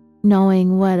demeanor,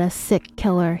 knowing what a sick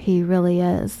killer he really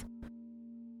is.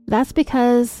 That's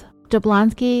because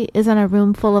Jablonski isn't a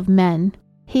room full of men.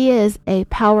 He is a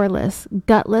powerless,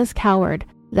 gutless coward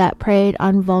that preyed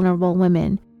on vulnerable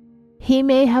women. He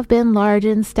may have been large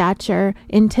in stature,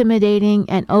 intimidating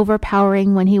and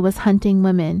overpowering when he was hunting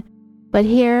women, but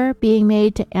here, being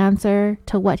made to answer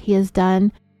to what he has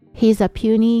done, he's a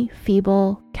puny,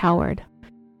 feeble coward.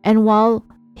 And while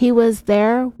he was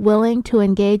there willing to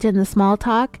engage in the small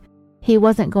talk, he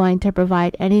wasn't going to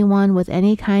provide anyone with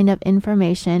any kind of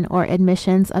information or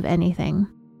admissions of anything.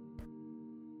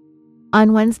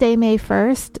 On Wednesday, May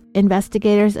 1st,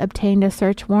 investigators obtained a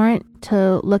search warrant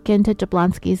to look into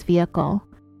Jablonski's vehicle.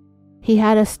 He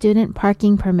had a student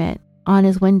parking permit on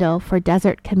his window for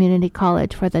Desert Community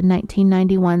College for the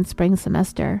 1991 spring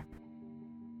semester.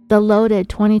 The loaded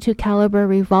 .22 caliber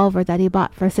revolver that he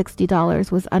bought for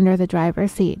 $60 was under the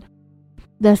driver's seat.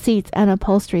 The seats and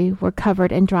upholstery were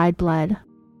covered in dried blood.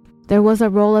 There was a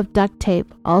roll of duct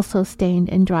tape also stained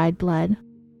in dried blood.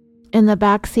 In the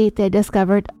back seat, they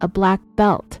discovered a black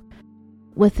belt,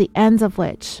 with the ends of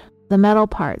which, the metal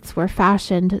parts, were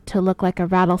fashioned to look like a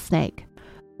rattlesnake.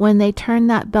 When they turned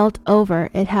that belt over,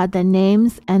 it had the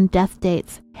names and death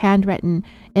dates handwritten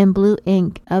in blue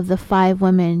ink of the 5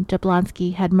 women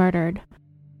Jablonski had murdered: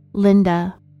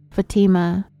 Linda,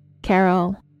 Fatima,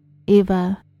 Carol,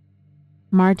 Eva,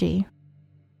 Margie.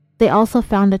 They also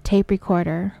found a tape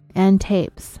recorder and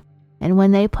tapes, and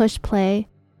when they pushed play,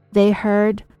 they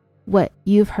heard what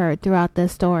you've heard throughout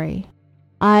this story.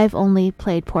 I've only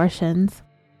played portions.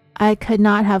 I could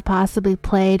not have possibly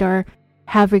played or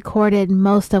have recorded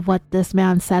most of what this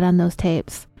man said on those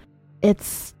tapes.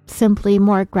 It's simply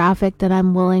more graphic than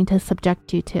I'm willing to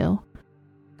subject you to.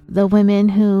 The women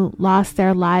who lost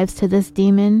their lives to this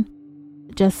demon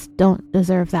just don't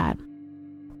deserve that.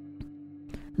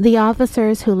 The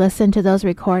officers who listened to those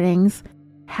recordings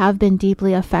have been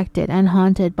deeply affected and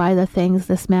haunted by the things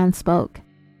this man spoke.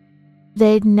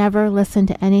 They'd never listened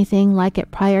to anything like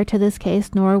it prior to this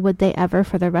case, nor would they ever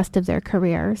for the rest of their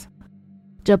careers.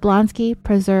 Jablonski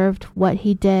preserved what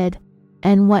he did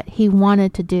and what he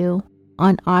wanted to do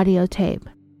on audio tape,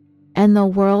 and the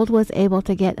world was able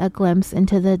to get a glimpse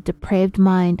into the depraved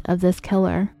mind of this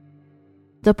killer.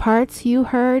 The parts you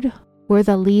heard were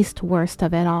the least worst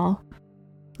of it all.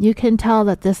 You can tell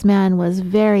that this man was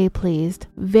very pleased,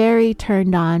 very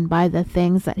turned on by the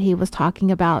things that he was talking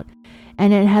about,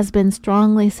 and it has been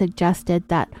strongly suggested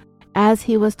that as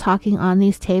he was talking on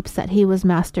these tapes that he was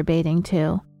masturbating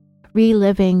to,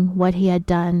 reliving what he had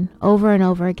done over and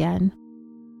over again.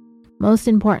 Most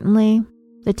importantly,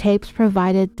 the tapes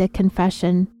provided the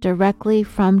confession directly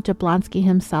from Jablonski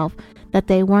himself that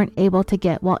they weren't able to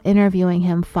get while interviewing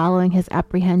him following his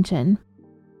apprehension.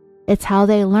 It's how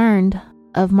they learned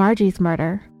of Margie's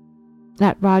murder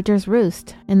at Rogers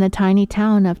Roost in the tiny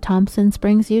town of Thompson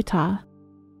Springs, Utah.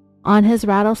 On his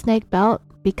rattlesnake belt,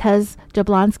 because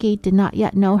Jablonski did not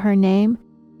yet know her name,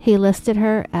 he listed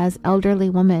her as elderly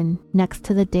woman next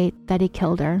to the date that he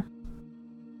killed her.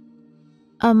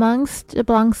 Amongst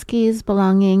Jablonski's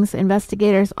belongings,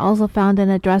 investigators also found an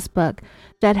address book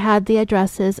that had the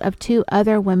addresses of 2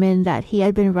 other women that he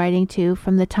had been writing to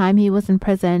from the time he was in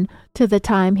prison to the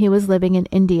time he was living in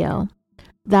Indio.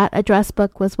 That address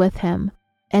book was with him,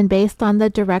 and based on the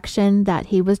direction that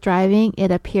he was driving, it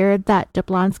appeared that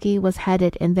Jablonski was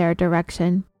headed in their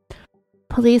direction.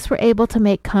 Police were able to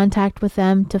make contact with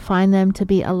them to find them to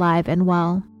be alive and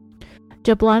well.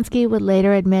 Jablonski would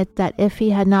later admit that if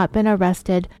he had not been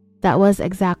arrested, that was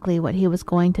exactly what he was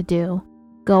going to do,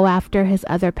 go after his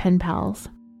other pen pals.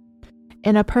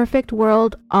 In a perfect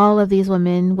world, all of these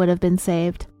women would have been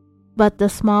saved, but the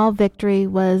small victory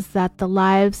was that the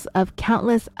lives of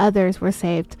countless others were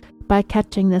saved by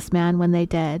catching this man when they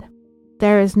did.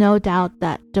 There is no doubt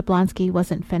that Jablonski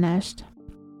wasn't finished.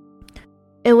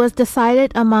 It was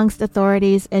decided amongst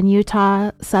authorities in Utah,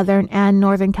 Southern, and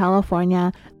Northern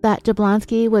California that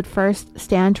Jablonski would first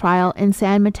stand trial in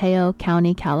San Mateo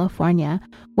County, California,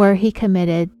 where he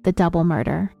committed the double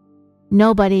murder.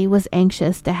 Nobody was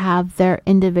anxious to have their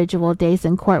individual days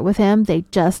in court with him. They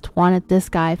just wanted this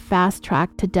guy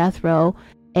fast-tracked to death row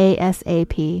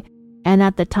ASAP, and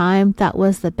at the time, that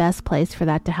was the best place for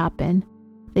that to happen.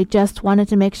 They just wanted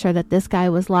to make sure that this guy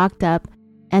was locked up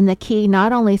and the key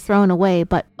not only thrown away,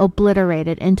 but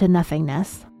obliterated into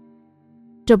nothingness.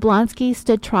 Jablonski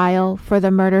stood trial for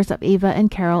the murders of Eva and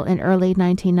Carol in early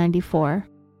 1994.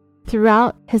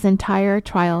 Throughout his entire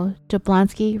trial,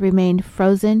 Jablonski remained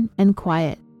frozen and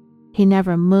quiet. He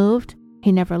never moved,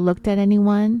 he never looked at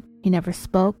anyone, he never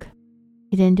spoke,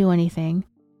 he didn't do anything.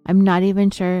 I'm not even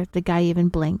sure the guy even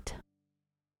blinked.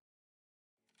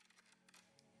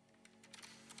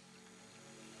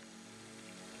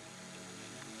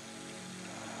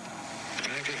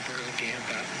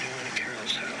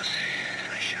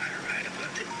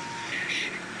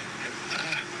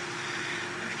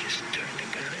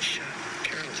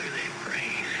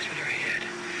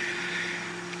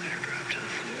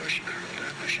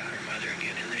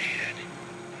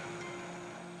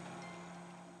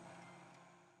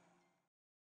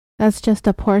 That's just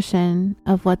a portion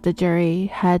of what the jury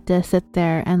had to sit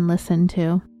there and listen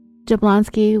to.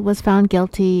 Jablonski was found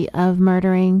guilty of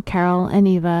murdering Carol and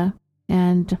Eva,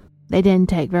 and they didn't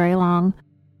take very long.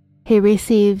 He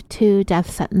received 2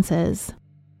 death sentences,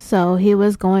 so he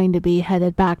was going to be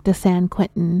headed back to San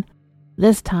Quentin.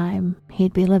 This time,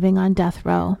 he'd be living on death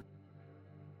row.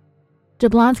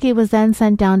 Jablonski was then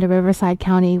sent down to Riverside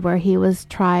County, where he was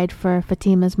tried for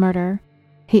Fatima's murder.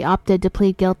 He opted to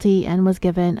plead guilty and was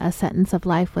given a sentence of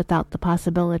life without the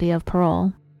possibility of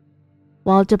parole.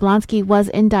 While Jablonski was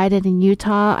indicted in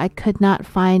Utah, I could not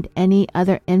find any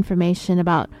other information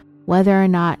about whether or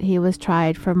not he was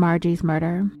tried for Margie's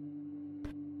murder.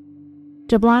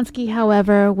 Jablonski,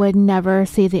 however, would never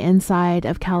see the inside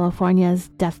of California's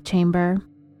death chamber.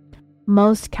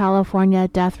 Most California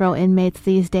death row inmates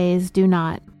these days do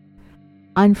not.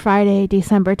 On Friday,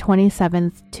 December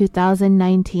 27,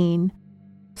 2019,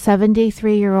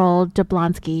 73-year-old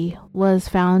Jablonski was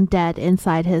found dead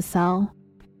inside his cell.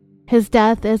 His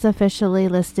death is officially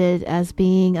listed as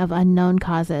being of unknown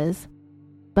causes,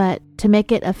 but to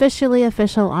make it officially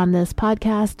official on this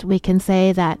podcast, we can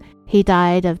say that he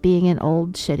died of being an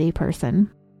old, shitty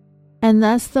person. And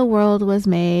thus the world was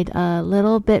made a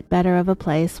little bit better of a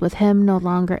place with him no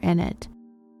longer in it.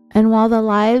 And while the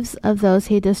lives of those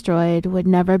he destroyed would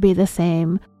never be the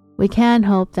same, we can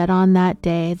hope that on that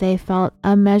day they felt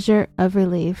a measure of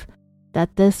relief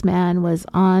that this man was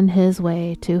on his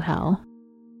way to hell.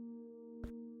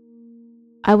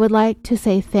 I would like to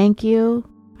say thank you.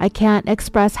 I can't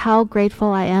express how grateful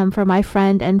I am for my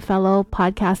friend and fellow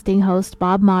podcasting host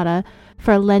Bob Motta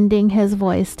for lending his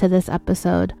voice to this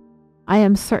episode. I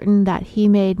am certain that he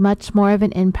made much more of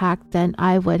an impact than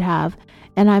I would have,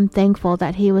 and I'm thankful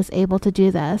that he was able to do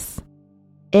this.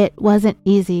 It wasn't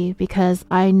easy because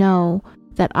I know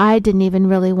that I didn't even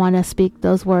really want to speak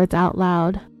those words out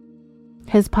loud.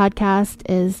 His podcast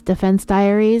is Defense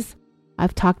Diaries.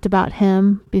 I've talked about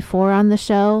him before on the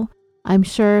show. I'm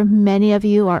sure many of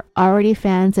you are already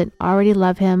fans and already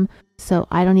love him, so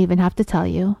I don't even have to tell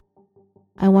you.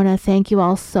 I want to thank you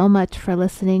all so much for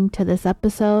listening to this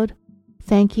episode.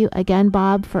 Thank you again,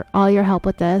 Bob, for all your help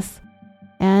with this.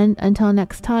 And until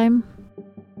next time,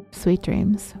 sweet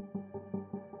dreams.